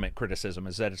legitimate criticism,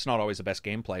 is that it's not always the best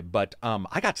gameplay. But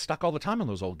I got stuck all the time on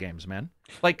those old games, man.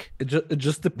 Like it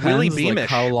just depends like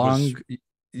how long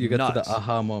you get to the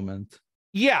aha moment.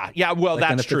 Yeah. Well,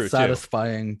 that's and if true. It's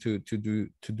satisfying to do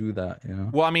that.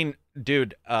 Well, I mean,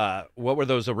 dude, what were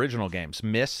those original games?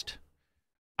 Myst.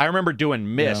 I remember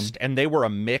doing Myst, and they were a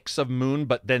mix of Moon,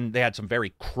 but then they had some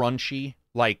very crunchy,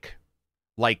 like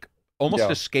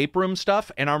almost escape room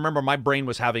stuff. And I remember my brain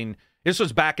was having, this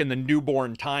was back in the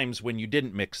newborn times when you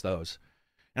didn't mix those.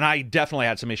 And I definitely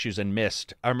had some issues in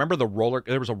Myst. I remember there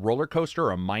was a roller coaster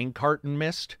or a mine cart in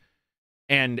Myst.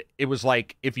 And it was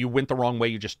like, if you went the wrong way,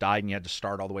 you just died and you had to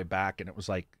start all the way back. And it was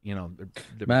like, you know,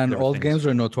 man, old games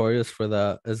were notorious for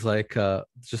that. It's like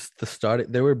just the starting.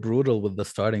 They were brutal with the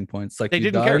starting points. Like they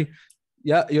didn't care.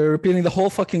 Yeah, you're repeating the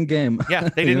whole fucking game. Yeah,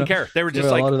 they didn't care. They were just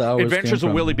like, Adventures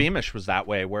of Willy Beamish was that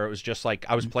way, where it was just like,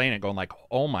 I was playing it going like,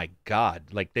 oh my God.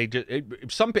 Like they just,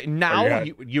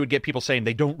 you would get people saying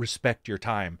they don't respect your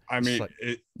time. I mean,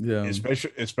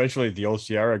 especially the old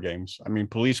Sierra games. I mean,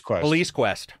 Police Quest.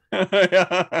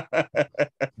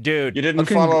 Dude. You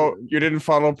didn't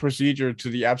follow procedure to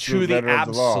the absolute letter of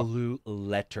the law. Absolute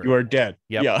letter. You are dead.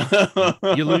 Yep. Yeah.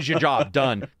 You lose your job.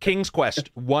 Done. King's Quest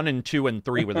 1 and 2 and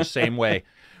 3 were the same way.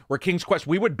 Where King's Quest,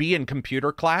 we would be in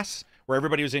computer class, where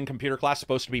everybody was in computer class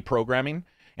supposed to be programming,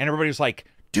 and everybody was like,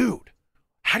 dude,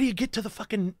 how do you get to the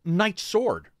fucking Knight's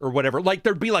Sword or whatever? Like,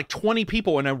 there'd be like 20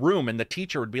 people in a room, and the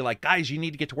teacher would be like, guys, you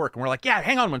need to get to work. And we're like, yeah,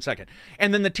 hang on one second.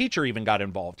 And then the teacher even got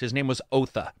involved. His name was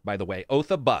Otha, by the way.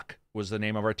 Otha Buck was the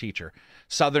name of our teacher.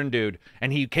 Southern dude.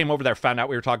 And he came over there, found out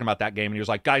we were talking about that game, and he was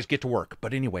like, guys, get to work.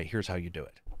 But anyway, here's how you do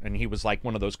it. And he was like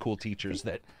one of those cool teachers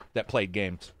that played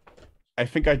games. I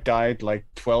think I died like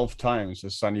 12 times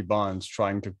as Sonny Bonds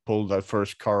trying to pull that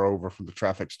first car over from the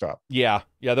traffic stop. Yeah,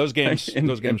 those games.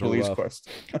 Those games were Police rough. Quest.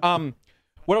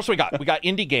 What else we got? We got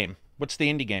indie game. What's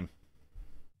the indie game?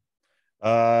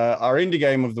 Our indie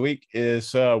game of the week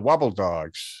is Wobble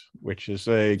Dogs, which is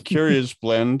a curious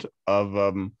blend of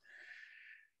sort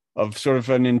of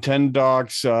a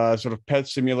Nintendogs sort of pet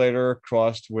simulator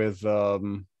crossed with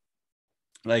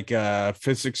like a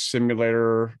physics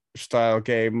simulator style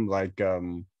game, like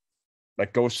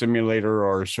Ghost Simulator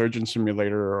or Surgeon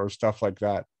Simulator or stuff like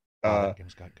that. That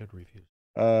game's got good reviews.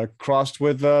 Crossed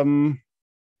with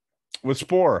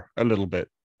Spore a little bit.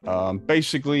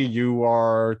 Basically, you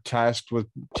are tasked with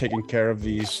taking care of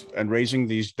these and raising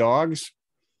these dogs,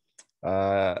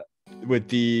 with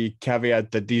the caveat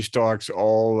that these dogs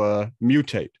all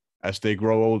mutate as they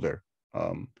grow older.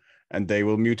 And they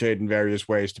will mutate in various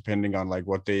ways depending on like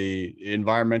what the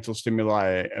environmental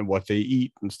stimuli and what they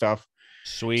eat and stuff.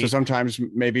 Sweet. So sometimes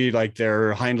maybe like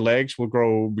their hind legs will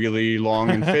grow really long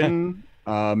and thin.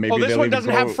 Maybe this one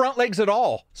doesn't have front legs at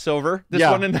all, Silver. This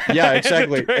one in yeah,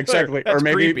 exactly. That's or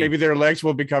creepy. maybe their legs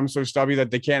will become so stubby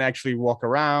that they can't actually walk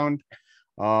around.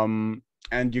 And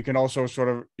you can also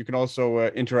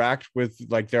interact with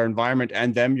like their environment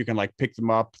and them. You can like pick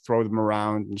them up, throw them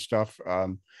around and stuff.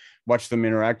 Watch them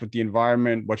interact with the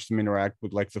environment, watch them interact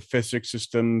with like the physics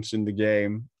systems in the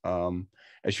game,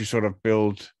 as you sort of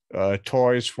build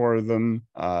toys for them,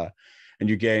 and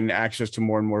you gain access to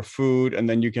more and more food, and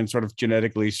then you can sort of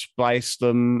genetically splice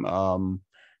them,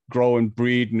 grow and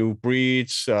breed new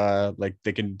breeds, like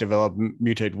they can develop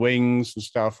mutate wings and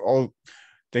stuff.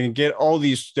 They can get all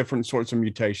these different sorts of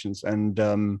mutations,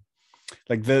 and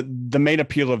like the main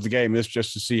appeal of the game is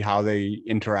just to see how they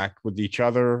interact with each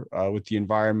other, with the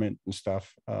environment and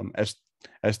stuff, as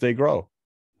they grow.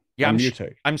 Yeah,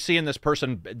 I'm seeing this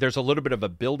person. There's a little bit of a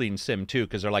building sim too,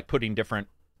 because they're like putting different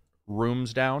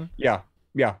rooms down. Yeah.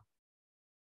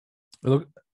 It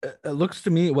looks to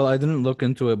me. Well, I didn't look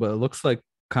into it, but it looks like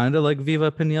kind of like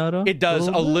Viva Pinata. It does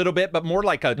a little bit, but more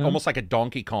like almost like a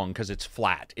Donkey Kong, because it's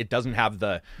flat. It doesn't have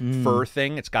the fur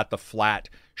thing. It's got the flat,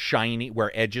 shiny,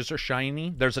 where edges are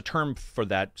shiny. There's a term for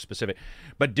that specific.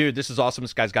 But dude, this is awesome.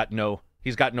 This guy's got no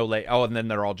leg. Oh, and then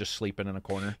they're all just sleeping in a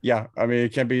corner. Yeah, I mean,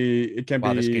 it can be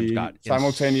this game's got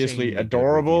simultaneously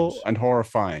adorable and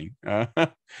horrifying,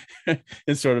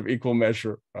 in sort of equal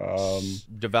measure.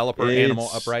 Developer Animal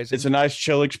Uprising. It's a nice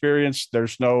chill experience.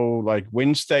 There's no like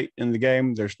win state in the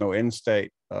game. There's no end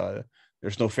state.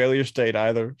 There's no failure state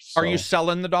either. So. Are you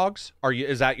selling the dogs?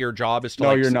 Is that your job?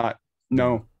 No, you're not.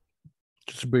 No,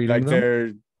 just breeding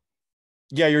them?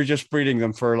 You're just breeding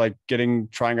them for like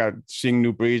trying out, seeing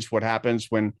new breeds. What happens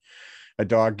when a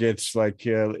dog gets like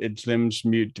its limbs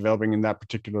developing in that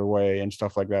particular way and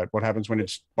stuff like that? What happens when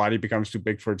its body becomes too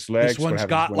big for its legs? This one's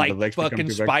got like fucking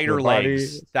spider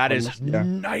legs. That is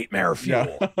nightmare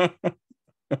fuel. Yeah.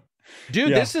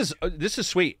 Dude, this is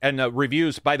sweet. And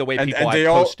reviews, by the way, people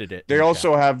posted it. They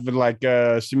also have like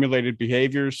simulated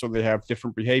behaviors, so they have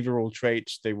different behavioral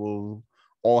traits. They will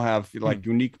all have like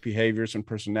unique behaviors and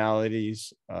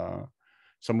personalities.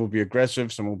 Some will be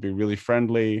aggressive, some will be really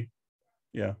friendly.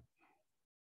 Yeah.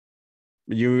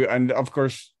 And of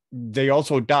course, they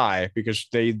also die because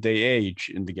they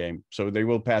age in the game, so they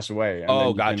will pass away.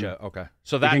 And gotcha. Okay,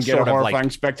 so that's you can get sort a horrifying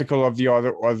like... spectacle of the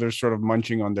other sort of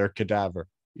munching on their cadaver.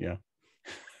 Yeah.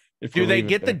 Do they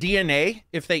get the DNA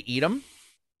if they eat them?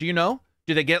 Do you know?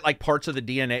 Do they get like parts of the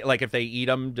DNA? Like if they eat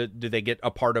them, do they get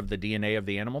a part of the DNA of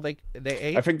the animal they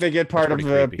ate? I think they get part of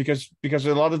the because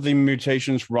a lot of the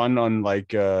mutations run on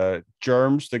like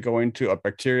germs that go into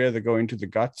bacteria that go into their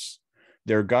guts.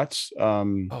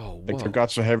 Like their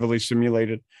guts are heavily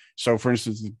simulated. So for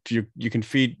instance, you can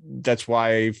feed. That's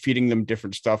why feeding them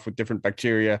different stuff with different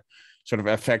bacteria sort of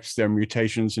affects their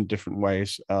mutations in different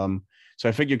ways. So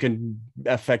I think you can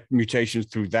affect mutations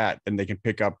through that, and they can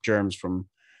pick up germs from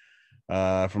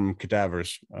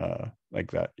cadavers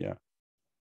like that. Yeah.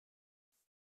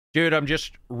 Dude, I'm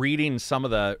just reading some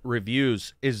of the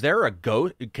reviews. Is there a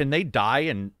ghost? Can they die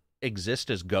and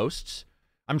exist as ghosts?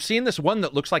 I'm seeing this one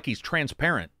that looks like he's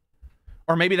transparent.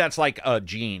 Or maybe that's like a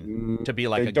gene to be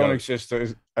like a ghost. They don't exist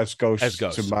as ghosts.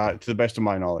 To the best of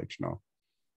my knowledge, no.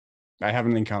 I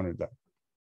haven't encountered that.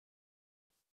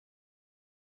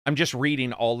 I'm just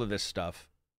reading all of this stuff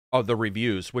of the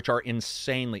reviews, which are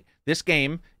insanely... This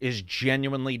game is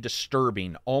genuinely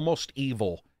disturbing, almost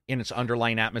evil in its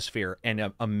underlying atmosphere,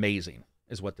 and amazing,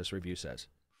 is what this review says.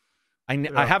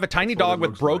 I have a tiny dog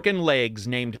with broken legs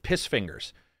named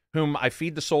Pissfingers, whom I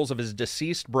feed the souls of his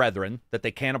deceased brethren that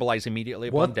they cannibalize immediately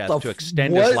upon death to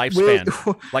extend his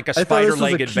lifespan, like a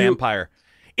spider-legged vampire.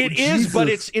 It is, but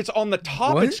it's on the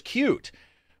top. What? It's cute.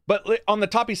 But on the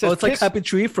top, he says... Oh, it's like Happy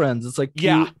Tree Friends. It's like cute.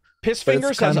 Yeah.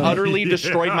 Pissfingers has utterly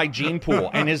destroyed my gene pool,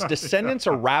 and his descendants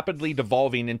are rapidly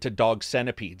devolving into dog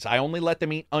centipedes. I only let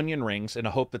them eat onion rings in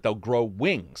a hope that they'll grow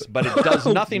wings, but it does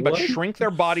nothing but shrink their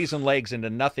bodies and legs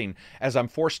into nothing as I'm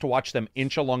forced to watch them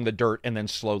inch along the dirt and then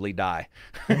slowly die.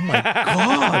 Oh my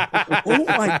god! Oh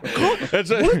my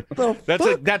god!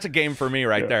 That's a game for me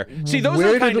right there. See,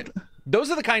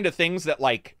 those are the kind of things that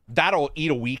like that'll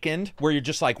eat a weekend where you're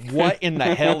just like, what in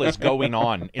the hell is going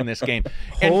on in this game?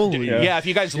 And yeah, if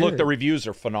you guys look, the reviews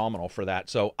are phenomenal for that.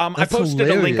 So I posted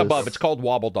a link above. It's called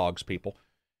Wobble Dogs, people.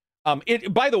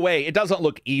 By the way, it doesn't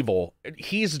look evil.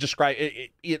 He's described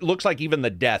it looks like even the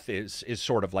death is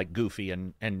sort of like goofy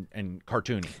and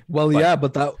cartoony. Well,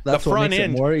 but that's what makes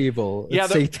it more evil.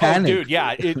 It's satanic. Oh, dude,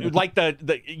 yeah. Like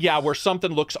where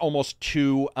something looks almost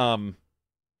too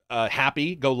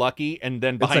happy go lucky, and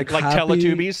then behind like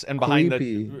Teletubbies, and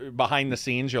behind the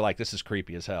scenes you're like, this is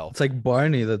creepy as hell. It's like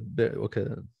Barney.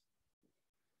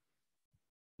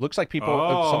 Looks like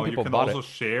people. Some people bought it. You can also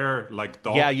share like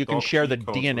dog. Yeah, you can share the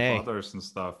DNA. With others and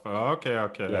stuff. Okay,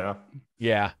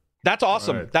 yeah. That's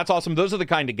awesome. Right. That's awesome. Those are the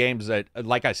kind of games that,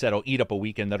 like I said, will eat up a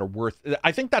weekend that are worth.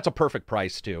 I think that's a perfect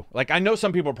price too. Like I know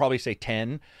some people probably say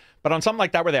 10, but on something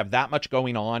like that where they have that much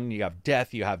going on, you have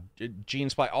death, you have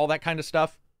gene spike, all that kind of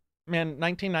stuff. Man,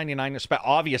 $19.99.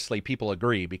 Obviously, people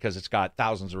agree because it's got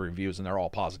thousands of reviews and they're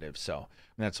all positive. So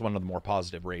that's one of the more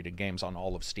positive rated games on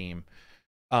all of Steam.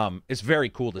 It's very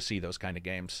cool to see those kind of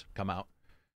games come out.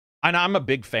 And I'm a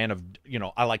big fan of,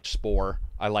 I liked Spore.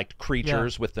 I liked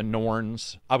Creatures with the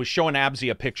Norns. I was showing Absy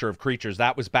a picture of Creatures.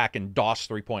 That was back in DOS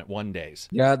 3.1 days.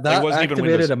 Yeah, that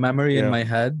activated a memory in my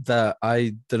head that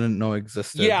I didn't know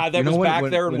existed. Yeah, that was back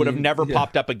there and would have never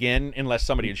popped up again unless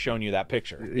somebody had shown you that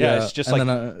picture. Yeah, it's just and then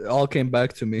it all came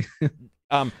back to me.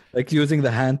 Like using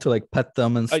the hand to like pet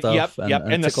them and stuff.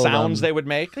 And the sounds they would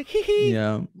make. Like, hee hee.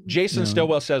 Yeah. Jason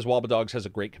Stillwell says Wobble Dogs has a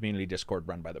great community Discord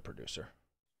run by the producer.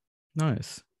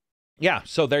 Nice. Yeah,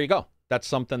 so there you go. That's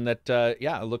something that,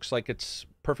 it looks like it's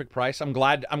perfect price. I'm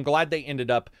glad they ended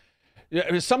up.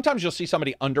 Sometimes you'll see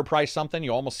somebody underprice something.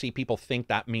 You almost see people think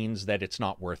that means that it's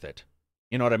not worth it.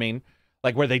 You know what I mean?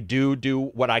 Like where they do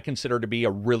what I consider to be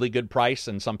a really good price,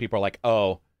 and some people are like,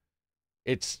 oh,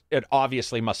 it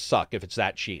obviously must suck if it's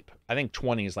that cheap. I think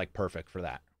 20 is like perfect for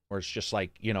that. Where it's just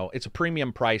like, it's a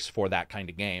premium price for that kind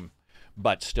of game,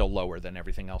 but still lower than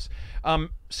everything else.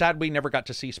 Sad we never got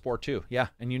to see Spore 2. Yeah,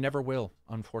 and you never will,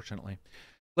 unfortunately.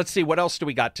 Let's see, what else do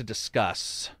we got to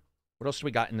discuss? What else do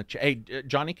we got in the chat? Hey,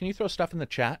 Johnny, can you throw stuff in the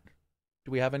chat?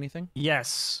 Do we have anything?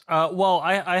 Yes. Well,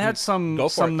 I had some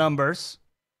numbers.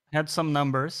 Had some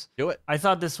numbers. Do it. I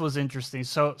thought this was interesting.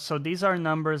 So these are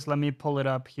numbers. Let me pull it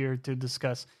up here to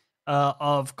discuss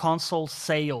of console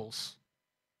sales,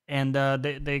 and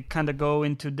they kind of go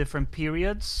into different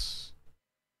periods.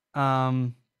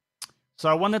 So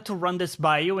I wanted to run this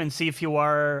by you and see if you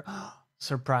are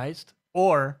surprised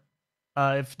or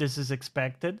if this is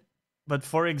expected. But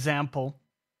for example,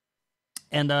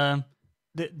 and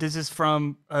this is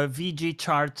from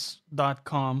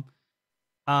VGCharts.com.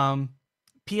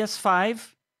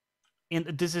 PS5,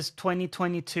 this is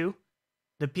 2022.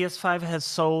 The PS5 has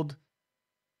sold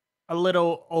a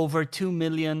little over 2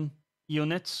 million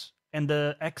units, and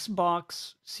the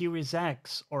Xbox Series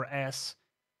X or S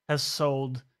has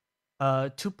sold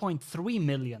 2.3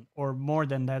 million or more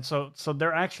than that. So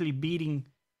they're actually beating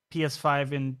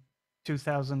PS5 in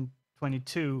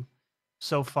 2022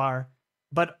 so far.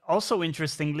 But also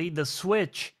interestingly, the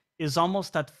Switch is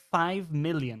almost at 5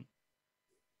 million.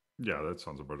 Yeah, that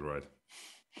sounds about right.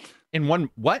 In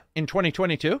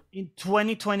 2022? In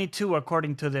 2022,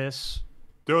 according to this.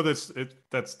 Dude,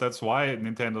 that's why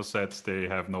Nintendo said they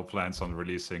have no plans on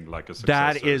releasing like a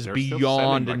successor. That is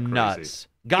beyond nuts.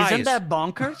 Guys, isn't that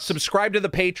bonkers? Subscribe to the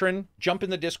Patreon, jump in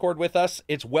the Discord with us.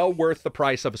 It's well worth the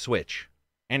price of a Switch.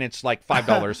 And it's like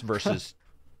 $5 versus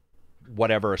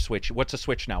whatever a Switch. What's a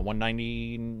Switch now?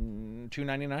 $190,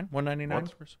 $299?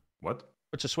 $199? What?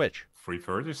 What's a Switch?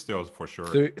 $330 still for sure.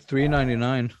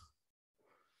 $399.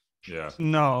 Yeah.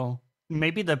 No,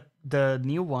 maybe the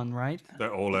new one, right? The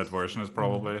OLED version is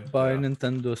probably. Buy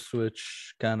Nintendo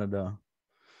Switch Canada.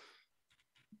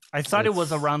 I thought it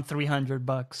was around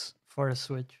 $300 for a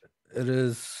Switch. It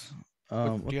is.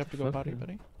 Do you have to go potty,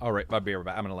 buddy? All right, I'll be right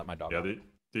back. I'm gonna let my dog. Yeah, go.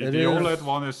 the OLED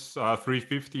one is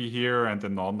 $350 here, and the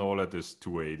non-OLED is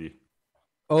 $280.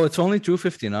 Oh, it's only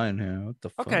 $259 here. What the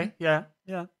fuck? Okay, yeah,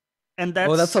 and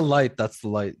that's. Oh, that's a light. That's the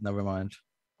light. Never mind.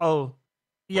 Oh,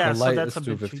 yeah. The So light that's is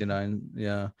a bit $259.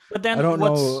 Yeah. But then I don't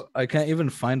know. I can't even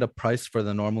find a price for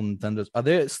the normal Nintendos. Are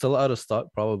they still out of stock?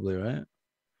 Probably, right?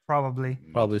 Probably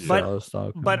still out of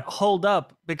stock. But hold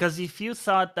up, because if you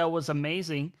thought that was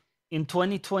amazing, in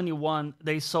 2021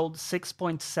 they sold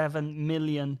 6.7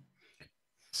 million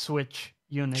Switch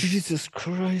units. Jesus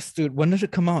Christ, dude! When did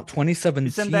it come out? 2017.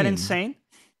 Isn't that insane?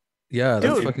 Yeah,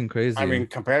 that's Dude. fucking crazy. I mean,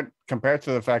 compared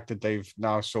to the fact that they've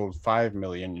now sold 5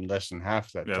 million in less than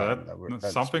half that time.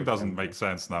 That's something doesn't make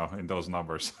sense now in those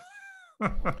numbers.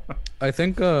 I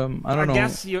think I don't know. I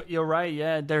guess you're right.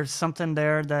 Yeah, there's something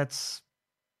there that's.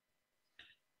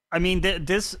 I mean,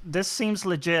 this seems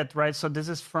legit, right? So this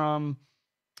is from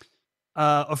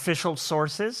official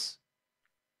sources.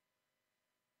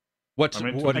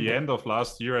 To the end of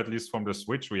last year, at least from the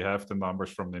Switch, we have the numbers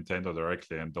from Nintendo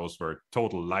directly, and those were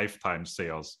total lifetime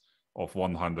sales of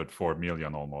 104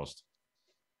 million almost.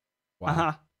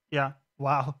 Wow. Yeah.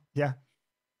 Wow. Yeah.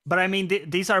 But I mean,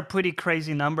 these are pretty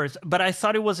crazy numbers. But I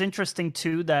thought it was interesting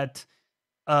too that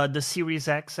the Series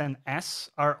X and S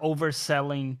are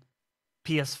overselling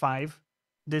PS5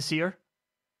 this year.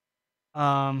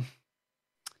 What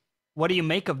do you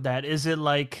make of that? Is it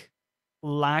like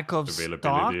lack of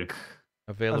availability. stock?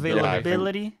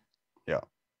 Availability?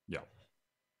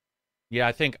 Yeah,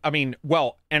 I think,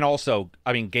 and also,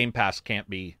 Game Pass can't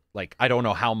be, like, I don't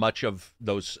know how much of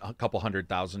those a couple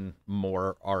 100,000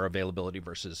 more are availability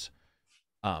versus,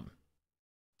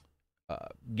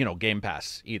 Game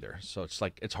Pass either. So it's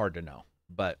like, it's hard to know.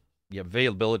 But the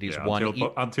availability is one.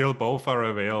 Until both are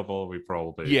available, we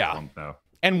probably don't know.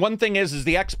 And one thing is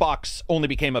the Xbox only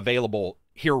became available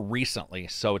here recently.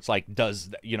 So it's like, is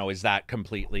that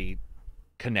completely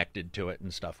connected to it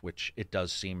and stuff, which it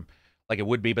does seem like it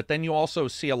would be. But then you also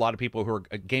see a lot of people who are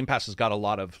Game Pass has got a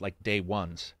lot of like day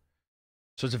ones.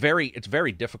 So it's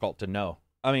very difficult to know.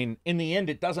 I mean, in the end,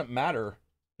 it doesn't matter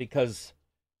because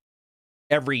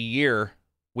every year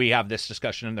we have this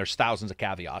discussion and there's thousands of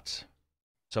caveats.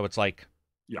 So it's like,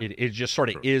 it just sort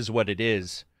of is what it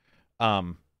is.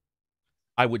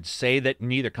 I would say that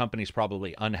neither company's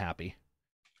probably unhappy.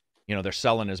 They're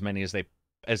selling as many as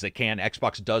they can.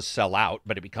 Xbox does sell out,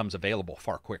 but it becomes available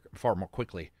far more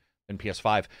quickly than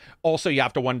PS5. Also, you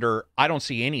have to wonder, I don't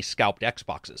see any scalped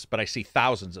Xboxes, but I see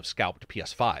thousands of scalped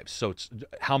PS5s. So it's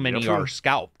how many are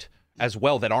scalped as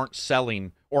well that aren't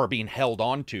selling or are being held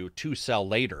on to sell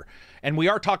later. And we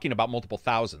are talking about multiple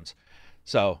thousands.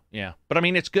 So, yeah. But I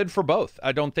mean, it's good for both.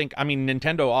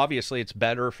 Nintendo, obviously, it's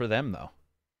better for them, though.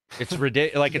 It's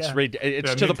ridiculous. Like, it's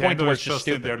to the point where it's just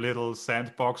stupid. In their little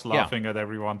sandbox laughing at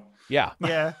everyone. Yeah.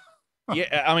 Yeah.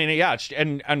 Yeah.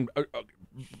 And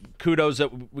kudos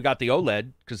that we got the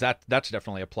OLED, because that's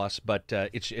definitely a plus. But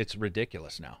it's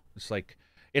ridiculous now. It's like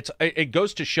it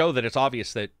goes to show that it's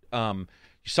obvious that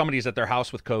somebody's at their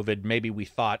house with COVID. Maybe we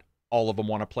thought all of them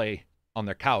want to play on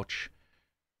their couch.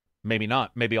 Maybe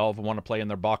not. Maybe all of them want to play in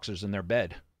their boxers in their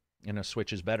bed. And a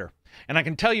Switch is better. And I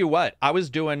can tell you what, I was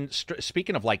doing,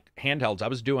 speaking of like handhelds, I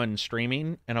was doing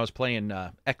streaming and I was playing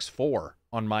X4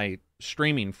 on my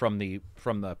streaming from the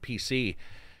PC.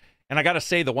 And I got to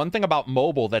say, the one thing about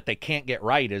mobile that they can't get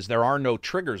right is there are no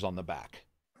triggers on the back,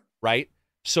 right?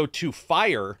 So to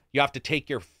fire, you have to take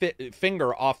your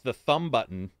finger off the thumb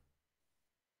button,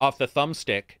 off the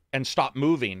thumbstick, and stop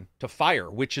moving to fire,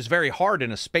 which is very hard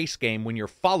in a space game when you're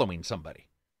following somebody.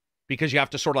 because you have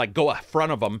to sort of like go in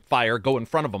front of them,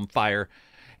 fire.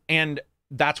 And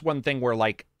that's one thing where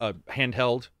like a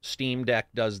handheld Steam Deck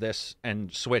does this,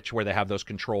 and Switch where they have those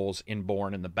controls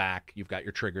inborn in the back. You've got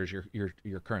your triggers,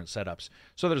 your current setups.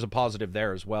 So there's a positive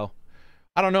there as well.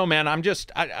 I don't know, man.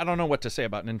 I don't know what to say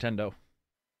about Nintendo.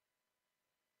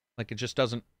 Like, it just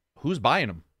doesn't. Who's buying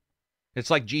them? It's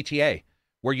like GTA,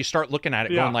 where you start looking at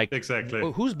it going like, exactly.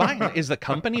 Well, who's buying it? Is the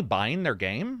company buying their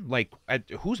game? Like,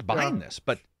 who's buying this?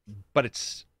 But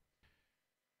it's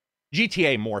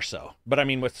GTA more so. But I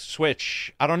mean, with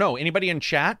Switch, I don't know. Anybody in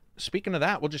chat? Speaking of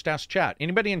that, we'll just ask chat.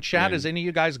 Anybody in chat? Has any of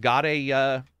you guys got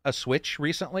a Switch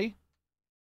recently?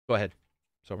 Go ahead,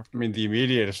 Sober. I mean, the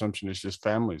immediate assumption is just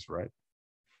families, right?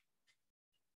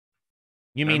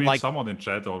 You mean like someone in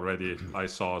chat already I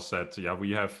saw said, yeah,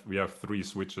 we have 3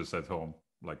 Switches at home,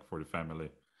 like for the family.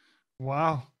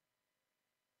 Wow.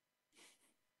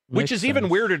 Which is even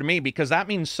weirder to me, because that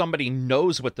means somebody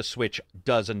knows what the Switch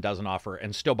does and doesn't offer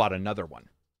and still bought another one.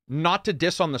 Not to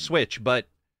diss on the Switch, but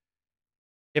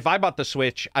if I bought the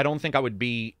Switch, I don't think I would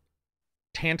be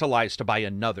tantalized to buy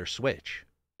another Switch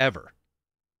ever.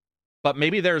 But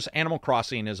maybe there's Animal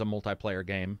Crossing is a multiplayer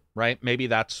game, right? Maybe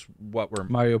that's what we're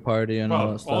Mario Party and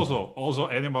all that stuff. Also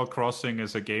Animal Crossing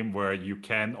is a game where you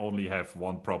can only have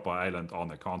one proper island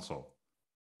on a console.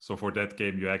 So for that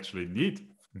game, you actually need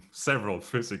several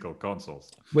physical consoles.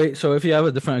 Wait, so if you have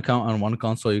a different account on one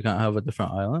console, you can't have a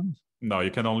different island? No, you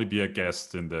can only be a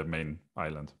guest in the main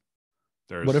island.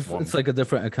 What if it's like a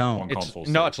different account?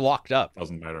 It's locked up.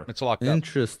 Doesn't matter. It's locked up.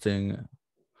 Interesting.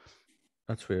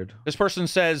 That's weird. This person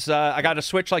says, I got a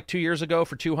Switch like 2 years ago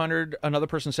for $200. Another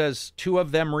person says 2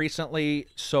 of them recently,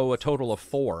 so a total of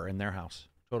 4 in their house.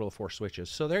 Total of 4 Switches.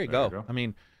 So there you go. I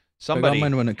mean, somebody. I got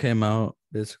mine when it came out,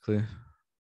 basically.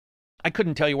 I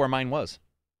couldn't tell you where mine was.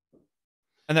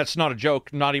 And that's not a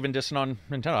joke, not even dissing on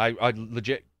Nintendo. I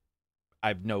legit, I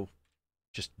have no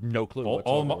clue.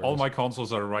 All my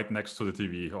consoles are right next to the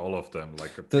TV, all of them,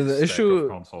 like a the issue. Of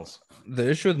consoles. The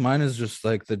issue with mine is just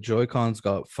like the Joy-Cons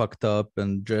got fucked up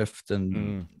and drift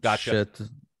and shit.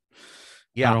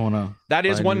 Yeah, I don't want to. That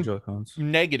is one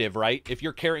negative, right? If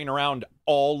you're carrying around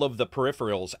all of the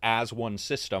peripherals as one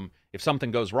system, if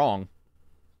something goes wrong,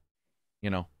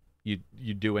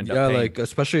 you do end up paying. Like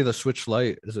especially the Switch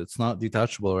Lite, it's not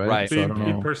detachable, right? Right. So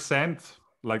in percent,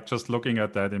 like just looking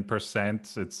at that in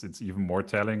percent, it's even more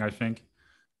telling, I think,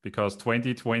 because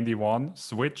 2021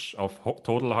 Switch of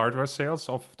total hardware sales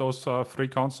of those 3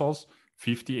 consoles,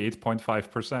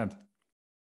 58.5%.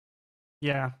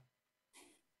 Yeah.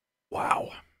 Wow,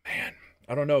 man.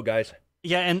 I don't know, guys.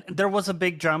 Yeah, and there was a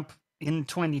big jump in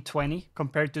 2020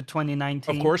 compared to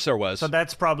 2019. Of course there was. So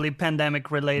that's probably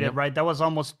pandemic related, right? That was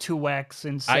almost 2x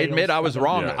in sales. I admit I was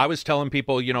wrong. Yeah. I was telling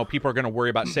people, people are going to worry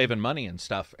about saving money and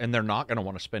stuff, and they're not going to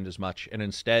want to spend as much. And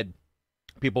instead,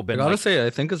 people been. I gotta say, I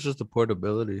think it's just the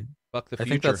portability. Fuck the future. I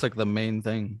think that's like the main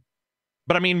thing.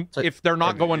 But I mean, if they're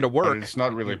not going to work, it's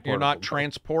not really. You're not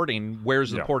transporting.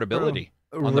 Where's the portability?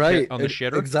 On right, on the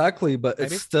shitter? Exactly, but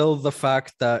maybe? It's still the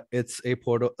fact that it's a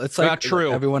portal. It's like true.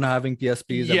 Everyone having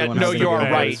PSPs. Yeah, no, you are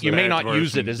right. You may not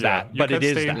use it as that, but it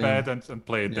is that. You can stay in bed and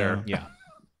play it there.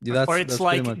 Yeah. Or it's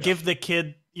like give the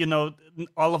kid,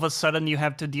 all of a sudden you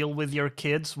have to deal with your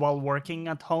kids while working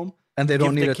at home, and they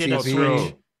don't need a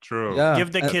TV. True. Yeah.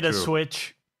 Give the kid a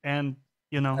Switch, and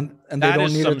and they that don't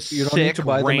is need some you don't need to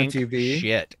buy them a TV.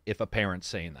 Shit, if a parent's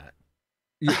saying that.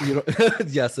 You don't,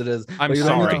 yes, it is. I'm but you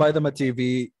sorry. don't need to buy them a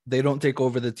TV. They don't take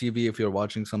over the TV if you're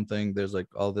watching something. There's like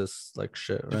all this like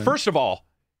shit. Right? First of all,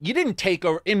 you didn't take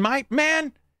over in my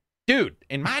dude.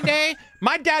 In my day,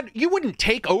 my dad, you wouldn't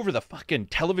take over the fucking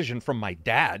television from my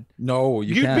dad. No,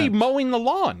 you'd can't. be mowing the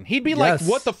lawn. He'd be like,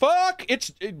 "What the fuck? Get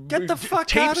the fuck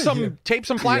tape out of some here. Tape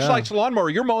some flashlights to the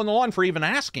lawnmower. You're mowing the lawn for even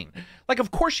asking." Like,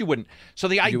 of course you wouldn't. So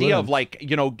the idea of like,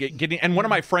 getting, and one of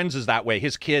my friends is that way.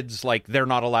 His kids, like, they're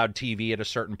not allowed TV at a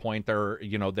certain point. They're,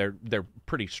 they're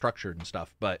pretty structured and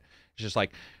stuff. But it's just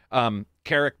like,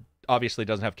 Carrick obviously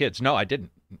doesn't have kids. No, I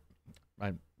didn't.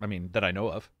 I mean, that I know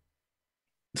of.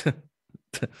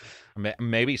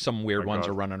 Maybe some weird ones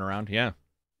are running around. Yeah.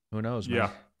 Who knows, man? Yeah.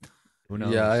 Who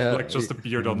knows? Yeah, like just a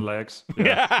beard on legs.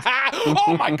 Yeah.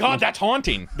 Oh my God, that's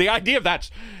haunting. The idea of that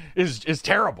is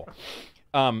terrible.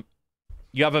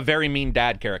 You have a very mean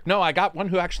dad, Carrick. No, I got one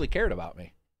who actually cared about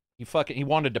me. He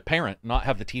wanted to parent, not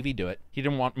have the TV do it. He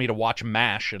didn't want me to watch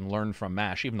MASH and learn from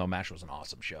MASH, even though MASH was an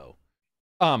awesome show.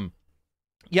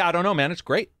 Yeah, I don't know, man. It's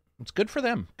great. It's good for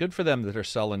them. Good for them that they're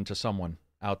selling to someone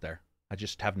out there. I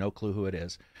just have no clue who it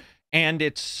is. And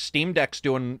it's Steam Deck's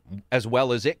doing as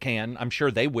well as it can. I'm sure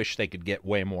they wish they could get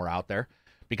way more out there,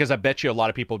 because I bet you a lot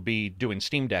of people would be doing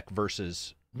Steam Deck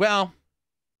versus, well,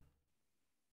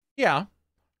 Yeah.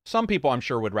 Some people, I'm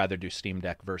sure, would rather do Steam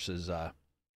Deck versus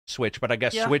Switch, but I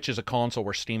guess Switch is a console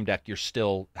where Steam Deck, you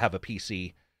still have a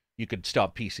PC. You could still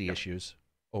have PC issues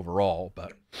overall,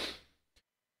 but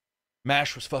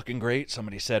MASH was fucking great,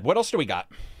 somebody said. What else do we got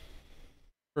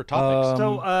for topics?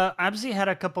 So Abzi had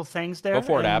a couple things there. Go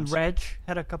for it, and Abs. Reg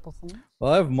had a couple things.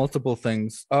 Well, I have multiple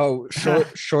things. Oh,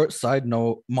 short side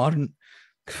note.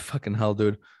 Fucking hell,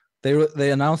 dude.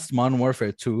 They announced Modern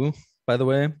Warfare 2, by the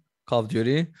way, Call of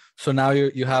Duty. So now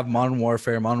you have Modern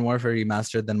Warfare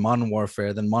Remastered, then Modern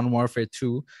Warfare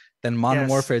 2, then Modern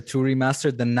Warfare 2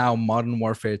 Remastered, then now Modern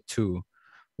Warfare 2,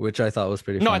 which I thought was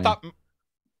pretty funny. I thought...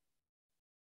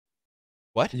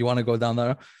 What? You want to go down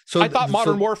there? So I thought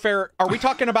Modern Warfare... Are we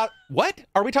talking about... What?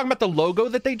 Are we talking about the logo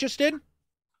that they just did?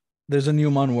 There's a new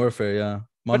Modern Warfare, yeah.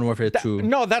 Modern Warfare 2.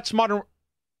 No, that's Modern...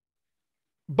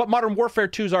 But Modern Warfare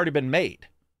 2's already been made.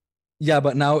 Yeah,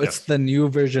 but now it's the new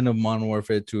version of Modern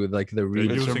Warfare 2, like the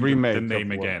remake. The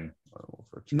name again.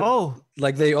 Oh,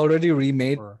 like they already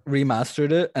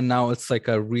remastered it, and now it's like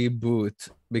a reboot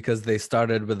because they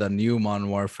started with a new Modern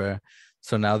Warfare.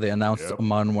 So now they announced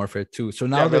Modern Warfare 2. So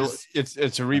now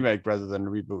it's a remake rather than a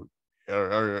reboot,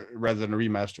 or rather than a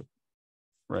remaster,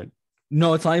 right?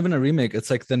 No, it's not even a remake. It's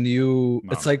like the new.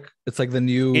 No. It's like the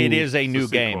new. It is a new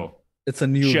game. It's a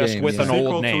new just game, with an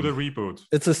old name. To the reboot.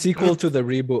 It's a sequel to the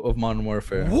reboot of Modern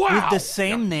Warfare. Wow. With the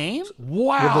same name?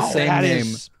 Wow. With the same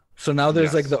name. So now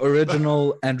there's like the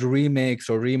original and remakes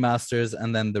or remasters,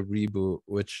 and then the reboot,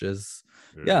 which is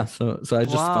So I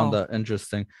just found that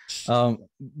interesting. Do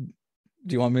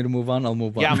you want me to move on? I'll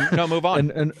move on. Yeah, no, move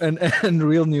on. and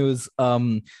real news.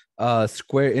 Square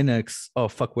Enix. Oh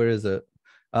fuck, where is it?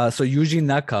 So Yuji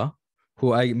Naka,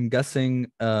 who I'm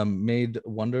guessing made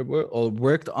Wonderworld or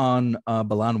worked on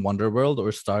Balan Wonderworld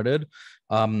or started,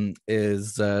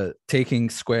 is taking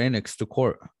Square Enix to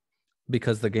court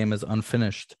because the game is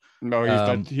unfinished. No,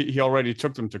 he already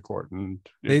took them to court, and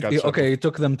he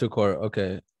took them to court.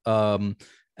 Okay,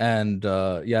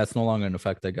 it's no longer in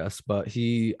effect, I guess. But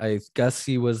I guess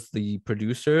he was the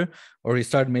producer, or he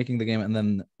started making the game, and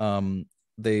then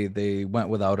they went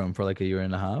without him for like a year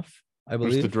and a half, I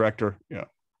believe. It was the director,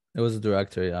 It was the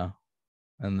director,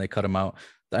 and they cut him out.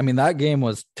 I mean, that game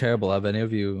was terrible. Have any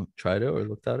of you tried it or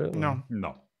looked at it? No,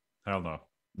 hell no.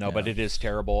 No, but it is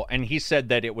terrible. And he said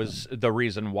that it was the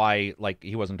reason why, like,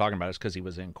 he wasn't talking about it because he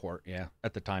was in court,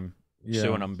 at the time,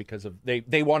 suing him because of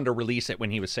they wanted to release it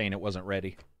when he was saying it wasn't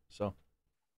ready. So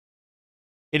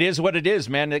it is what it is,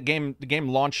 man. The game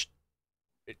launched.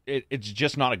 It's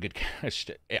just not a good.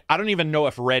 I don't even know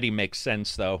if ready makes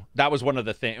sense though. That was one of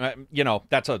the things.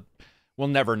 We'll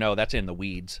never know. That's in the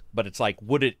weeds. But it's like,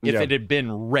 would it if it had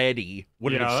been ready?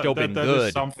 Would it have still been good? That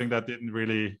is something that didn't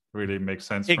really make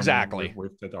sense. Exactly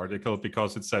with that article,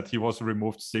 because it said he was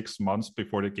removed 6 months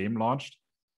before the game launched.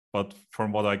 But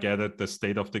from what I gathered, the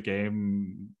state of the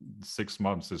game, 6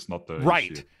 months is not the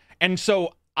issue. And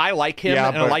so I like him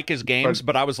and I like his games,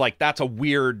 but I was like, that's a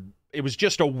weird. It was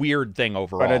just a weird thing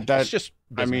overall. It's just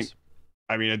business.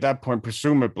 I mean, at that point,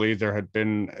 presumably there had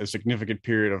been a significant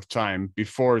period of time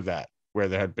before that where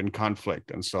there had been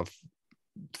conflict and stuff,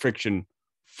 friction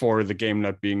for the game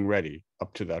not being ready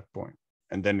up to that point.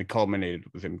 And then it culminated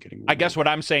with him getting... I guess what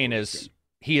I'm saying is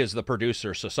he is the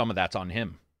producer, so some of that's on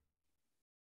him,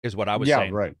 is what I was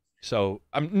saying. Yeah, right. So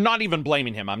I'm not even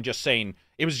blaming him. I'm just saying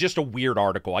it was just a weird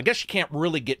article. I guess you can't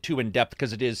really get too in-depth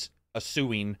because it is a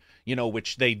suing,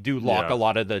 which they do lock a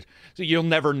lot of the... So you'll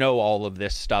never know all of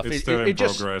this stuff. It's still in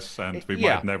progress, and we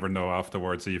might never know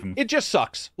afterwards even. It just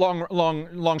sucks.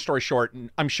 Long story short,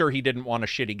 I'm sure he didn't want a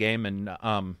shitty game, and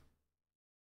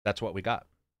that's what we got.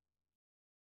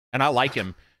 And I like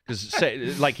him,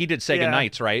 because like he did Sega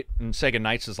Knights, right? And Sega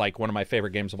Knights is like one of my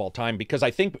favorite games of all time, because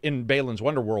I think in Balan's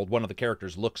Wonderworld, one of the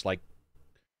characters looks like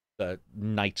the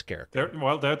Knights character.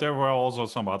 There were also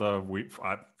some other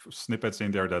snippets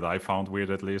in there that I found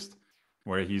weird, at least,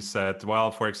 where he said,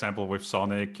 well, for example, with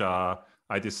Sonic,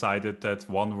 I decided that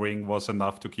one ring was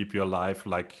enough to keep you alive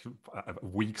like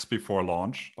weeks before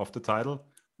launch of the title.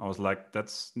 I was like,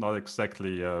 that's not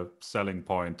exactly a selling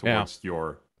point towards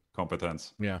your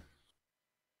competence. Yeah,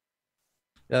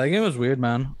 that game was weird,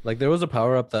 man. Like, there was a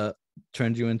power-up that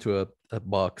turned you into a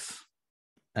box,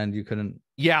 and you couldn't...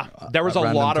 Yeah, there was a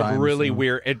lot of really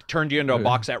weird... It turned you into a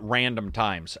box at random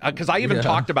times. Because I even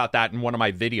talked about that in one of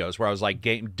my videos where I was like,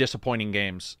 disappointing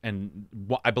games. And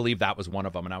I believe that was one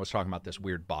of them. And I was talking about this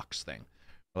weird box thing.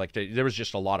 Like, there was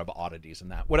just a lot of oddities in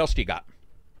that. What else do you got?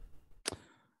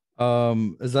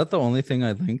 Is that the only thing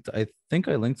I linked? I think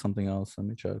I linked something else. Let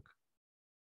me check.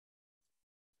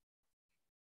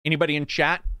 Anybody in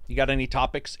chat? You got any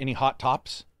topics? Any hot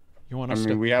tops You want I us mean,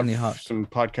 to? we have some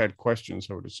podcast questions,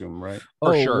 I would assume, right?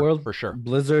 For sure.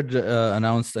 Blizzard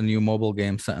announced a new mobile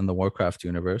game set in the Warcraft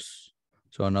universe.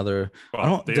 So another.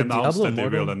 Well, they announced that they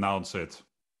will announce it.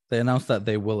 They announced that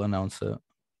they will announce it.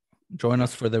 Join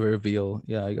us for the reveal.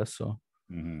 Yeah, I guess so.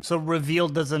 Mm-hmm. So reveal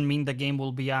doesn't mean the game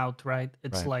will be out, right?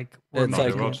 It's like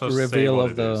reveal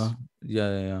of the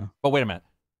yeah. But wait a minute,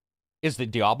 is the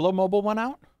Diablo mobile one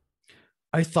out?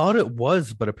 I thought it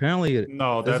was, but apparently it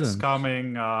that's isn't.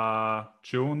 coming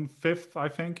June 5th, I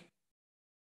think.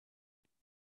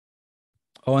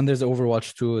 Oh, and there's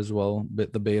Overwatch 2 as well.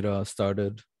 But the beta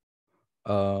started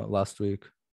last week.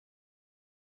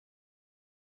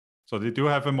 So they do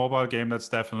have a mobile game that's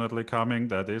definitely coming.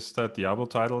 That is the Diablo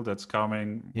title that's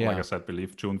coming, like I said, I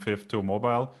believe June 5th to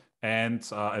mobile. And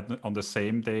on the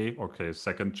same day,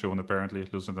 2nd June apparently,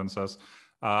 Lucenten says,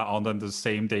 on the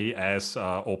same day as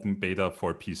open beta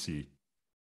for PC.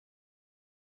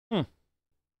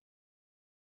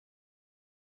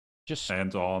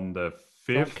 And on the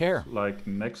 5th, like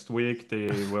next week, they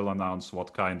will announce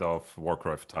what kind of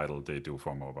Warcraft title they do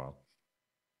for mobile.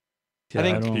 Yeah, I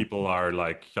think people are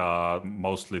like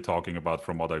mostly talking about,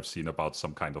 from what I've seen, about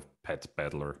some kind of pet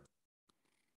battler.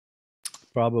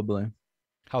 Probably.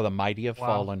 How the mighty have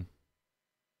fallen.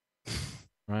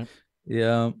 Right?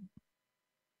 Yeah.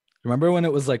 Remember when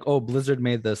it was like, oh, Blizzard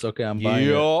made this. Okay, I'm buying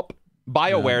it.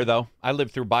 BioWare, though. I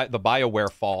lived through the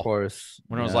BioWare fall. Of course.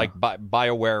 When it was like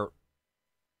BioWare.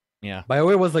 Yeah.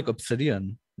 BioWare was like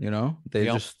Obsidian, They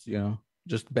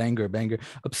just banger.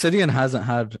 Obsidian hasn't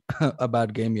had a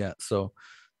bad game yet, so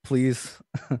please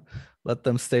let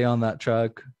them stay on that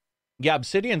track. Yeah,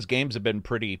 Obsidian's games have been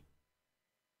pretty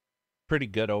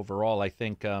good overall, I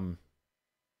think.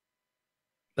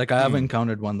 Like I haven't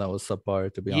encountered one that was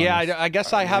subpar, to be honest. Yeah, I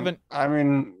guess I haven't. I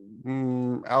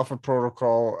mean, Alpha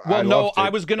Protocol. Well, I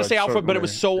was going to say Alpha, but it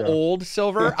was so old,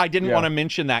 Silver. I didn't want to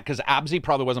mention that because Abzy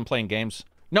probably wasn't playing games.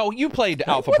 No, you played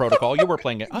Alpha Protocol. You were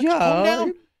playing it. Calm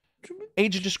down.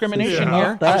 Age of discrimination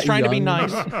here. I was trying to be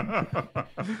nice.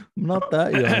 I'm not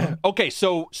that young. Okay,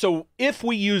 so if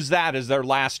we use that as their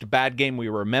last bad game we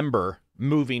remember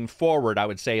moving forward, I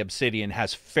would say Obsidian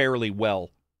has fairly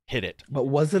well hit it. But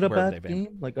was it a bad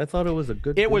game? Like I thought it was a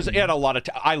good game. It had a lot of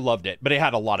I loved it, but it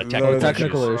had a lot of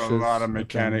technical issues. A lot of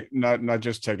mechanic, not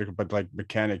just technical, but like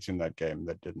mechanics in that game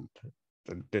that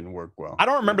didn't work well. I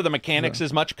don't remember the mechanics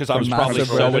as much because I was probably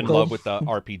so in love with the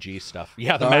RPG stuff.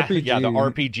 Yeah, the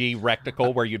RPG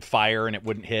reticle where you'd fire and it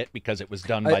wouldn't hit because it was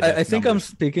done by I think I'm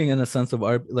speaking in a sense of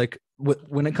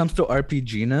when it comes to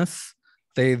RPG-ness,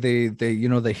 they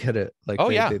hit it. Like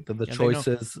the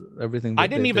choices, everything. I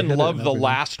didn't even love the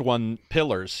last one,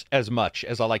 Pillars, as much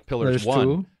as I like Pillars 1.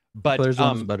 Two. But Pillars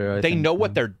 1's better, they know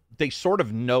what they sort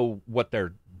of know what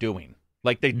they're doing.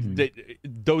 Like they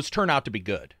those turn out to be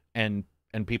good and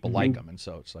people like them, and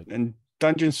so it's like. And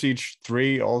Dungeon Siege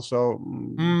 3 also.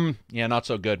 Yeah, not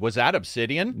so good. Was that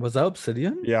Obsidian?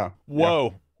 Yeah.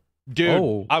 Whoa,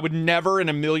 dude! I would never in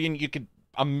a million.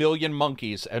 A million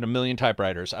monkeys and a million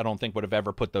typewriters. I don't think would have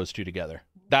ever put those two together.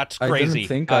 That's crazy. I didn't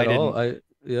think at all. I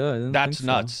didn't. That's think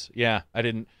nuts. So. Yeah, I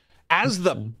didn't. As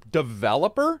the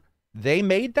developer, they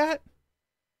made that.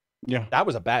 Yeah, that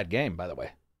was a bad game, by the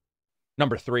way.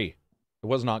 Number 3, it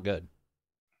was not good.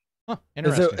 Huh,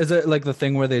 interesting. Is it like the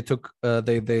thing where they took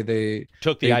they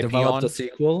took the IP developed on a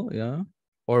sequel? Yeah,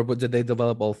 or did they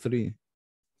develop all 3?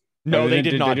 No, they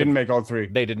did not. They didn't make all 3.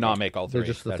 They did not make all 3. They're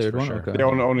just the third one. Sure. Okay. They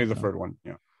only the third one.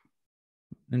 Yeah.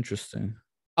 Interesting.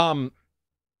 What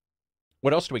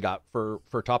else do we got for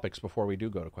topics before we do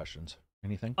go to questions?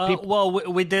 Anything? Well,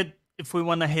 we did. If we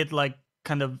want to hit like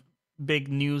kind of big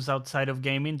news outside of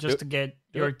gaming, just to get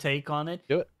your take on it.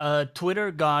 Do it.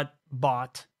 Twitter got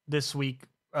bought this week.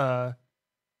 It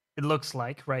looks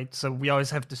like, right? So we always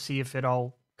have to see if it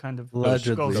all kind of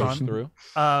goes on through.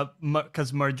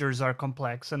 Because mergers are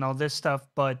complex and all this stuff.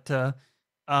 But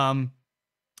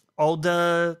all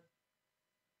the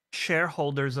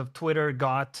shareholders of Twitter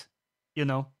got,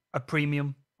 a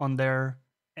premium on their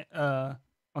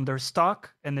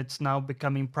stock, and it's now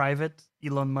becoming private.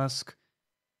 Elon Musk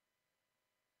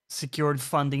secured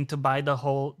funding to buy the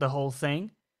whole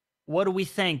thing. What do we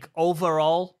think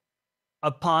overall? A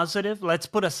positive. Let's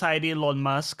put aside Elon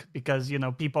Musk because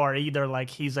people are either like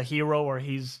he's a hero or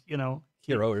he's hero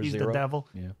or he's zero. the devil.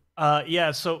 Yeah.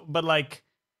 So, but like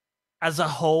as a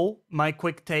whole, my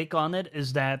quick take on it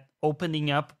is that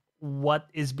opening up what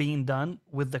is being done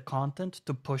with the content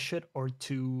to push it or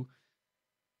to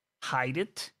hide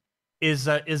it is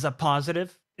a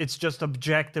positive. It's just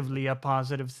objectively a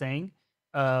positive thing,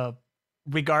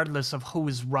 regardless of who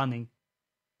is running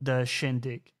the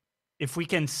shindig. If we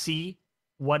can see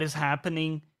what is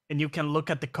happening and you can look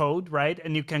at the code, right?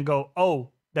 And you can go, oh,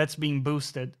 that's being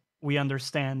boosted. We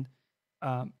understand.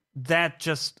 That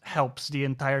just helps the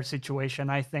entire situation,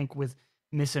 I think, with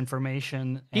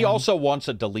misinformation. He also wants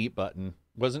a delete button.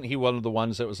 Wasn't he one of the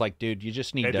ones that was like, dude, you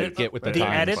just need to get with the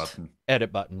times.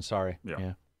 Edit button, sorry.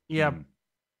 Yeah.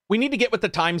 We need to get with the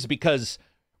times, because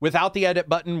without the edit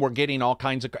button, we're getting all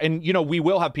kinds of... And, we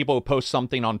will have people who post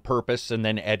something on purpose and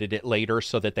then edit it later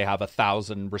so that they have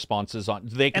 1,000 responses on...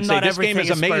 They can say, this game is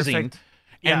amazing, perfect.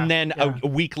 And then a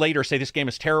week later say, this game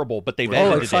is terrible, but they've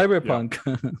edited it.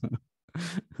 Cyberpunk.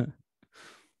 Yeah.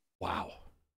 Wow.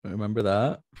 Remember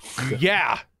that?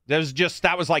 Yeah.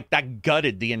 That was like, that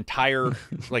gutted the entire,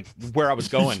 like, where I was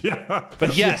going.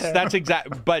 But yes, that's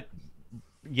exact. But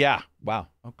yeah. Wow.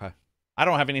 Okay. I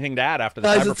don't have anything to add after the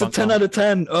Guys, Cyberpunk it's a 10 out of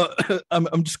 10.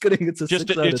 I'm just kidding. It's a 6 out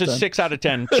of 10. It's a 6 out of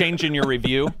 10. Change in your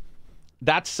review.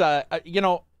 That's,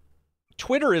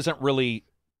 Twitter isn't really...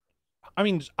 I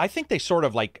mean, I think they sort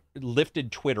of like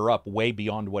lifted Twitter up way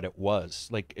beyond what it was.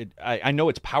 Like, I know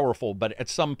it's powerful, but at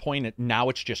some point now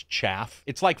it's just chaff.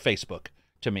 It's like Facebook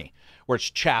to me, where it's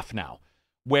chaff now,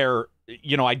 where,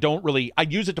 I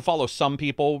use it to follow some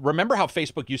people. Remember how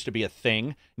Facebook used to be a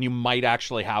thing and you might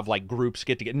actually have like groups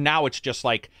get together? Now it's just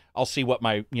like, I'll see what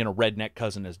my, redneck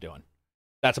cousin is doing.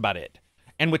 That's about it.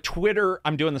 And with Twitter,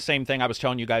 I'm doing the same thing. I was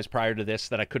telling you guys prior to this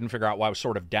that I couldn't figure out why I was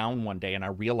sort of down one day, and I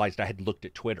realized I had looked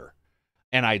at Twitter.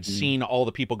 And I'd seen all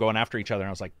the people going after each other, and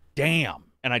I was like, damn.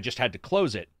 And I just had to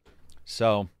close it.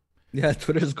 So... Yeah,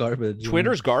 Twitter's garbage.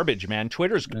 Twitter's garbage, man.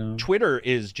 Twitter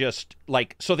is just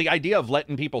like... So the idea of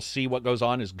letting people see what goes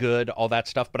on is good, all that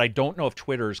stuff, but I don't know if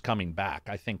Twitter's coming back.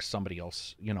 I think somebody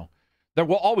else, There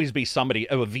will always be a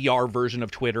VR version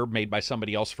of Twitter made by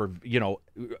somebody else for,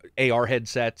 AR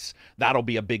headsets. That'll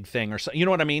be a big thing, or so. You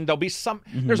know what I mean? There'll be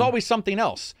There's always something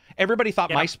else. Everybody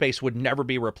thought MySpace would never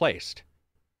be replaced,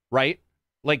 right?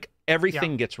 Like,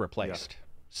 everything gets replaced.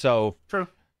 So True.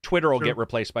 Twitter will get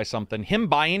replaced by something. Him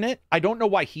buying it, I don't know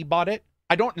why he bought it.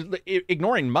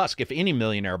 Ignoring Musk, if any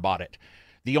millionaire bought it,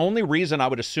 the only reason I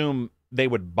would assume they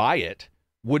would buy it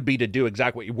would be to do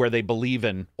exactly where they believe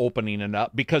in opening it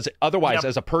up. Because otherwise,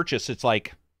 as a purchase, it's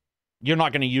like, you're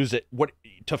not going to use it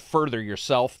to further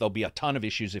yourself. There'll be a ton of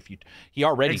issues if he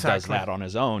already does that on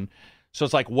his own. So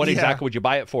it's like, what exactly would you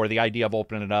buy it for? The idea of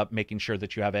opening it up, making sure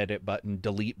that you have edit button,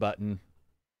 delete button.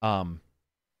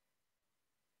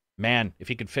 Man, if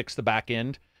he could fix the back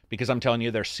end, because I'm telling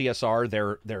you, their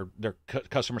CSR, their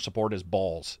customer support is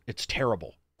balls. It's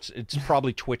terrible. It's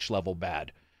probably Twitch level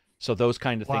bad. So those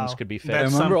kind of things could be fixed. I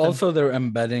remember also their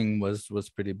embedding was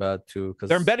pretty bad too.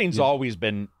 Their embedding's always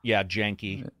been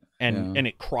janky, and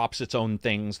it crops its own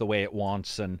things the way it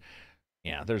wants, and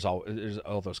there's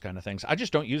all those kind of things. I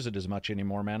just don't use it as much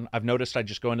anymore, man. I've noticed I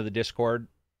just go into the Discord,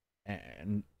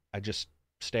 and I just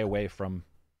stay away from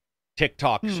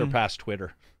TikTok. Surpassed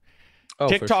Twitter. Oh,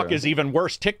 TikTok is even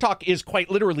worse. TikTok is quite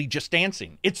literally just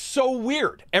dancing. It's so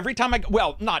weird. Every time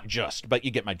not just, but you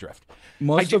get my drift.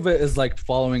 Most of it is like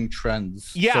following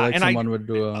trends. Yeah, so like and someone would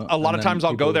do a lot of times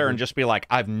I'll go there and just be like,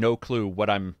 I have no clue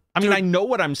what I'm... I mean, I know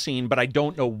what I'm seeing, but I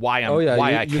don't know why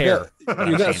I care.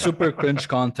 You got super cringe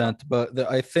content, but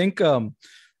I think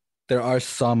there are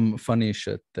some funny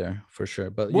shit there for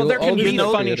sure. But there can be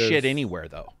funny shit anywhere,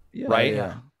 though, right?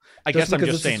 Yeah. I guess I'm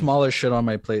just saying, smaller shit on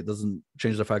my plate doesn't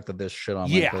change the fact that there's shit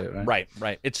on my plate,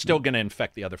 right. It's still going to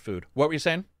infect the other food. What were you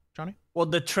saying, Johnny? Well,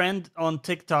 the trend on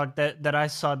TikTok that I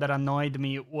saw that annoyed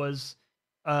me was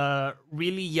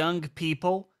really young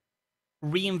people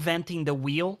reinventing the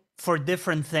wheel for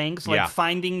different things, like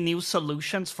finding new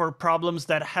solutions for problems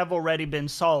that have already been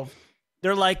solved.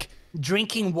 They're like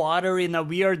drinking water in a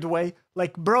weird way.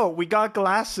 Like, bro, we got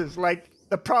glasses. Like,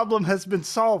 the problem has been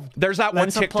solved. There's that one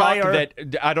TikTok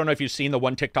that I don't know if you've seen the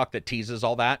one TikTok that teases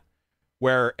all that,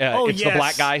 where it's the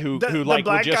black guy who like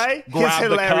will just grab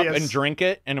the cup and drink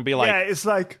it, and it'll be like, it's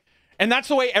like, and that's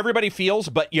the way everybody feels.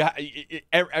 But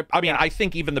I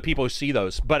think even the people who see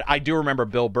those, but I do remember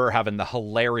Bill Burr having the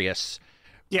hilarious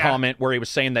comment where he was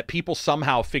saying that people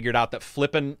somehow figured out that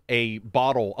flipping a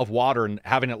bottle of water and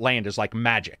having it land is like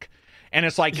magic, and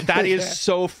it's like that is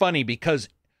so funny because.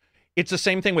 It's the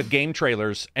same thing with game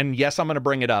trailers, and yes, I'm going to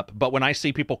bring it up, but when I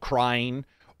see people crying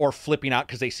or flipping out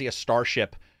because they see a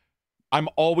starship, I'm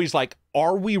always like,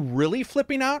 are we really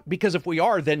flipping out? Because if we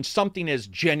are, then something is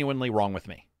genuinely wrong with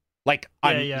me. Like,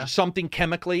 something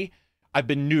chemically, I've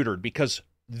been neutered, because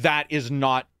that is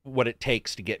not what it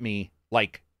takes to get me,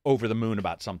 like, over the moon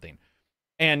about something.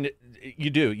 And you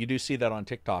do see that on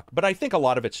TikTok. But I think a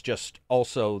lot of it's just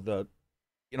also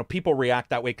people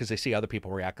react that way because they see other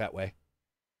people react that way.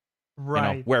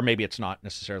 Right. Where maybe it's not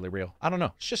necessarily real. I don't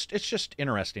know. It's just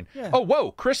interesting. Yeah. Oh,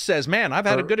 whoa. Chris says, man, I've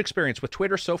had a good experience with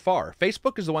Twitter so far.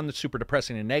 Facebook is the one that's super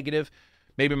depressing and negative.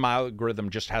 Maybe my algorithm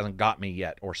just hasn't got me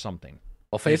yet or something.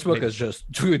 Well, Facebook is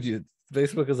just, dude,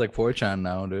 Facebook is like 4chan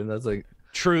now, dude. That's like.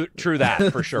 True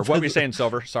that, for sure. What were you saying,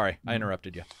 Silver? Sorry, I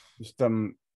interrupted you. Just,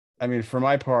 I mean, for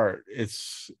my part,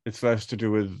 it's less to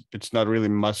do with, it's not really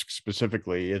Musk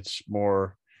specifically. It's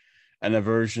more an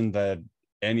aversion that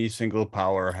any single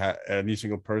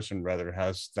person rather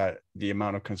has the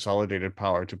amount of consolidated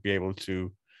power to be able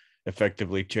to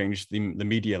effectively change the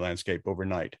media landscape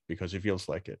overnight because it feels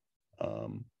like it.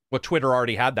 Well, Twitter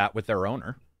already had that with their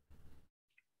owner.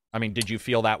 I mean, did you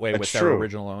feel that way with their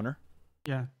original owner?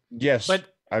 Yeah. Yes, but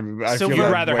I so feel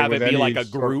you'd rather have it be like a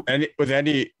group with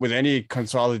any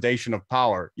consolidation of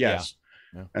power. Yes,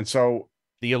 yeah. And so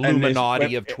the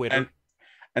Illuminati of Twitter.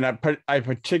 And I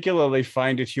particularly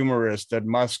find it humorous that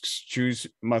Musk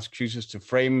chooses to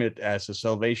frame it as a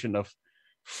salvation of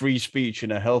free speech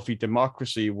in a healthy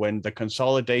democracy when the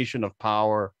consolidation of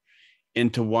power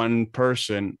into one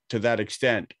person to that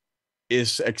extent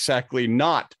is exactly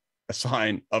not a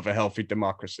sign of a healthy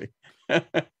democracy.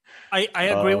 I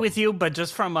agree with you, but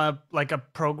just from a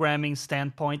programming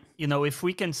standpoint, if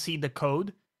we can see the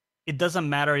code, it doesn't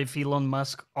matter if Elon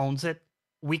Musk owns it.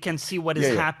 We can see what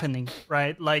is happening,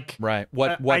 right? Right.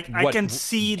 I can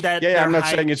see that. Yeah, I'm not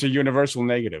saying it's a universal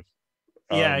negative.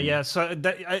 Yeah. So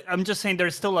I'm just saying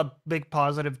there's still a big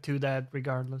positive to that,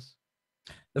 regardless.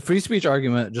 The free speech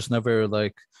argument just never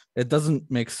it doesn't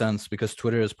make sense because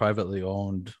Twitter is privately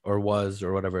owned or was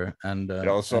or whatever, and they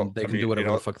can do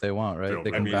whatever the fuck they want, right?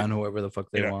 They can ban whoever the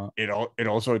fuck they want. It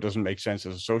also doesn't make sense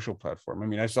as a social platform. I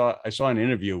mean, I saw an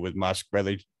interview with Musk where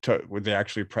they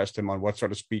actually pressed him on what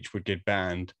sort of speech would get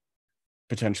banned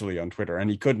potentially on Twitter, and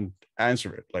he couldn't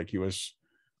answer it. Like he was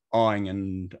awing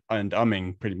and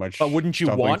umming pretty much. But wouldn't you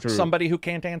want somebody who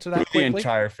can't answer that quickly? The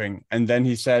entire thing. And then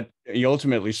he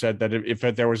ultimately said that if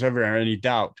there was ever any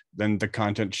doubt, then the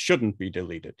content shouldn't be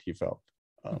deleted, he felt.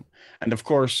 And of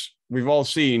course, we've all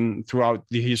seen throughout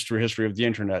the history of the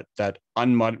internet that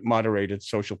unmoderated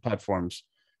social platforms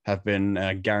have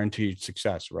been guaranteed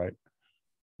success, right?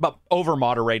 But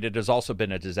over-moderated has also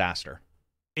been a disaster.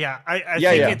 Yeah, I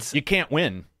think it's... You can't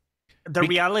win. The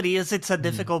reality is it's a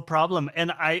difficult problem.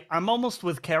 And I'm almost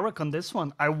with Carrick on this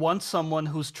one. I want someone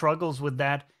who struggles with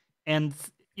that. And,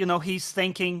 he's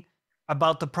thinking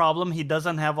about the problem. He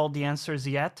doesn't have all the answers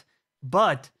yet.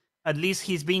 But at least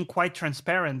he's being quite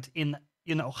transparent in,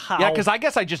 how... Yeah, because I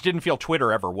guess I just didn't feel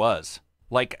Twitter ever was.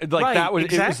 Right, that was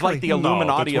exactly. It was like the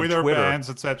Illuminati the Twitter of Twitter. bans,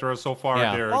 etc. So far,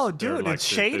 it's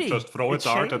shady. They just throw it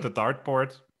out at the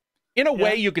dartboard. In a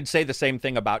way, you could say the same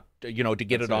thing about, to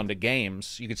get it onto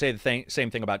games. You could say the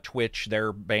same thing about Twitch,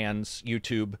 their bans,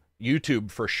 YouTube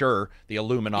for sure, the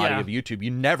Illuminati of YouTube.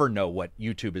 You never know what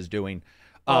YouTube is doing.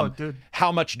 Dude.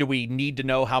 How much do we need to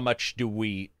know? How much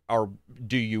are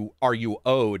you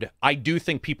owed? I do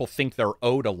think people think they're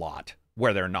owed a lot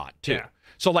where they're not too. Yeah.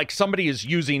 So like somebody is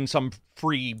using some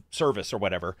free service or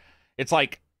whatever. It's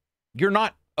like, you're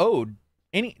not owed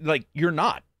any, you're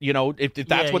not. If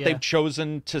that's what they've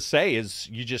chosen to say is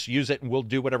you just use it and we'll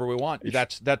do whatever we want.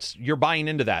 That's you're buying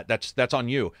into that. That's on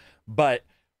you. But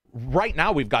right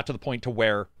now we've got to the point to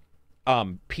where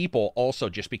people also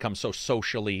just become so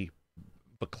socially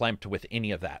beklempt with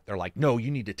any of that. They're like, no, you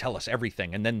need to tell us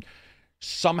everything. And then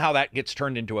somehow that gets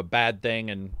turned into a bad thing,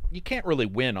 and you can't really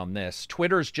win on this.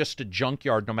 Twitter's just a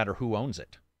junkyard no matter who owns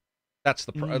it. That's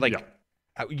the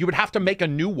you would have to make a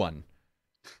new one.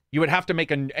 You would have to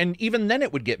make and even then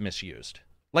it would get misused.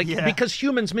 Because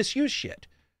humans misuse shit.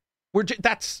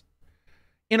 That's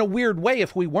in a weird way.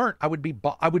 If we weren't, I would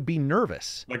be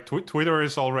nervous. Twitter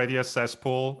is already a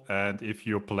cesspool, and if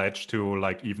you pledge to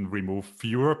even remove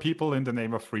fewer people in the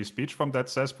name of free speech from that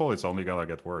cesspool, it's only gonna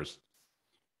get worse.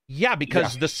 Yeah,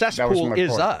 because the cesspool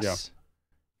is us.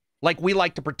 Yeah. We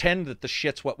like to pretend that the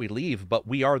shit's what we leave, but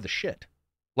we are the shit.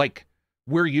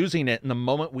 We're using it, and the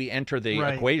moment we enter the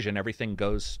equation, everything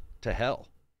goes to hell,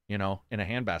 in a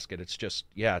handbasket. It's just,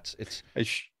 it's...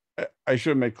 I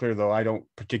should make clear, though, I don't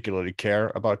particularly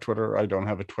care about Twitter. I don't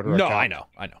have a Twitter account. No,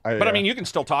 I know. But, you can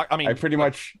still talk. I pretty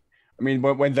much...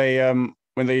 when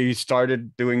they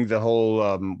started doing the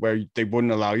whole where they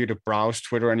wouldn't allow you to browse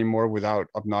Twitter anymore without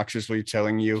obnoxiously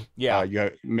telling you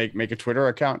you make a Twitter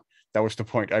account, that was the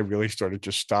point I really started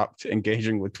just stopped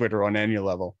engaging with Twitter on any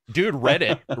level. Dude,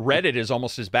 Reddit is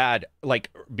almost as bad,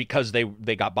 because they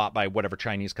got bought by whatever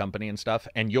Chinese company and stuff,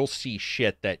 and you'll see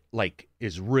shit that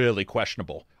is really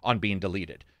questionable on being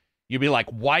deleted. You'd be like,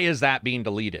 why is that being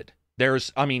deleted?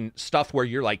 There's, I mean, stuff where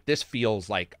you're like, this feels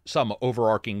like some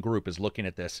overarching group is looking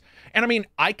at this. And I mean,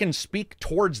 I can speak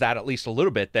towards that at least a little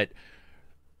bit, that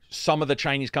some of the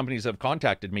Chinese companies that have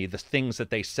contacted me, the things that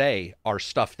they say are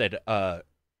stuff that a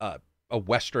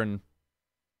Western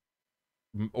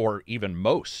or even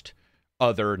most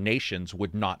other nations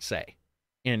would not say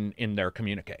in their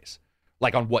communiques,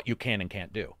 like on what you can and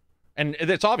can't do. And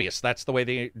it's obvious that's the way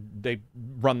they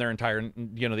run their entire,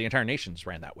 the entire nations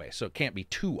ran that way. So it can't be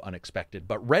too unexpected,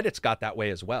 but Reddit's got that way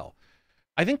as well.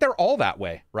 I think they're all that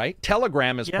way, right?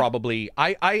 Telegram is probably,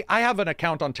 I have an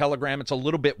account on Telegram. It's a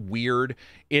little bit weird.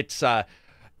 It's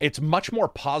much more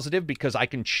positive because I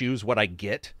can choose what I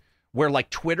get. Where like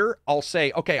Twitter, I'll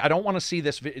say, okay, I don't want to see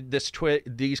these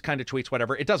kind of tweets,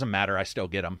 whatever. It doesn't matter. I still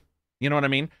get them. You know what I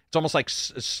mean? It's almost like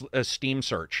a Steam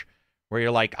search where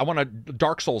you're like, I want a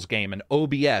Dark Souls game, and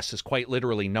OBS is quite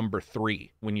literally number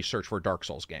 3 when you search for Dark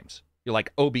Souls games. You're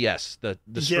like, OBS, the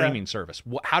streaming service.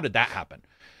 How did that happen?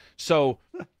 So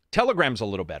Telegram's a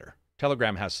little better.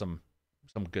 Telegram has some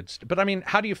good but I mean,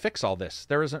 how do you fix all this?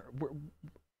 There isn't,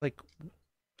 like,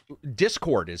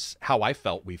 Discord is how I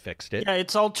felt we fixed it. Yeah,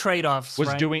 it's all trade-offs,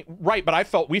 right? But I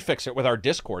felt we fixed it with our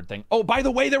Discord thing. Oh, by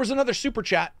the way, there was another super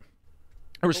chat.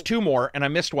 There was 2 more, and I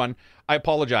missed one. I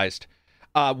apologized.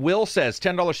 Will says,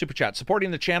 $10 super chat,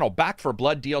 supporting the channel. Back for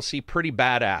Blood DLC, pretty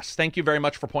badass. Thank you very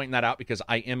much for pointing that out, because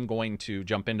I am going to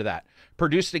jump into that.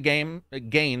 Produced a game,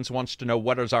 Gaines wants to know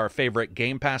what is our favorite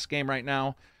Game Pass game right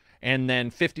now. And then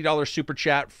 $50 super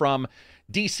chat from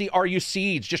DCRU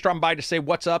Seeds, just dropping by to say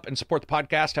what's up and support the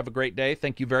podcast. Have a great day.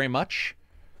 Thank you very much,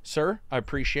 sir. I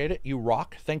appreciate it. You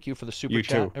rock. Thank you for the super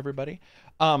chat, everybody.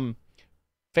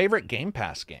 Favorite Game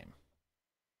Pass game?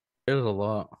 There's a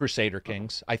lot. Crusader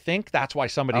Kings. I think that's why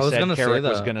somebody said Carrick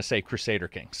was going to say Crusader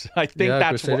Kings. I think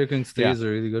that's Crusader Kings 3 is a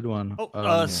really good one.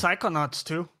 Psychonauts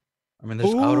 2. I mean,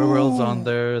 there's Outer Worlds on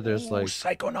there. There's like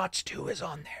Psychonauts 2 is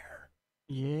on there.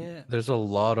 Yeah. There's a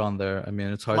lot on there. I mean,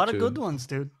 it's hard to... A lot of good ones,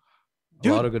 dude. A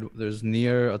lot of good... There's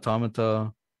Nier,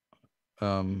 Automata.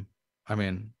 I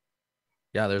mean,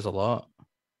 yeah, there's a lot.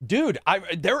 Dude,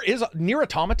 there is Nier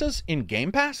Automata's in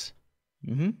Game Pass?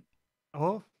 Mm-hmm.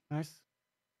 Oh, nice.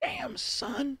 Damn,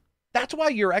 son. That's why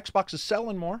your Xbox is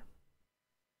selling more.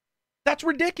 That's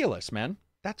ridiculous, man.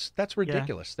 That's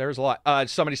ridiculous. Yeah. There's a lot.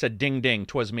 Somebody said, ding, ding,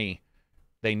 'twas me.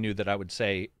 They knew that I would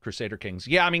say Crusader Kings.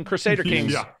 Yeah, I mean, Crusader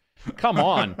Kings... yeah. Come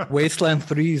on. Wasteland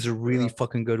 3 is a really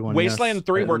fucking good one. Wasteland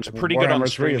 3 works pretty good on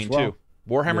streaming too.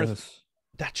 Warhammer,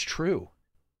 that's true.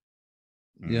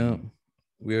 Yeah.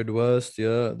 Weird West,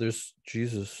 yeah. There's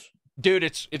Jesus. Dude,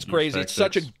 it's crazy. It's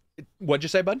such a... What'd you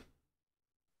say, bud?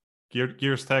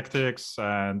 Gears Tactics,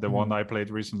 and the one I played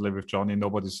recently with Johnny,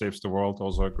 Nobody Saves the World,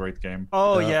 also a great game.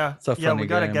 Oh, yeah. We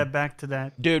gotta get back to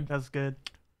that. Dude. That's good.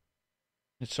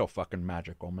 It's so fucking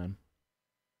magical, man.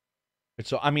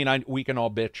 So, I mean, we can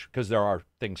all bitch because there are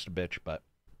things to bitch, but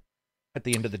at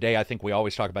the end of the day, I think we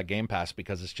always talk about Game Pass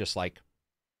because it's just like...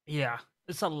 Yeah,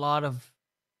 it's a lot of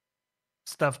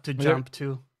stuff to jump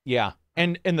to. Yeah,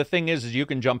 and the thing is you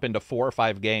can jump into 4 or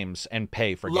 5 games and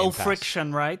pay for Game Pass. Low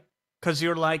friction, right? Because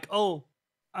you're like, oh,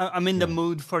 I'm in the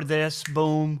mood for this,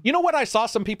 boom. You know what I saw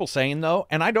some people saying, though?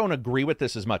 And I don't agree with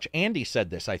this as much. Andy said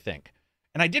this, I think.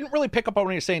 And I didn't really pick up on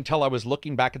what he was saying until I was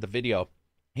looking back at the video.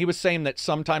 He was saying that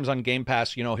sometimes on Game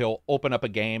Pass, he'll open up a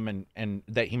game and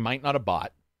that he might not have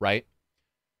bought, right?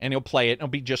 And he'll play it and it'll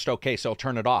be just okay, so he'll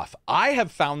turn it off. I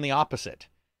have found the opposite.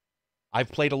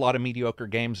 I've played a lot of mediocre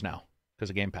games now because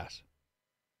of Game Pass.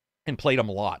 And played them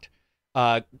a lot.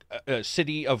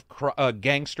 City of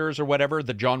Gangsters or whatever,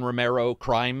 the John Romero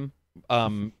crime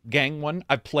gang one.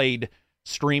 I've played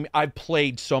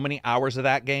so many hours of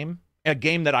that game. A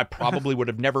game that I probably would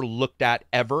have never looked at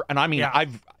ever. And I mean,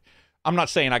 I'm not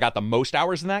saying I got the most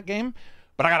hours in that game,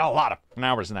 but I got a lot of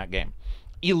hours in that game.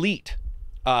 Elite.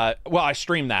 Well, I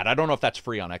streamed that. I don't know if that's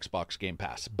free on Xbox Game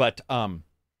Pass, but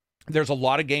there's a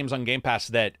lot of games on Game Pass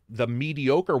that the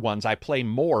mediocre ones I play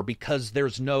more because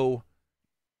there's no...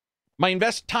 My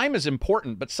time is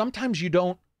important, but sometimes you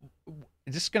don't...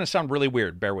 This is going to sound really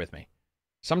weird. Bear with me.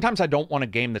 Sometimes I don't want a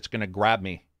game that's going to grab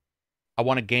me. I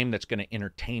want a game that's going to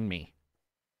entertain me.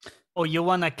 Oh, you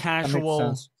want a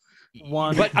casual...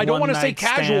 But I don't want to say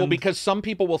casual because some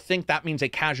people will think that means a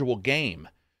casual game.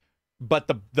 But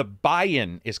the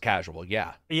buy-in is casual,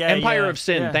 yeah. Empire of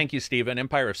Sin, thank you, Steven.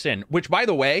 Empire of Sin, which, by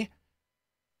the way,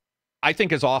 I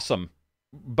think is awesome.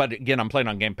 But again, I'm playing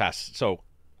on Game Pass, so...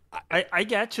 I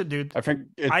get you, dude. I think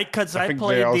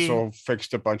they also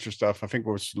fixed a bunch of stuff. I think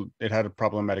it had a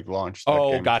problematic launch.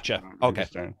 Gotcha. Okay,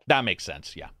 that makes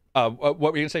sense, yeah. What were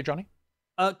you going to say, Johnny?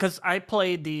 Because I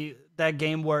played that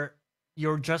game where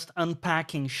you're just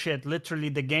unpacking shit. Literally,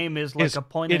 the game is like a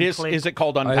point and click. Is it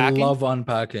called Unpacking? I love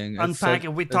Unpacking.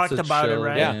 Unpacking. We talked about it,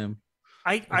 right? Yeah. Game.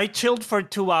 I chilled for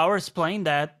 2 hours playing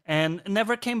that and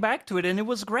never came back to it, and it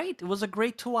was great. It was a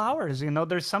great 2 hours. You know,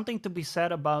 there's something to be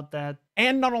said about that.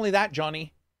 And not only that,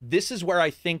 Johnny, this is where I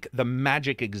think the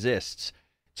magic exists.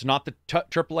 It's not the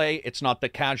AAA, it's not the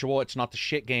casual, it's not the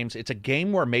shit games. It's a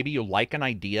game where maybe you like an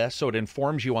idea, so it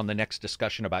informs you on the next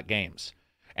discussion about games.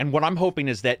 And what I'm hoping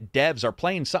is that devs are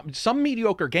playing some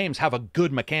mediocre games have a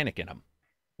good mechanic in them.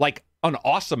 Like an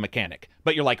awesome mechanic,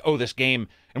 but you're like, oh, this game,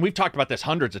 and we've talked about this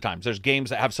hundreds of times. There's games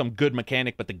that have some good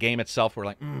mechanic, but the game itself, we're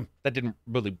like, that didn't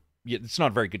really, it's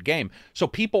not a very good game. So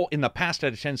people in the past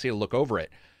had a tendency to look over it.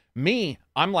 Me,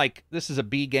 I'm like, this is a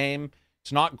B game.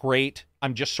 It's not great.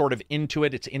 I'm just sort of into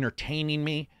it. It's entertaining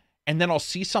me. And then I'll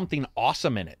see something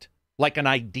awesome in it, like an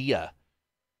idea.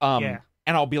 And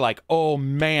I'll be like, oh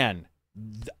man,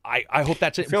 I hope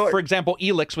that's it. For example,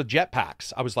 Elix with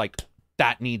jetpacks. I was like,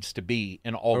 that needs to be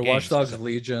in all games. Watch Dogs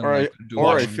Legion. Or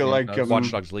I feel like Watch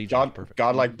Dogs Legion.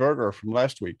 Godlike Burger from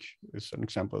last week is an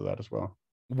example of that as well.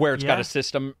 Where it's got a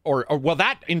system, or well,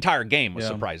 that entire game was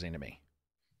surprising to me.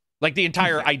 Like the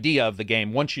entire idea of the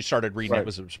game, once you started reading it,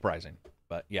 was surprising.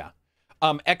 But yeah.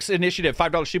 X Initiative,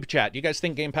 $5 super chat. Do you guys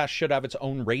think Game Pass should have its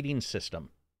own rating system?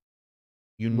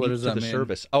 Unique to the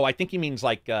service. Oh, I think he means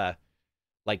like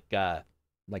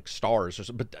stars or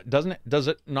something. But does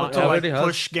it not like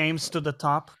push games to the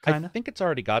top? I think it's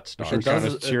already got stars. It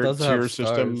does tier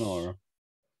system or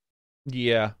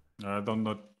yeah. I'm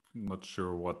not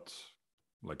sure what.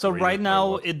 So right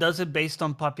now it does it based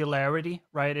on popularity,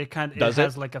 right? It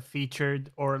has like a featured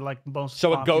or like most.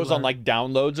 So it goes on like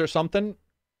downloads or something,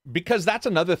 because that's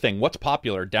another thing. What's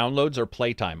popular, downloads or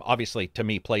playtime? Obviously, to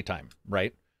me, playtime,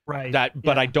 right? Right.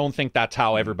 But I don't think that's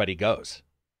how everybody goes,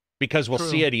 because we'll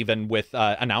see it even with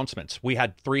announcements. We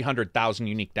had 300,000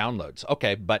 unique downloads.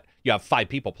 Okay, but you have 5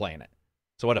 people playing it.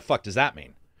 So what the fuck does that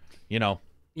mean? You know.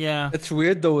 Yeah, it's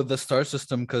weird though with the star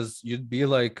system, because you'd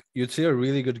see a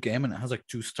really good game and it has like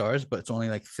 2 stars, but it's only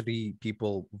like 3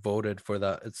 people voted for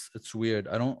that. It's weird.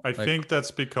 I think that's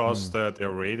because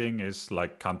their rating is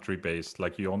like country based.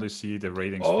 Like you only see the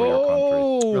ratings for your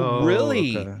country. Oh,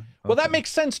 really? Okay. Well, that makes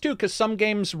sense too, because some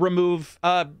games remove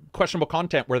questionable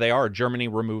content where they are. Germany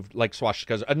removed like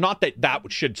Swashkas. Not that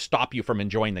should stop you from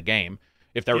enjoying the game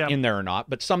if they're in there or not,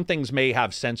 but some things may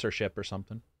have censorship or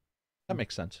something. That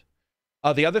makes sense.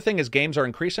 The other thing is games are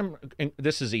increasing.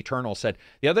 This is Eternal said.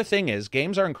 The other thing is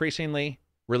games are increasingly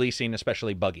releasing,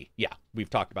 especially buggy. Yeah,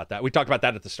 we've talked about that. We talked about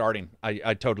that at the starting.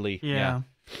 I totally. Yeah.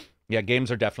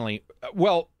 Games are definitely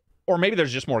or maybe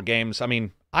there's just more games. I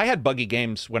mean, I had buggy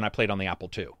games when I played on the Apple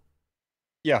II.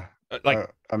 Yeah,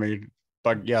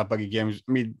 buggy games.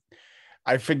 I mean,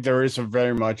 I think there is a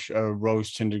very much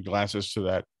rose-tinted glasses to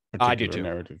that. I do too.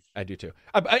 Narrative. I do too.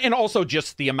 And also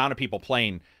just the amount of people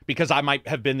playing, because I might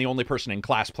have been the only person in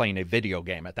class playing a video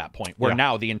game at that point, where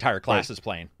now the entire class is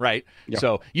playing, right? Yeah.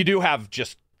 So you do have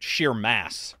just sheer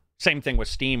mass. Same thing with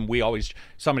Steam.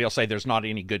 Somebody will say there's not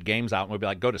any good games out, and we'll be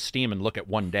like, go to Steam and look at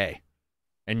one day.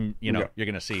 And, you're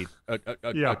going to see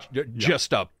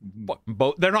just a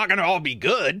boat. They're not going to all be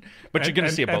good, but you're going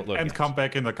to see a boatload. And come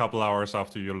back in a couple hours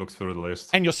after you look through the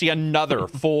list. And you'll see another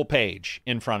full page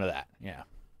in front of that. Yeah.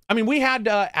 I mean, we had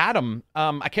Adam,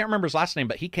 I can't remember his last name,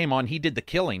 but he came on, he did The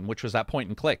Killing, which was that point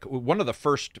and click. One of the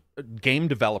first game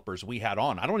developers we had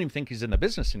on. I don't even think he's in the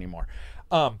business anymore.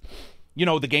 The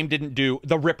game didn't do,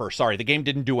 the game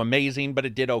didn't do amazing, but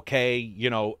it did okay.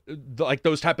 Like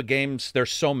those type of games,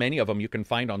 there's so many of them you can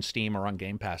find on Steam or on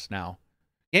Game Pass now.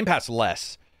 Game Pass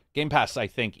less. Game Pass, I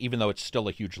think, even though it's still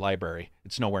a huge library,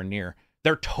 it's nowhere near.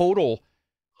 Their total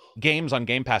games on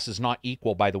Game Pass is not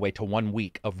equal, by the way, to 1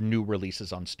 week of new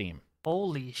releases on Steam.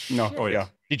 Holy shit. No. Oh, yeah.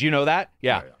 Did you know that?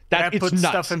 Yeah. That puts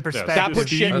stuff in perspective. That puts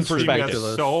shit in perspective.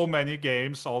 So many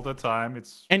games all the time.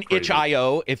 It's and crazy.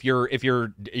 itch.io, if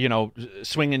you're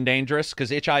swinging dangerous,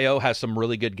 because itch.io has some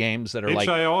really good games that are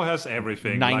itch.io has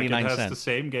everything. 99 cents. It has cents. the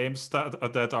same games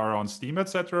that are on Steam,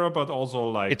 etc., but also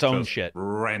like its own shit,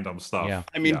 random stuff. Yeah.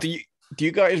 I mean, do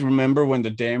you guys remember when the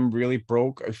dam really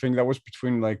broke? I think that was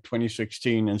between like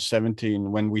 2016 and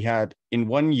 17, when we had in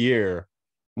 1 year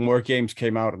more games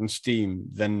came out on Steam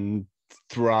than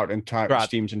throughout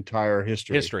Steam's entire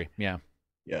history. Yeah.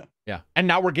 And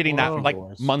now we're getting that like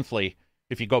monthly.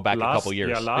 If you go back a couple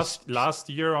years, last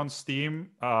year on Steam,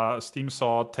 Steam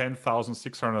saw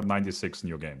 10,696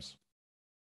 new games.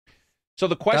 So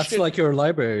the question, that's like your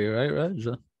library, right?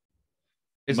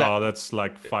 That's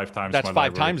like 5 times. That's my 5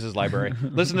 library. times his library.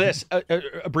 Listen to this.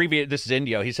 Abbreviated. This is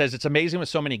Indio. He says it's amazing with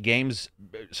so many games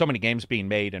being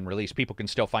made and released, people can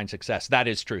still find success. That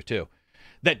is true too.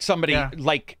 that somebody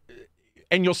like,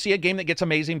 and you'll see a game that gets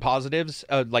amazing positives,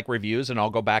 like reviews, and I'll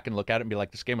go back and look at it and be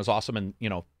like, this game was awesome, and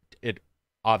it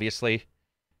obviously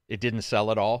it didn't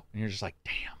sell at all, and you're just like,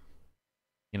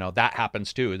 damn, that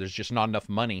happens too. There's just not enough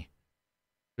money.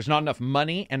 There's not enough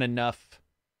money and enough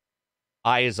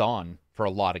eyes on for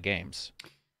a lot of games.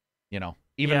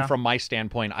 Even from my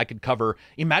standpoint, I could cover.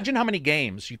 Imagine how many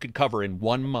games you could cover in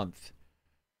 1 month.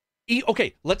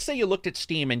 Okay, let's say you looked at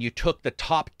Steam and you took the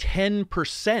top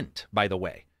 10%, by the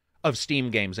way, of Steam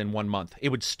games in 1 month. It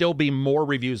would still be more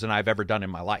reviews than I've ever done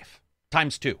in my life.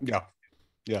 Times 2.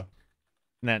 Yeah.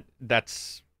 And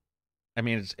that's, I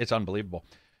mean, it's unbelievable.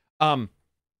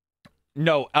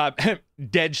 No,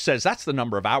 Dej says that's the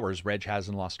number of hours Reg has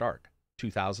in Lost Ark.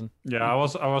 2,000. Yeah, I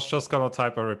was just gonna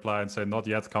type a reply and say not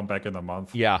yet, come back in a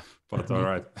month. Yeah. But all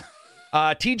right.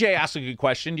 TJ asked a good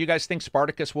question. Do you guys think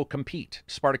Spartacus will compete?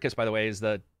 Spartacus, by the way, is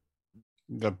the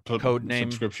code name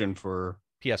subscription for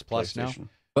PS Plus now.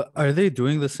 But are they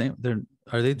doing the same?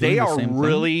 They are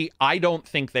really. I don't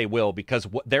think they will, because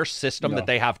their system that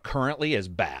they have currently is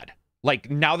bad.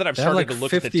 Like, now that I've started to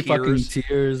look at the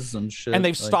tiers and shit, and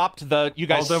they've stopped the. You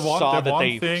guys saw that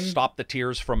they stopped the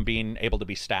tiers from being able to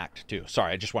be stacked too.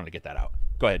 Sorry, I just wanted to get that out.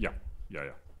 Go ahead.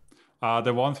 Yeah.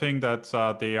 The one thing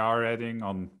that they are adding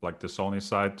on like the Sony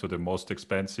side to the most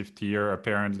expensive tier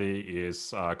apparently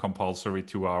is compulsory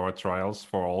 2-hour trials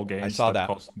for all games that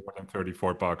cost more than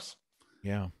 $34.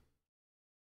 Yeah.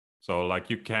 So like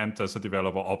you can't, as a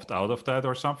developer, opt out of that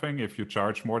or something. If you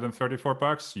charge more than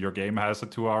 $34, your game has a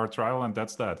 2-hour trial, and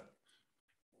that's that.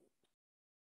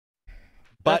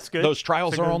 But those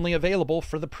trials are only available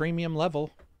for the premium level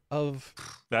of.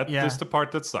 That is the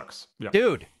part that sucks. Yeah.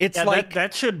 Dude, it's like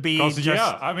that should be.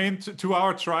 I mean,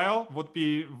 2-hour trial would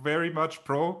be very much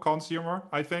pro consumer,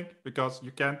 I think, because you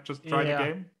can't just try the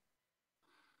game.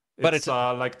 But it's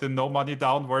like the no money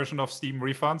down version of Steam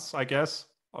refunds, I guess.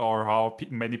 Or how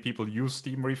many people use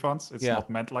Steam refunds. It's not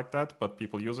meant like that, but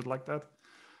people use it like that.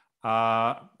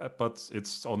 But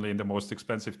it's only in the most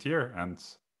expensive tier, and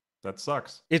that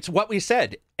sucks. It's what we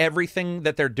said. Everything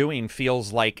that they're doing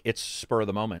feels like it's spur of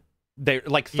the moment. They're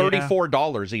like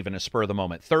 $34 even is spur of the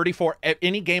moment. 34,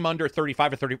 any game under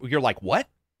 35 or 30, you're like, what?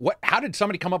 How did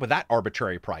somebody come up with that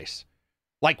arbitrary price?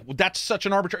 Like, that's such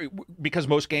an arbitrary, because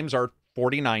most games are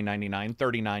 $49.99,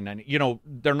 $39.99.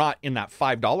 They're not in that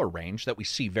 $5 range that we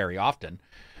see very often.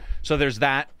 So there's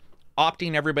that.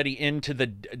 Opting everybody into the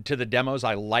demos,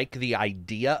 I like the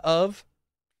idea of,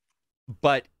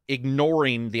 but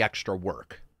ignoring the extra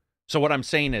work. So what I'm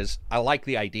saying is, I like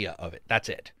the idea of it. That's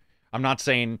it. I'm not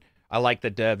saying I like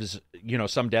the devs,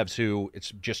 some devs who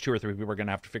it's just 2 or 3 people are going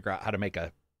to have to figure out how to make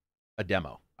a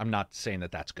demo. I'm not saying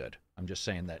that that's good. I'm just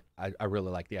saying that I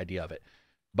really like the idea of it.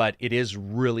 But it is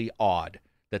really odd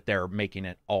that they're making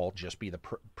it all just be the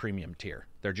premium tier.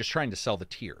 They're just trying to sell the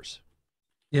tiers.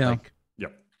 Yeah.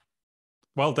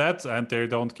 Well, that, and they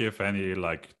don't give any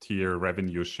like tier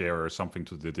revenue share or something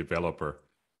to the developer.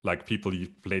 Like, people, you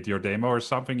played your demo or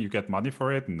something, you get money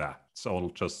for it. Nah, it's all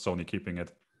just Sony keeping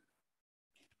it.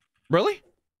 Really?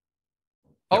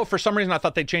 Oh, for some reason I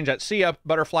thought they'd change that. See ya,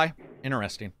 Butterfly.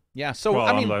 Interesting. Yeah, so well,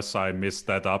 I mean, unless I missed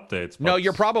that update. No,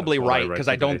 you're probably right, because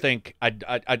I don't think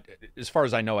I as far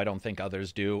as I know, I don't think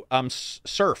others do.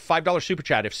 Surf, $5 super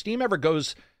chat. If Steam ever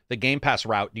goes the Game Pass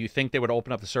route, do you think they would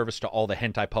open up the service to all the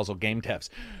hentai puzzle game devs?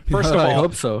 First of all, I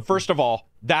hope so. First of all,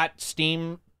 that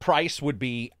Steam price would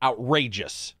be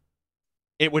outrageous.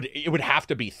 It would have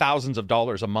to be thousands of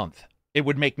dollars a month. It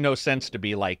would make no sense to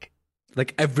be like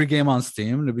every game on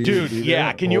Steam to be. Dude,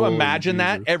 yeah, can you imagine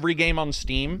that? Every game on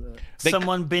Steam.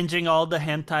 Someone binging all the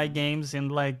hentai games in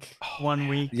like 1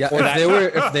 week. Yeah,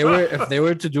 if they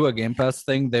were to do a Game Pass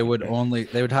thing, they would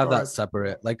have that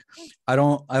separate. Like, I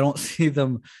don't see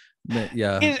them.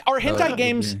 Yeah. Are hentai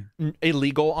games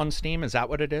illegal on Steam? Is that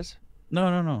what it is?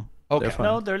 No.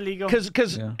 Okay. They're legal.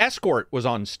 Because Escort was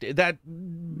on Steam. That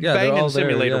Banging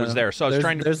Simulator was there. So I was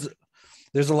trying to.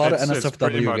 There's a lot of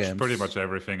NSFW games. Pretty much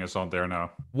everything is on there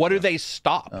now. What do they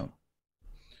stop?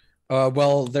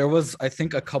 Well, there was, I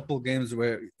think, a couple games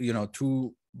where,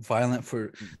 too violent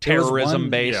for terrorism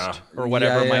based or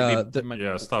whatever might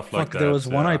be. Stuff like that. There was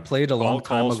one I played a long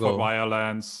time ago. For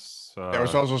violence. There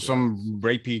was also some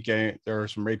rapey game. There were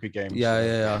some rapey games.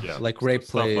 Yeah. Like rape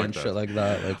play and shit like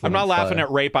that. Like, I'm not laughing at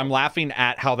rape. I'm laughing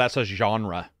at how that's a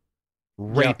genre.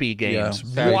 Rapey games.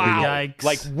 Yeah. Wow. Yikes.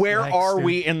 Like, where are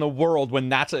we in the world when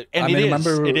that's a... And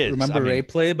it is. Remember Ray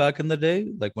Play back in the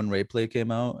day? Like when Ray Play came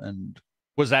out and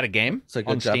Was that a game? It's like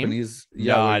on a Steam? Japanese. No,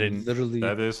 Yeah, I didn't. Literally.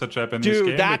 That is a Japanese Dude,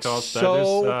 game that's because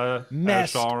so that is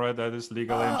messed. a genre that is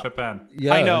legal in Japan.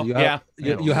 Yeah, I know. You Yeah.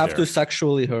 have, you have to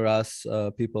sexually harass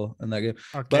people in that game.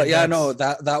 Okay, But yeah, that's-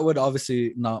 no, that would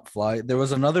obviously not fly. There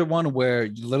was another one where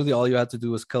literally all you had to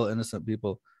do was kill innocent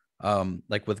people,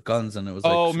 like with guns, and it was.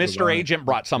 Oh, like, super Mr. violent. Agent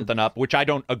brought something up, which I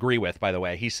don't agree with, by the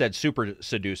way. He said Super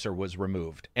Seducer was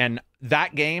removed. And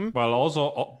that game, Well,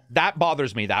 also, that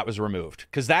bothers me that was removed.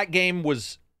 Because that game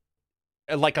was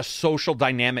like a social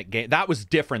dynamic game. That was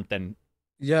different than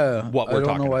Yeah, what we're I don't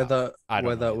talking know why about. I that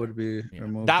don't know either. would be Yeah.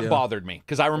 removed. That yeah. bothered me.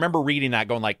 Because I remember reading that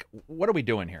going like, what are we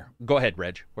doing here? Go ahead,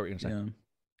 Reg. What were you going to say?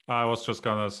 Yeah. I was just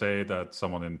gonna say that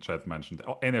someone in chat mentioned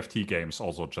NFT games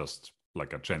also just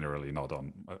like are generally not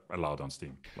allowed on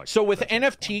Steam. Like, So with that's it.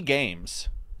 NFT games,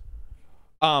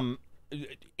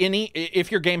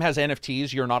 if your game has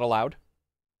NFTs, you're not allowed.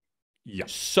 Yeah.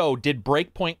 So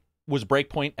was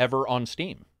Breakpoint ever on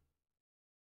Steam?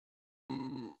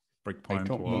 Breakpoint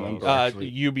don't was remember.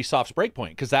 Actually. Ubisoft's Breakpoint,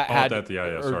 because that oh, had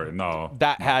yeah, sorry, no,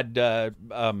 that had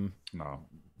no.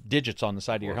 digits on the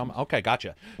side of your helmet. Okay,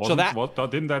 gotcha. Wasn't, so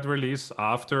didn't that release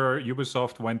after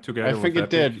Ubisoft went together I with think it Epic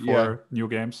did, for yeah. new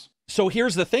games? So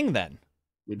here's the thing then.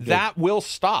 We did. That will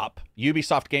stop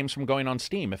Ubisoft games from going on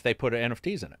Steam if they put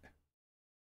NFTs in it.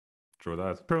 True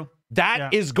that. True. That Yeah.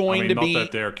 is going I mean, to not be.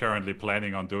 that they're currently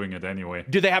planning on doing it anyway.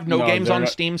 Do they have no No, games they're on not-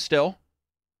 Steam still?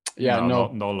 Yeah, No,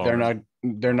 no, no they're longer. not.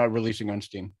 They're not releasing on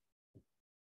Steam.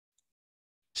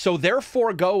 So they're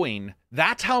foregoing.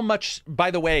 That's how much.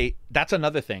 By the way, that's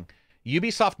another thing.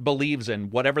 Ubisoft believes in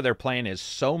whatever their plan is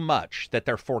so much that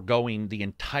they're foregoing the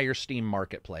entire Steam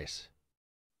marketplace.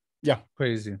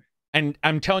 Crazy. And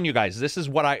I'm telling you guys, this is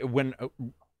what I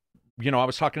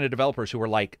was talking to developers who were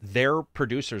like, their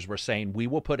producers were saying, we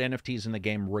will put NFTs in the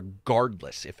game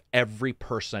regardless if every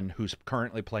person who's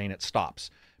currently playing it stops,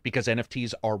 because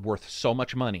NFTs are worth so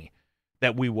much money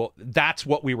that we will. That's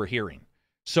what we were hearing.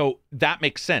 So that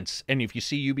makes sense. And if you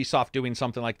see Ubisoft doing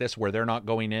something like this where they're not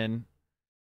going in,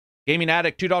 Gaming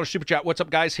Addict, $2 super chat. What's up,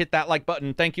 guys? Hit that like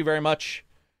button. Thank you very much.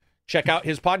 Check out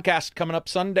his podcast coming up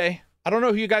Sunday. I don't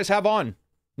know who you guys have on.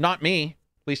 Not me.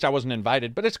 At least I wasn't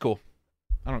invited, but it's cool.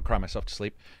 I don't cry myself to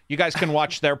sleep. You guys can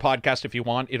watch their podcast if you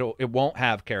want. It won't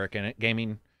have Carrick in it.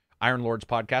 Gaming Iron Lords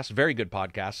podcast. Very good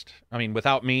podcast. I mean,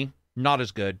 without me, not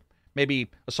as good. Maybe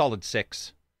a solid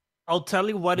 6. I'll tell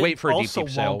you what Wait it for a deep, also deep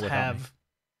sale won't without me. have.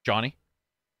 Johnny?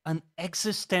 An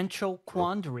existential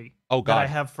quandary Oh, that I God.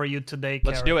 have for you today.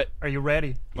 Let's do Carrick. it. Are you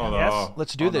ready? Oh, Yes. no.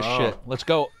 Let's do Oh, this no. shit. Let's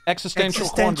go. Existential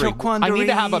Existential quandary. I need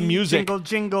to have a music. Jingle,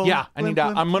 jingle. Yeah, I need to.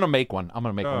 blim, blim. I'm going to make one. I'm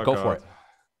going to make Oh, one. Go for God. it.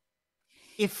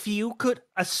 If you could,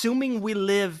 assuming we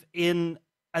live in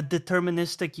a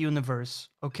deterministic universe,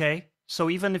 okay? So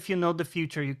even if you know the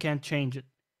future, you can't change it.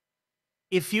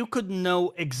 If you could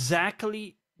know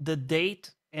exactly the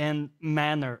date and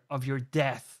manner of your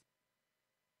death,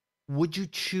 would you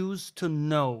choose to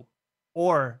know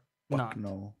or Fuck not?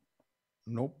 no.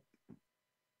 Nope.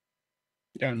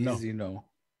 Yeah, no. Easy no.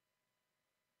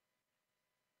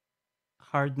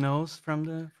 Hard nose from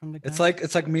the guy? It's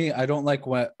like me. I don't like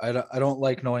I don't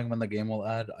like knowing when the game will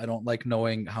end. I don't like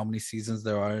knowing how many seasons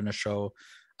there are in a show.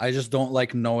 I just don't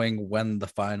like knowing when the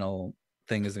final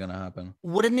thing is gonna happen.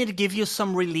 Wouldn't it give you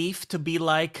some relief to be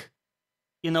like,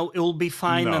 it will be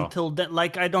fine No. until then?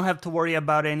 Like, I don't have to worry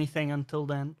about anything until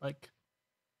then. Like,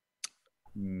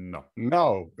 No.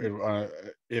 No.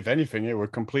 If anything, it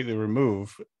would completely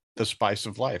remove the spice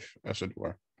of life, as it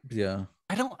were. Yeah.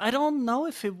 I don't know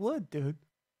if it would, dude.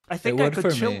 I think It I would could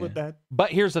for chill me. with that.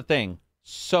 But here's the thing.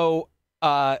 So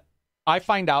I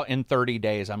find out in 30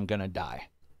 days I'm going to die,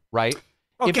 right?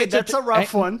 If Okay, it's that's a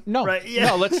rough one. No, right? Yeah.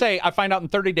 no. Let's say I find out in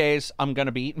 30 days I'm going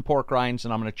to be eating pork rinds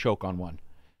and I'm going to choke on one.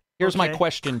 Here's my Okay.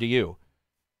 question to you: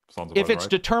 Sounds if about it's right.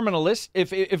 determinalist,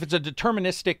 if it's a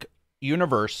deterministic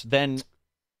universe, then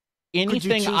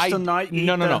anything choose to not eat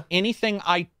no,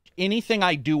 anything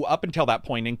I do up until that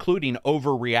point, including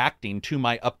overreacting to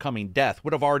my upcoming death,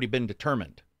 would have already been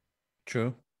determined.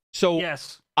 True. So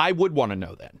Yes. I would want to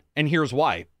know then. And here's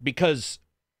why. Because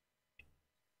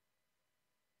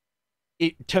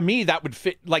to me, that would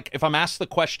fit. Like, if I'm asked the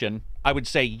question, I would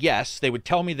say yes. They would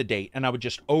tell me the date, and I would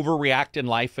just overreact in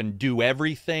life and do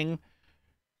everything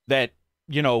that,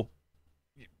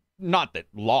 not that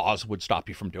laws would stop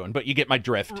you from doing, but you get my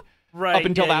drift. Right. Up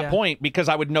until yeah, that yeah. point, because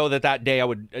I would know that day I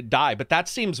would die. But that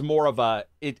seems more of a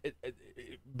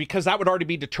because that would already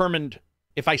be determined.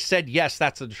 If I said yes,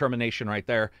 that's the determination right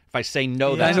there. If I say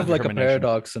no, Yeah. that's Kind the of like a determination.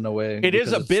 paradox in a way. It is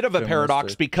a because bit it's of a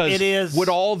paradox deterministic. because It is, would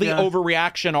all the yeah.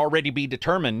 overreaction already be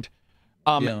determined?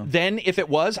 Yeah. Then if it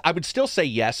was, I would still say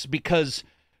yes, because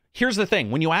here's the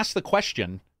thing. When you ask the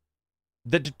question,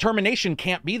 the determination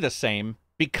can't be the same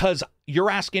because you're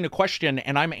asking a question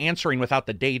and I'm answering without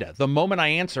the data. The moment I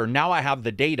answer, now I have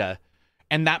the data,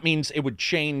 and that means it would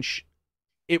change.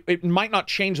 It might not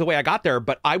change the way I got there,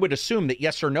 but I would assume that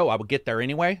yes or no, I would get there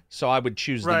anyway. So I would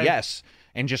choose the yes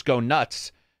and just go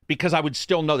nuts because I would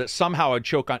still know that somehow I'd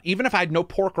choke on, even if I had no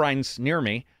pork rinds near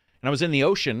me and I was in the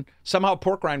ocean, somehow a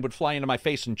pork rind would fly into my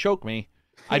face and choke me.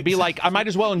 I'd be like, I might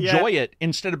as well enjoy it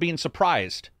instead of being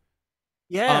surprised.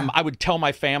 Yeah. I would tell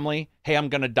my family, hey, I'm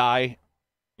going to die.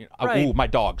 Ooh, my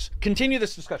dogs. Continue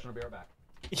this discussion. I'll be right back.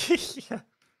 Yeah.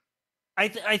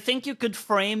 I think you could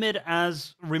frame it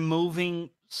as removing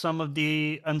some of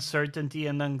the uncertainty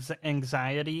and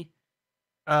anxiety.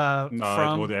 No,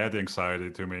 it would add anxiety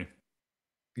to me.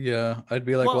 Yeah, I'd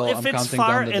be like, well, if I'm it's counting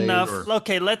far down the enough, days.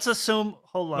 okay, let's assume.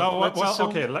 Hold on. No,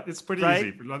 okay, it's pretty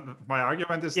easy. My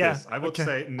argument is this: I would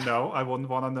say no, I wouldn't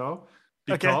want to know,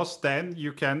 because then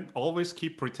you can always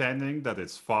keep pretending that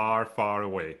it's far, far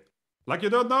away. Like you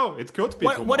don't know. It could be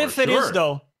tomorrow. What if it is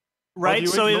though? Right?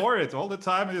 But you ignore it all the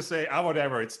time and you say,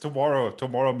 whatever, it's tomorrow.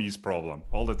 Tomorrow me's problem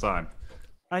all the time.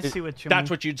 I see what you mean. That's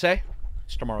what you'd say?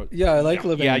 It's tomorrow. Yeah, I like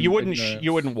living. Yeah, you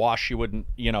wouldn't wash, you wouldn't,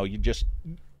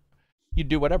 you'd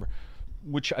do whatever.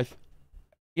 Which I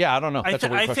don't know. That's a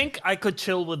weird question. I think I could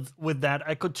chill with that.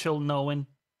 I could chill knowing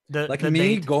the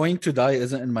me going to die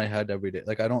isn't in my head every day.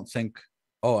 Like I don't think,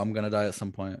 I'm gonna die at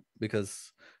some point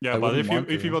because but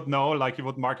if you would know, like you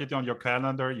would mark it on your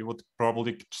calendar, you would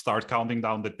probably start counting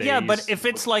down the days. Yeah, but if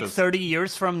it's like 30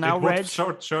 years from now, Reg,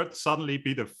 should suddenly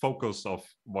be the focus of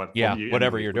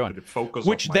whatever you're doing. The focus,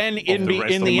 which then in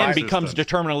the end becomes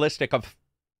deterministic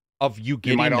of you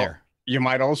getting there. You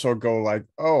might also go like,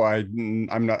 I'm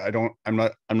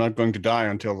not going to die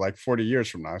until like 40 years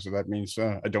from now. So that means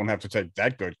I don't have to take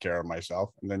that good care of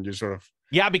myself. And then you sort of.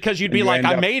 Yeah, because you'd be like,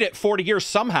 I made it 40 years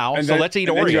somehow, so let's eat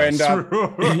Oreos. You end up,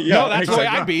 no, that's the way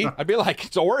I'd be. I'd be like,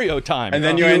 it's Oreo time. And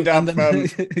then you end up,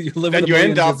 you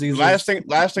end up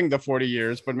lasting the 40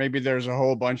 years, but maybe there's a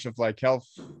whole bunch of like health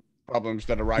problems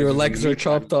that arise. Your legs are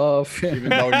chopped off, even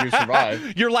though you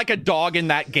survive. You're like a dog in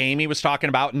that game he was talking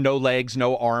about, no legs,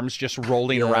 no arms, just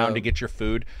rolling around to get your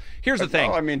food. Here's the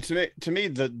thing. No, I mean, to me,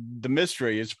 the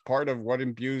mystery is part of what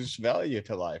imbues value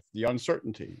to life. The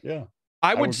uncertainty. Yeah.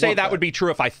 I would say that would be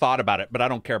true if I thought about it, but I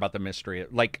don't care about the mystery.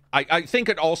 Like, I think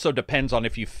it also depends on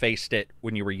if you faced it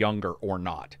when you were younger or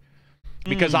not.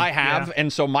 Because I have,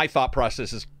 and so my thought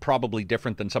process is probably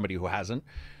different than somebody who hasn't.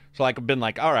 So like, I've been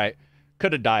like, all right,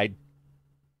 could have died.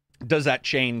 Does that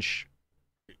change?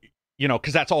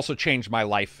 Because that's also changed my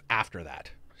life after that.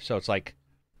 So it's like,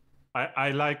 I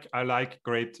like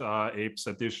Great Apes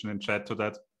addition in chat to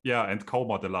that. Yeah, and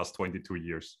coma the last 22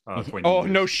 years. 20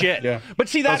 years. No shit. Yeah. But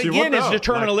see, that again is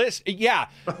determinist. Yeah.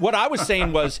 What I was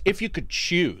saying was, if you could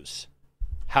choose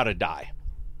how to die,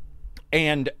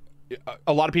 and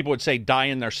a lot of people would say die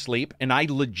in their sleep, and I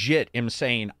legit am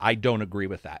saying I don't agree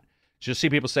with that. Just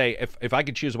see people say, if I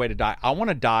could choose a way to die, I want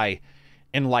to die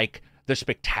in like the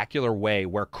spectacular way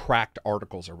where cracked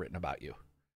articles are written about you.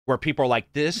 Where people are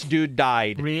like, this dude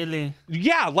died. Really?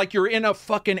 Yeah, like you're in a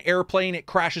fucking airplane, it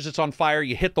crashes, it's on fire,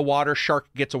 you hit the water, shark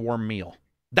gets a warm meal.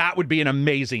 That would be an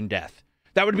amazing death.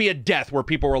 That would be a death where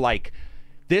people were like,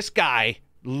 this guy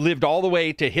lived all the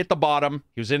way to hit the bottom.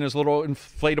 He was in his little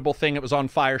inflatable thing, it was on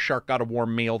fire, shark got a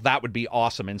warm meal. That would be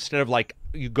awesome. Instead of like,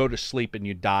 you go to sleep and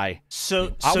you die.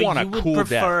 So I want a cool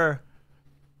death.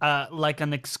 Like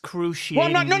an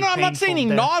excruciating. Well, I'm not saying he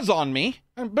gnaws on me,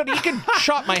 but he can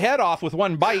chop my head off with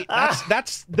one bite.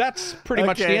 That's pretty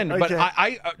much the end. But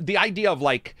I the idea of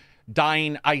like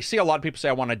dying, I see a lot of people say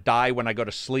I want to die when I go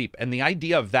to sleep, and the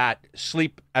idea of that,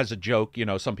 sleep as a joke,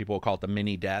 some people will call it the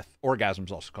mini death.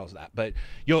 Orgasms also calls that, but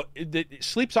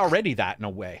sleep's already that in a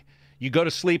way. You go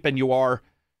to sleep and you are,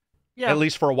 at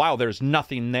least for a while, there's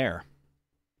nothing there.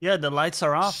 Yeah, the lights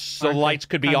are off. So the lights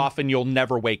could be off and you'll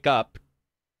never wake up.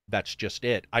 That's just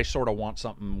it. I sort of want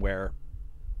something where,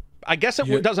 I guess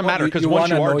it doesn't matter because once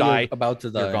you are about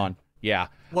to die, you're gone. Yeah.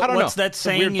 I don't know. What's that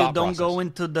saying? You don't go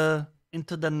into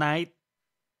the night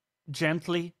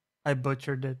gently. I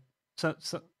butchered it. So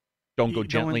don't go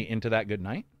gently into that good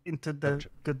night. Into the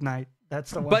good night.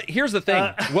 That's the one. But here's the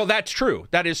thing. Well, that's true.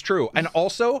 That is true. And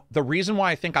also, the reason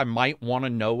why I think I might want to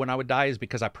know when I would die is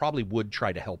because I probably would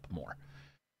try to help more.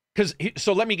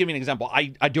 So let me give you an example.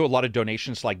 I do a lot of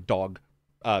donations, like dog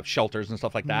shelters and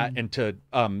stuff like that, and to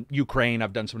Ukraine.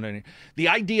 I've done some donating. The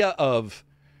idea of,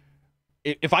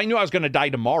 if I knew I was going to die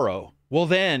tomorrow, well,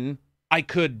 then I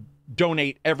could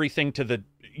donate everything to the,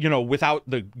 without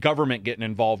the government getting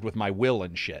involved with my will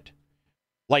and shit.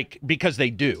 Like, because they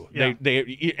do. Yeah.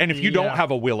 They and if you don't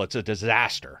have a will, it's a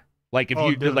disaster. Like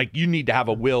if you need to have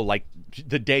a will like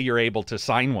the day you're able to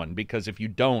sign one, because if you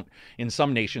don't, in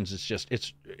some nations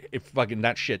it's fucking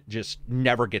that shit just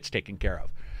never gets taken care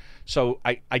of. So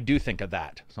I do think of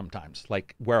that sometimes,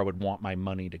 like where I would want my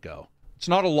money to go. It's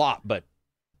not a lot, but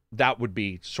that would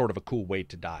be sort of a cool way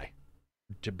to die,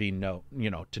 to know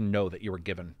that you were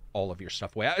given all of your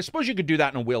stuff away. I suppose you could do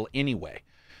that in a will anyway,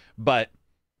 but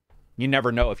you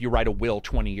never know. If you write a will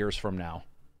 20 years from now,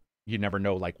 you never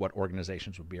know like what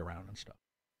organizations would be around and stuff.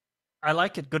 I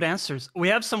like it. Good answers. We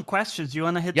have some questions. You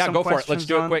want to hit some questions? Yeah, go for it. Let's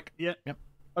do it quick. Yeah. Yep.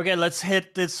 Okay, let's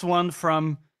hit this one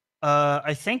from,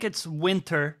 I think it's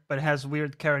Winter, but it has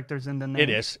weird characters in the name. It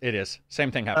is.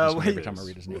 Same thing happens every time I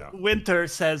read his name. Winter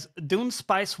says, Dune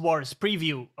Spice Wars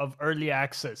preview of early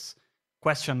access, ?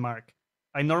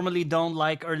 I normally don't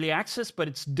like early access, but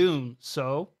it's Dune,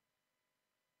 so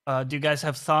do you guys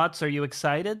have thoughts? Are you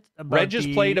excited about Reg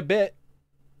just played a bit.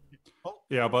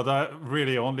 Yeah, but I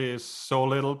really only so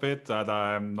little bit that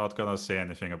I'm not gonna say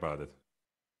anything about it.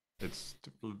 It's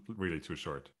really too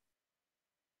short.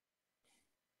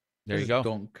 There you go.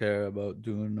 Don't care about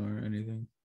Dune or anything.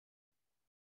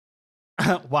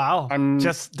 Wow!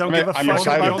 Just don't give a fuck about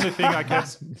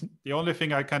the only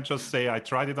thing I can just say, I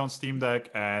tried it on Steam Deck,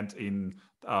 and in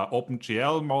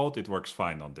OpenGL mode, it works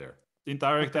fine on there. In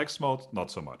DirectX mode, not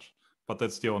so much. But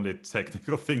that's the only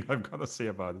technical thing I'm gonna say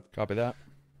about it. Copy that.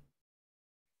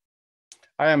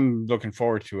 I am looking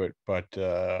forward to it, but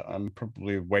I'm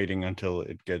probably waiting until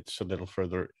it gets a little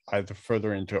further, either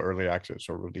further into early access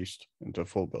or released into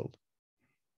full build.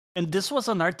 And this was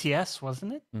on RTS,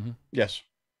 wasn't it? Mm-hmm. Yes,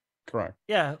 correct.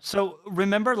 Yeah. So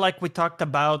remember, like we talked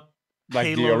about, like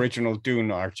Halo... the original Dune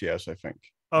RTS, I think.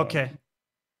 Okay.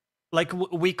 Like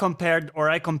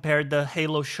I compared the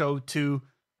Halo show to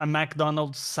a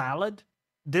McDonald's salad.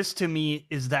 This to me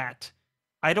is that.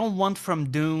 I don't want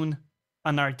from Dune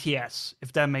an RTS,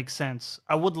 if that makes sense.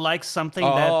 I would like something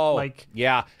that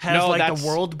has a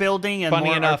world building and funny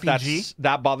more enough, RPG.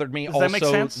 That bothered me. Does also, that make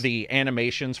sense? The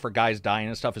animations for guys dying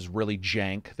and stuff is really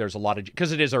jank. There's a lot of,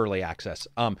 because it is early access.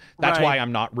 That's why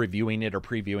I'm not reviewing it or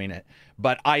previewing it.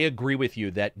 But I agree with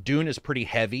you that Dune is pretty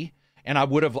heavy, and I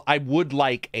would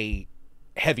like a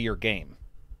heavier game.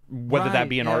 Whether that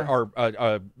be an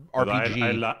RPG.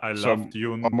 I love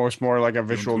Dune. Almost more like a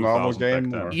visual novel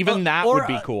game. Even that would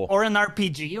be cool. Or an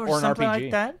RPG or something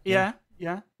like that. Yeah.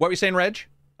 What were you saying, Reg?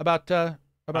 About I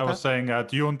was saying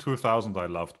Dune 2000 I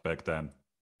loved back then.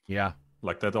 Yeah.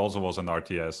 Like that also was an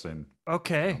RTS in.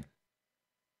 Okay.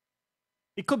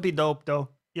 It could be dope though.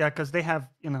 Yeah, because they have,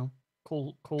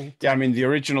 cool. Yeah, I mean, the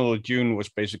original Dune was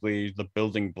basically the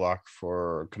building block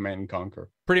for Command and Conquer.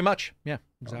 Pretty much. Yeah,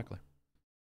 exactly.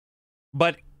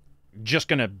 But just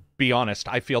going to be honest,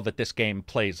 I feel that this game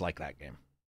plays like that game.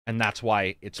 And that's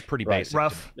why it's pretty basic.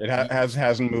 Rough. It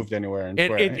hasn't moved anywhere.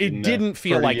 It didn't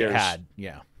feel like years. It had.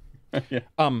 Yeah.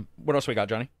 What else we got,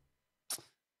 Johnny?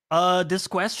 This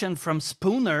question from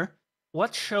Spooner.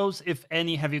 What shows, if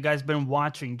any, have you guys been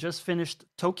watching? Just finished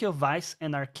Tokyo Vice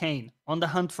and Arcane. On the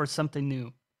hunt for something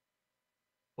new.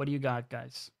 What do you got,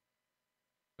 guys?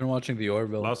 Been watching The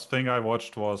Orville. Last thing I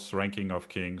watched was Ranking of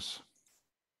Kings.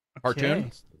 Cartoon?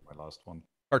 That's my last one.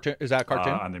 Cartoon? Is that a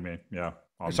cartoon? Anime, yeah.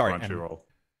 On Sorry, Crunchyroll.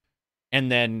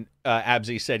 And then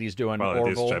Abzi said he's doing Orville.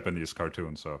 It is Japanese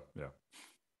cartoon, so yeah.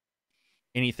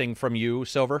 Anything from you,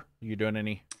 Silver? You doing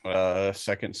any?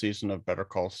 Second season of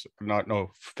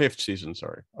fifth season,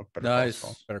 sorry. Of Better Call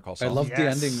Saul. Better Call Saul. I love the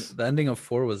ending. The ending of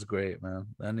 4 was great, man.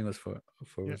 The ending was 4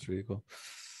 was really cool.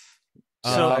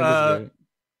 So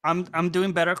I'm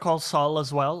doing Better Call Saul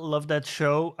as well. Love that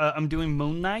show. I'm doing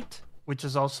Moon Knight, which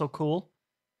is also cool.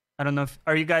 I don't know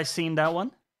are you guys seeing that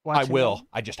one? I will.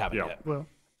 I just haven't yet. Well,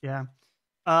 yeah.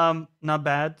 Not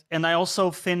bad. And I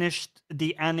also finished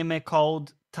the anime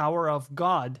called Tower of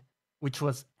God, which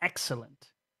was excellent.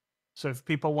 So if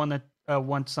people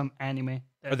want some anime,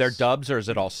 are there dubs or is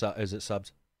it all is it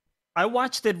subs? I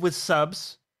watched it with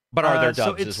subs. But are there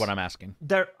dubs? Is what I'm asking.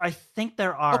 I think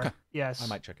there are. Okay. Yes. I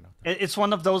might check it out. It's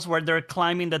one of those where they're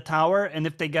climbing the tower, and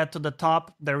if they get to the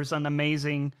top, there is an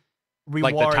amazing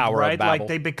reward, like the Tower right? of Babel. Like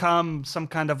they become some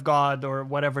kind of god or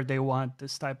whatever they want.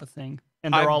 This type of thing,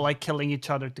 and they're all like killing each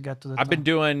other to get to the top. I've been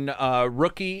doing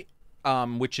Rookie,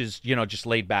 which is just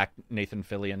laid back Nathan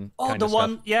Fillion. Oh, kind the of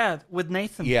one, stuff. With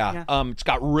Nathan. Yeah. It's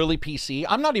got really PC.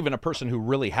 I'm not even a person who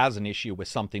really has an issue with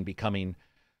something becoming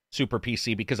super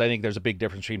PC because I think there's a big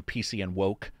difference between PC and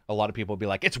woke. A lot of people will be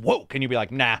like, it's woke. And you'll be like,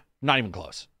 nah, not even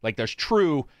close. Like there's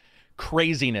true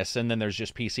craziness and then there's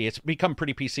just PC. It's become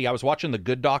pretty PC. I was watching The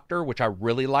Good Doctor, which I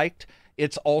really liked.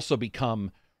 It's also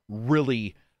become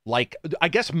really like, I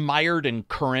guess, mired in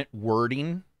current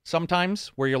wording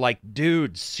sometimes where you're like,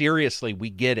 dude, seriously, we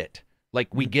get it.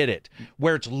 Like, we get it.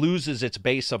 Where it loses its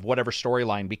base of whatever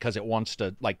storyline because it wants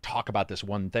to, like, talk about this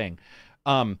one thing.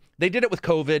 They did it with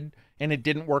COVID, and it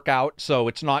didn't work out. So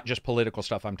it's not just political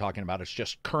stuff I'm talking about. It's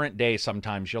just current day.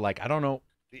 Sometimes you're like, I don't know.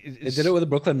 They did it with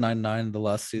Brooklyn Nine-Nine the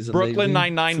last season. Brooklyn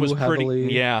Nine-Nine was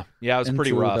pretty, yeah, it was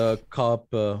pretty rough. The cop,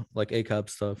 like ACAB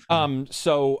stuff.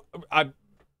 So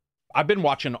I've been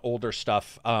watching older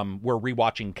stuff. We're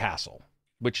rewatching Castle,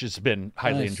 which has been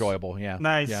highly enjoyable. Yeah,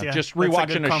 nice. Yeah. Just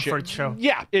rewatching a comfort show.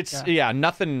 Yeah, it's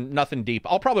nothing deep.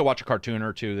 I'll probably watch a cartoon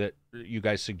or two that you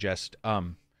guys suggest,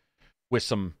 with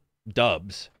some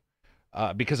dubs,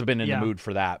 because I've been in the mood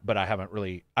for that. But I haven't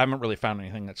really found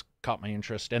anything that's caught my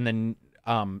interest. And then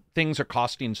things are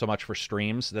costing so much for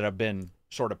streams that I've been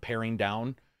sort of paring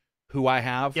down who I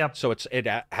have. Yep. So it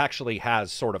actually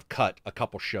has sort of cut a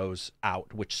couple shows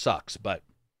out, which sucks, but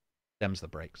them's the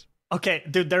breaks. Okay,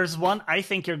 dude, there's one I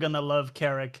think you're gonna love,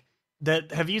 Carrick.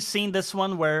 Have you seen this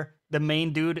one where the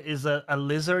main dude is a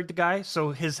lizard guy?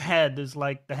 So his head is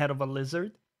like the head of a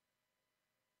lizard.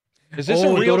 Is this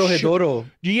a real Hedoro?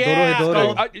 Yeah,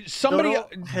 Hedoro. Somebody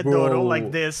Hedoro,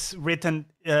 like this, written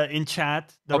in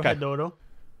chat. Hedoro,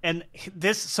 and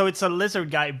this. So it's a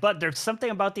lizard guy, but there's something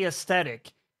about the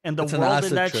aesthetic and the world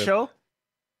in that show.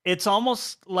 It's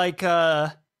almost like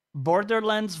a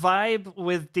Borderlands vibe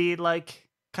with the like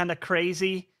kind of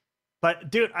crazy.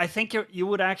 But dude, I think you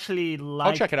would actually like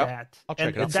I'll check it out. that. I'll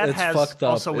check it out. That it's has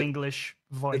also up. English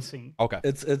voicing. Okay.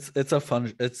 It's a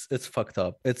fun. It's fucked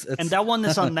up. It's and that one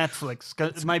is on Netflix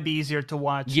because it might be easier to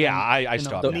watch. Yeah, I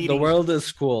still have the world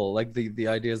is cool. Like the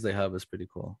ideas they have is pretty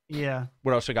cool. Yeah.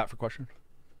 What else you got for questions?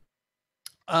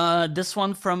 This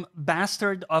one from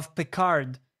Bastard of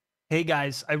Picard. Hey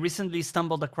guys, I recently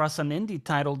stumbled across an indie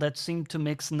title that seemed to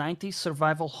mix 90s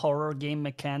survival horror game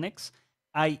mechanics,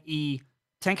 i.e.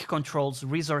 tank controls,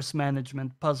 resource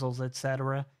management, puzzles,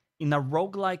 etc., in a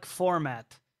roguelike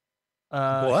format.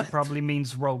 What? It probably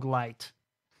means roguelite.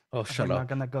 Oh, shut We're up. not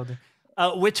going to go there.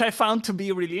 Which I found to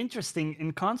be really interesting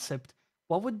in concept.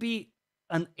 What would be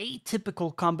an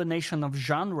atypical combination of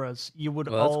genres you would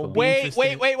all be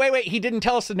Wait. He didn't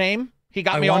tell us the name? He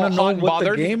got me all hot and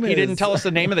bothered. He didn't tell us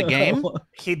the name of the game?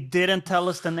 He didn't tell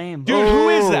us the name. Dude, who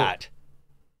is that?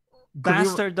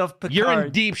 Bastard of Picard. You're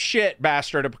in deep shit,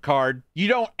 Bastard of Picard. You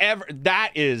don't ever.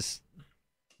 That is,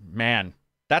 man.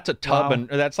 That's a tub and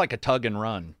that's like a tug and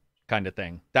run kind of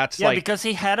thing. That's like because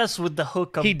he had us with the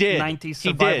hook of 90s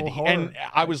survival horror. And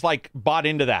I was like bought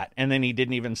into that, and then he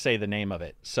didn't even say the name of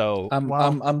it. So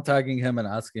I'm tagging him and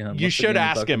asking him. You should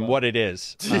ask him what it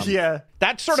is. Yeah,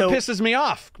 that sort of pisses me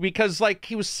off because like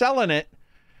he was selling it.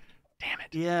 Damn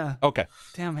it. Yeah. Okay.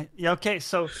 Damn it. Yeah. Okay.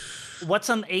 So, what's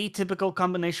an atypical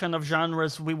combination of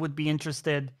genres we would be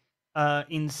interested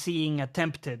in seeing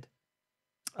attempted,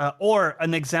 or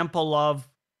an example of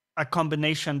a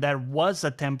combination that was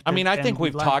attempted? I mean, I think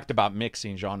we've talked about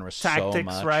mixing genres tactics, so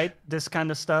much. right? This kind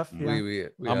of stuff. Yeah. We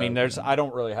I mean, I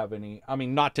don't really have any. I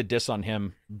mean, not to diss on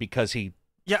him because he.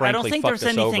 Yeah, I don't think there's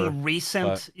anything recent.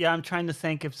 But, yeah, I'm trying to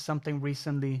think if something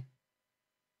recently.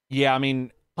 Yeah, I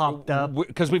mean. Popped up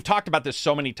because we've talked about this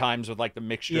so many times with like the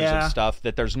mixtures of stuff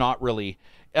that there's not really.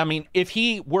 I mean, if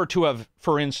he were to have,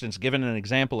 for instance, given an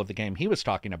example of the game he was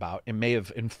talking about, it may have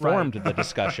informed the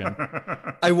discussion.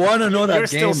 I want to know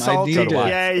that game. I need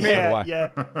it. Yeah.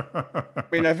 I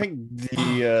mean, I think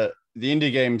the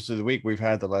indie games of the week we've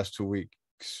had the last 2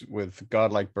 weeks with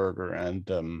Godlike Burger and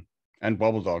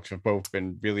Wobble Dogs have both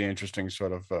been really interesting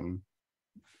sort of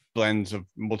blends of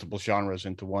multiple genres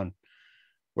into one.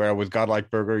 Where with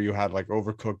Godlike Burger, you had like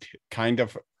Overcooked, kind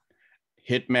of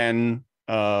Hitman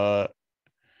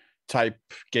type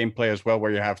gameplay as well,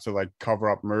 where you have to like cover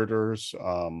up murders.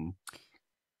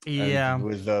 Yeah.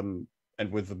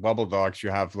 And with the Bubble Dogs, you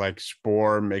have like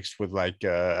Spore mixed with like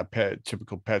a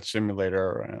typical pet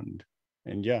simulator,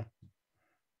 and yeah.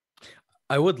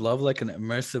 I would love like an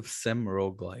immersive sim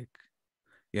roguelike.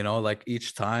 You know, like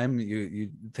each time you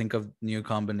think of new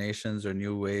combinations or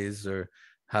new ways or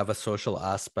have a social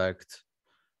aspect.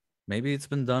 Maybe it's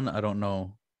been done. I don't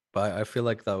know, but I feel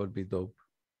like that would be dope.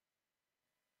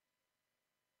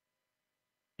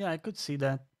 Yeah, I could see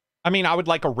that. I mean, I would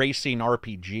like a racing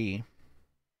RPG.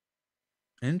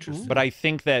 Interesting. But I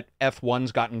think that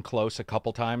F1's gotten close a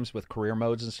couple times with career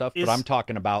modes and stuff. But I'm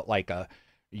talking about like a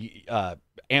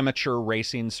amateur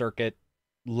racing circuit,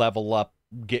 level up,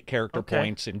 get character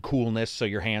points and coolness so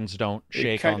your hands don't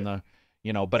shake on the,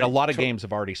 but a lot of games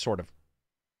have already sort of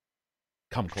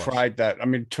come close. Tried that. I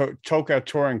mean, Toka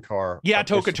Touring Car. Yeah,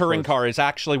 Toka Touring Car is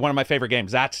actually one of my favorite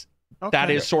games. That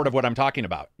is sort of what I'm talking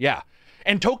about. Yeah.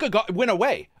 And Toka went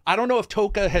away. I don't know if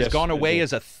TOCA has Yes, gone I away do.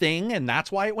 as a thing, and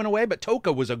that's why it went away. But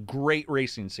TOCA was a great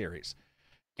racing series,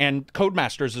 and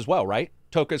Codemasters as well, right?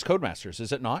 TOCA's Codemasters,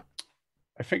 is it not?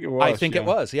 I think it was. I think it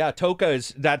was. Yeah, TOCA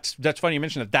is. That's funny you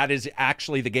mentioned that. That is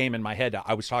actually the game in my head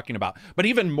I was talking about. But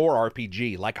even more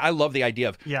RPG. Like I love the idea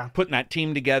of putting that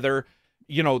team together.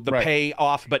 You know, the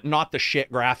payoff, but not the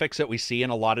shit graphics that we see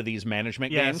in a lot of these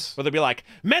management games, where they'll be like,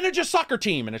 manage a soccer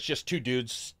team, and it's just two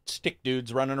dudes, stick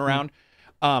dudes running around.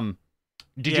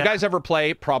 Did you guys ever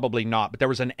play? Probably not, but there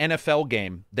was an NFL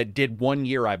game that did 1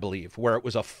 year, I believe, where it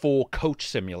was a full coach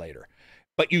simulator,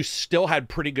 but you still had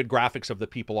pretty good graphics of the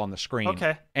people on the screen.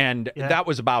 Okay. And that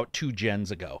was about 2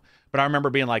 gens ago. But I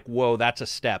remember being like, whoa, that's a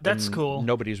step. That's and cool.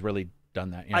 Nobody's really done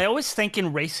that. I always think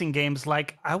in racing games,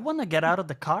 like, I want to get out of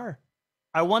the car.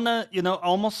 I want to,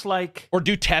 almost like... Or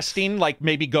do testing, like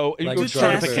maybe go... Like do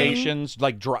certifications,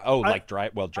 like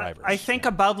drivers. I think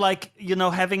about, like,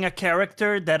 having a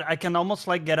character that I can almost,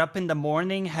 like, get up in the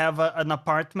morning, have an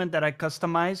apartment that I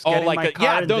customize, get in my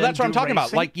car, that's what I'm talking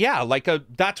racing.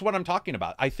 about. That's what I'm talking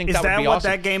about. I think that would be what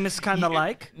awesome. that game is kind of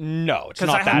like? No, it's 'Cause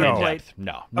not I that haven't in played- depth.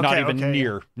 No, not even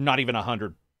near, not even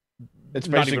 100. It's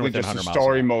not even basically within just a 100 miles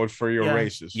story an hour. mode for your Yeah.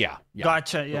 races. Yeah.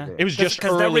 Gotcha, yeah. Okay. It was just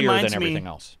 'Cause that earlier reminds than me- everything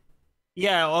else.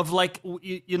 Yeah, of like,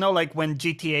 like when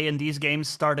GTA and these games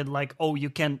started, like, you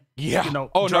can, drive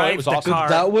it was the awesome. car.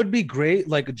 That would be great,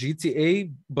 like GTA,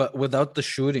 but without the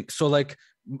shooting. So like,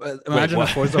 imagine what?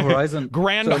 a Forza Horizon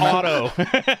Grand so Auto.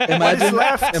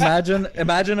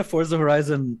 Imagine a Forza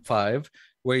Horizon 5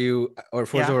 or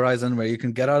Forza Horizon where you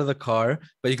can get out of the car,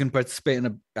 but you can participate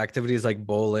in activities like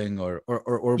bowling or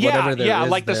whatever there is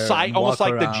like the there side, and almost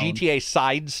walk like around. the GTA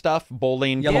side stuff,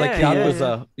 bowling. like Yeah,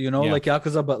 Yakuza, yeah. like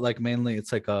Yakuza, but like mainly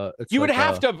it's like a. It's You would like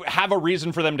have to have a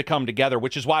reason for them to come together,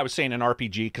 which is why I was saying an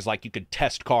RPG, because like you could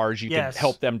test cars, you could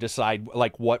help them decide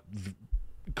like what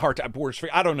car type works for.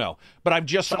 I don't know, but I've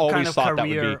just Some always kind of thought that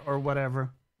would career be or whatever.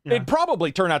 Yeah. It'd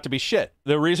probably turn out to be shit.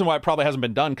 The reason why it probably hasn't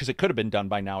been done, because it could have been done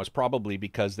by now, is probably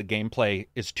because the gameplay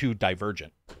is too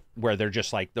divergent, where they're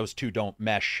just like, those two don't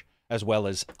mesh as well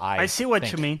as I see what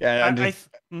think. you mean. Yeah, and I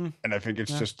I think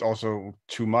it's just also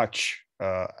too much.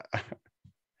 Yeah,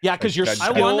 because you're That-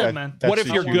 I still... want it, man. What that's if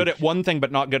you're huge. good at one thing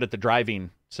but not good at the driving,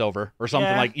 Silver, or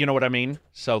something like, you know what I mean?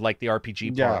 So like the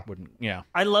RPG part wouldn't,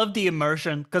 I love the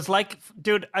immersion because, like,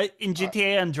 dude, in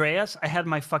GTA Andreas, I had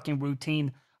my fucking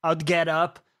routine. I'd get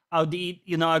up, I'd eat,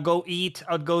 I'd go eat,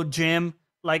 I'd go gym.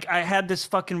 Like, I had this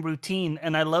fucking routine,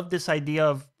 and I love this idea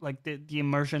of like the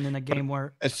immersion in a game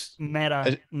where It's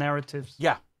meta narratives.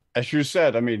 Yeah. as you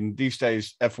said. I mean, these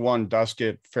days F1 does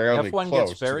get fairly F1 close.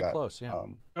 gets very to that. close, yeah.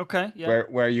 Okay, yeah.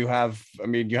 Where you have,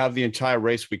 you have the entire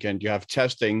race weekend. You have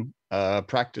testing,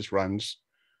 practice runs,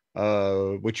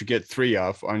 which you get 3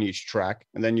 of on each track,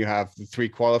 and then you have the 3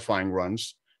 qualifying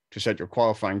runs to set your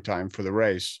qualifying time for the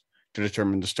race to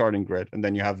determine the starting grid, and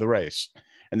then you have the race.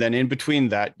 And then in between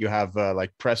that, you have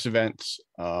like press events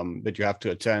that you have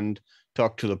to attend,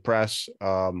 talk to the press.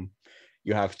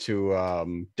 You have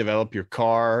to develop your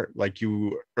car, like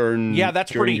you earn. Yeah,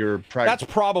 that's during pretty. your That's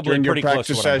probably pretty close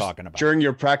to what I'm talking about. During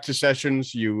your practice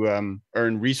sessions, you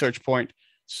earn research points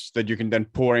that you can then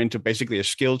pour into basically a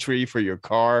skill tree for your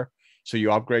car. So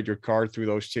you upgrade your car through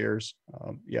those tiers.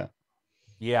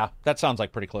 Yeah, that sounds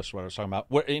like pretty close to what I was talking about.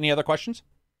 Any other questions?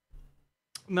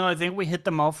 No, I think we hit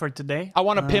them all for today. I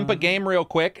want to pimp a game real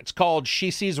quick. It's called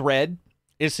She Sees Red.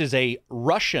 This is a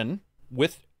Russian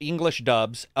with English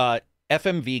dubs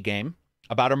FMV game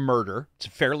about a murder. It's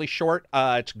fairly short.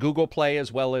 It's Google Play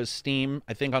as well as Steam.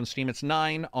 I think on Steam it's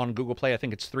 $9. On Google Play, I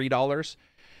think it's $3.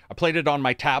 I played it on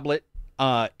my tablet.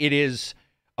 It is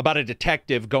about a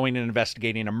detective going and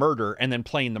investigating a murder and then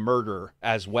playing the murderer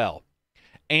as well.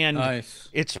 And Nice.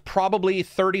 It's probably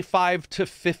 35 to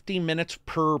 50 minutes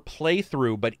per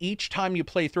playthrough, but each time you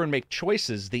play through and make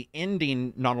choices, the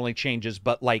ending not only changes,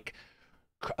 but like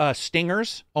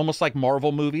stingers, almost like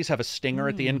Marvel movies have a stinger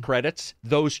at the end credits,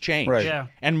 those change. Right. Yeah.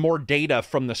 And more data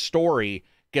from the story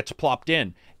gets plopped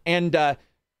in. And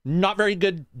not very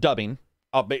good dubbing,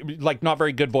 like not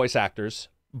very good voice actors,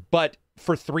 but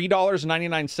for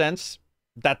 $3.99,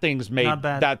 that thing's made. Not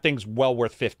bad. That thing's well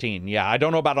worth $15. Yeah, I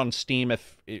don't know about on Steam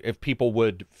if people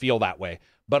would feel that way,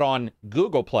 but on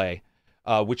Google Play,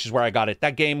 which is where I got it.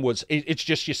 That game was. It's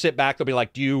just you sit back. They'll be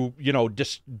like, do you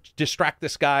distract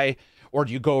this guy, or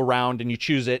do you go around and you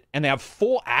choose it? And they have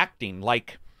full acting.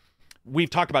 Like we've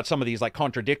talked about some of these like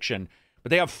Contradiction, but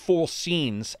they have full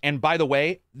scenes. And by the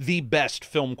way, the best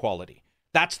film quality.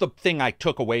 That's the thing I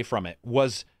took away from it,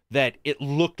 was that it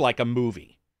looked like a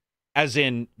movie. As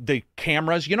in the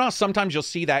cameras, how sometimes you'll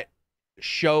see that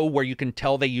show where you can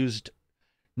tell they used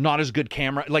not as good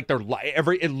camera. Like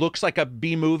it looks like a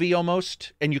B movie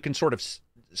almost, and you can sort of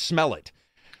smell it.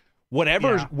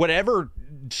 Whatever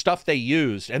stuff they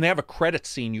used, and they have a credit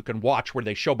scene you can watch where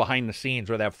they show behind the scenes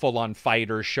where they have full-on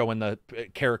fighters showing the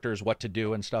characters what to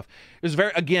do and stuff. It was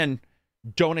very, again,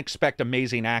 don't expect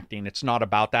amazing acting. It's not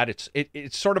about that.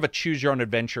 It's sort of a choose your own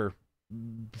adventure,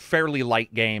 fairly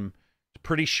light game. It's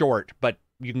pretty short, but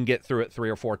you can get through it 3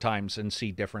 or 4 times and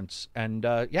see difference. And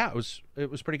it was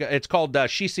pretty good. It's called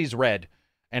She Sees Red,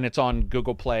 and it's on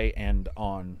Google Play and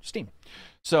on Steam.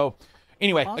 So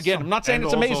anyway, awesome. Again, I'm not saying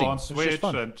it's amazing. On Switch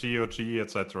and GOG,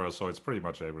 etc. So it's pretty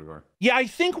much everywhere. Yeah, I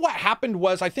think what happened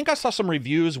was I saw some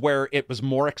reviews where it was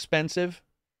more expensive.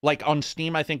 Like on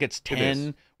Steam, I think it's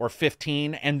 10 or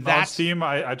 15, and that's... On Steam,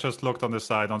 I just looked on the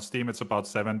side. On Steam, it's about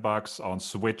 $7. On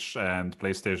Switch and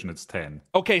PlayStation, it's 10.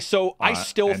 Okay, so I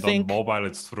still think... on mobile,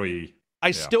 it's 3. I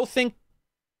still think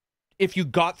if you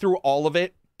got through all of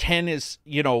it, 10 is,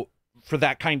 for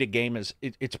that kind of game,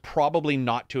 it's probably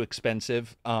not too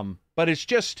expensive. But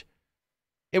it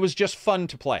was just fun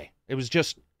to play. It was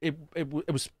just, it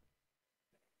was,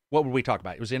 what would we talk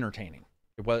about? It was entertaining.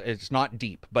 It's not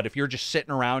deep, but if you're just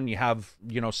sitting around, you have,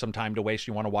 some time to waste,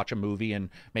 you want to watch a movie and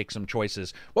make some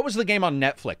choices. What was the game on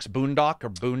Netflix? Boondock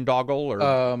or Boondoggle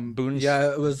or Boons?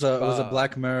 Yeah, it was a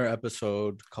Black Mirror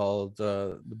episode called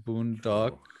the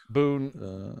Boondock.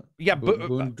 Boondoogle?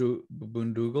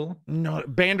 No,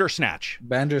 Bandersnatch.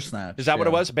 Bandersnatch. Is that what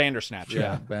it was? Bandersnatch.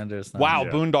 Yeah. Bandersnatch. Wow,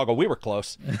 yeah. Boondoggle. We were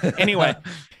close. Anyway.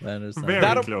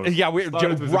 Very close. Yeah, we're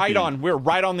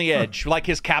right on the edge, like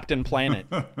his Captain Planet.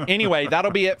 Anyway,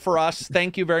 that'll be it for us.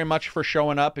 Thank you very much for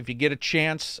showing up. If you get a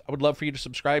chance, I would love for you to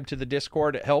subscribe to the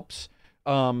Discord. It helps.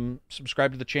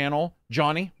 Subscribe to the channel.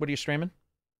 Johnny, what are you streaming?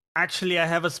 Actually, I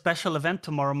have a special event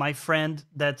tomorrow. My friend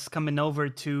that's coming over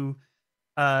to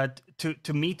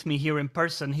meet me here in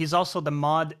person. He's also the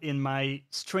mod in my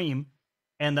stream,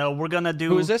 and we're gonna do.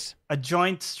 Who is this? A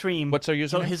joint stream. What's our username?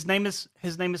 So his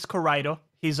name is Corrido.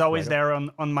 He's always there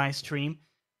on my stream.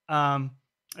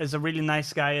 Is a really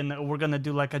nice guy, and we're gonna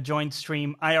do like a joint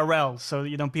stream IRL. So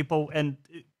people, and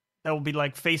that will be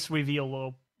like face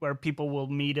reveal where people will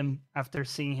meet him after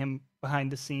seeing him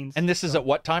behind the scenes. And this is at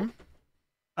what time?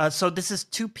 So this is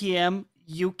 2 p.m.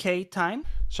 UK time.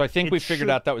 So I think we figured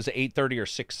out that was 8:30 or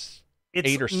 6. It's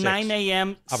 8 or 6. 9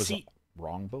 a.m. I was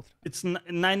wrong both. It's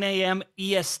 9 a.m.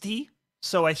 EST.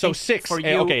 So I think 6 for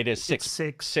you. Okay, it is 6.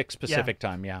 6 Pacific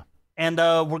time. Yeah. And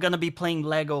we're gonna be playing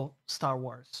Lego Star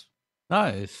Wars.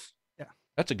 Nice. Yeah.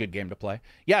 That's a good game to play.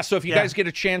 Yeah. So if you guys get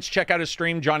a chance, check out his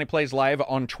stream. Johnny Plays Live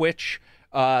on Twitch.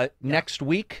 Next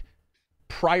week,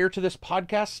 prior to this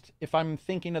podcast, if I'm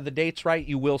thinking of the dates right,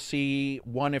 you will see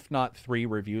 1, if not 3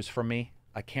 reviews from me.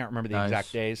 I can't remember the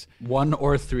exact days. 1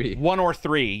 or 3. 1 or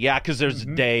 3. Yeah, because there's a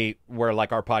day where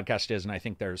like our podcast is, and I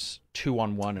think there's 2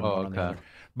 on one and 1 on the other.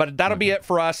 But that'll be it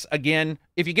for us. Again,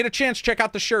 if you get a chance, check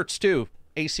out the shirts too.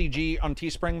 ACG on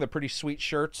Teespring, the pretty sweet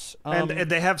shirts. And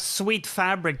they have sweet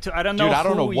fabric too. I don't know dude, I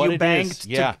don't know what you banged. Is.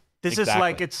 Yeah, this exactly. is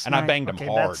like it's. And I banged them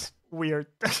hard. That's weird.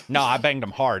 No, I banged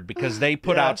them hard because they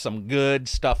put out some good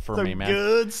stuff for me, man.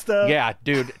 Good stuff. Yeah,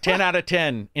 dude. 10 out of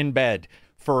 10 in bed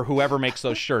for whoever makes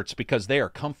those shirts because they are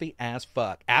comfy as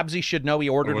fuck. Absy should know he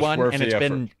ordered one, and it's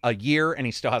been a year and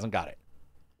he still hasn't got it.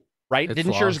 Right?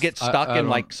 Didn't yours get stuck in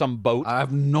like some boat? I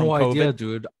have no idea,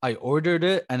 dude. I ordered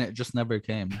it and it just never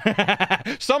came.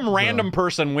 Some random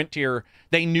person went to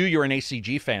they knew you're an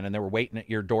ACG fan and they were waiting at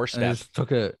your doorstep. I just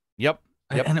took it. Yep.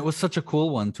 And it was such a cool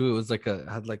one too. It was like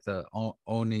had like the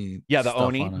Oni. Yeah, the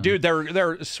Oni. Dude,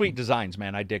 they're sweet designs,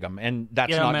 man. I dig them. And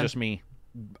that's not just me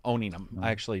owning them.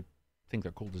 I actually think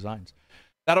they're cool designs.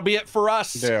 That'll be it for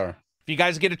us. They are. If you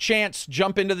guys get a chance,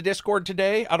 jump into the Discord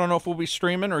today. I don't know if we'll be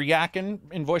streaming or yakking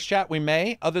in voice chat. We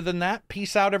may. Other than that,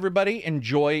 peace out, everybody.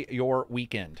 Enjoy your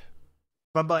weekend.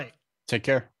 Bye-bye. Take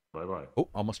care. Bye-bye. Oh,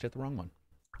 almost hit the wrong one.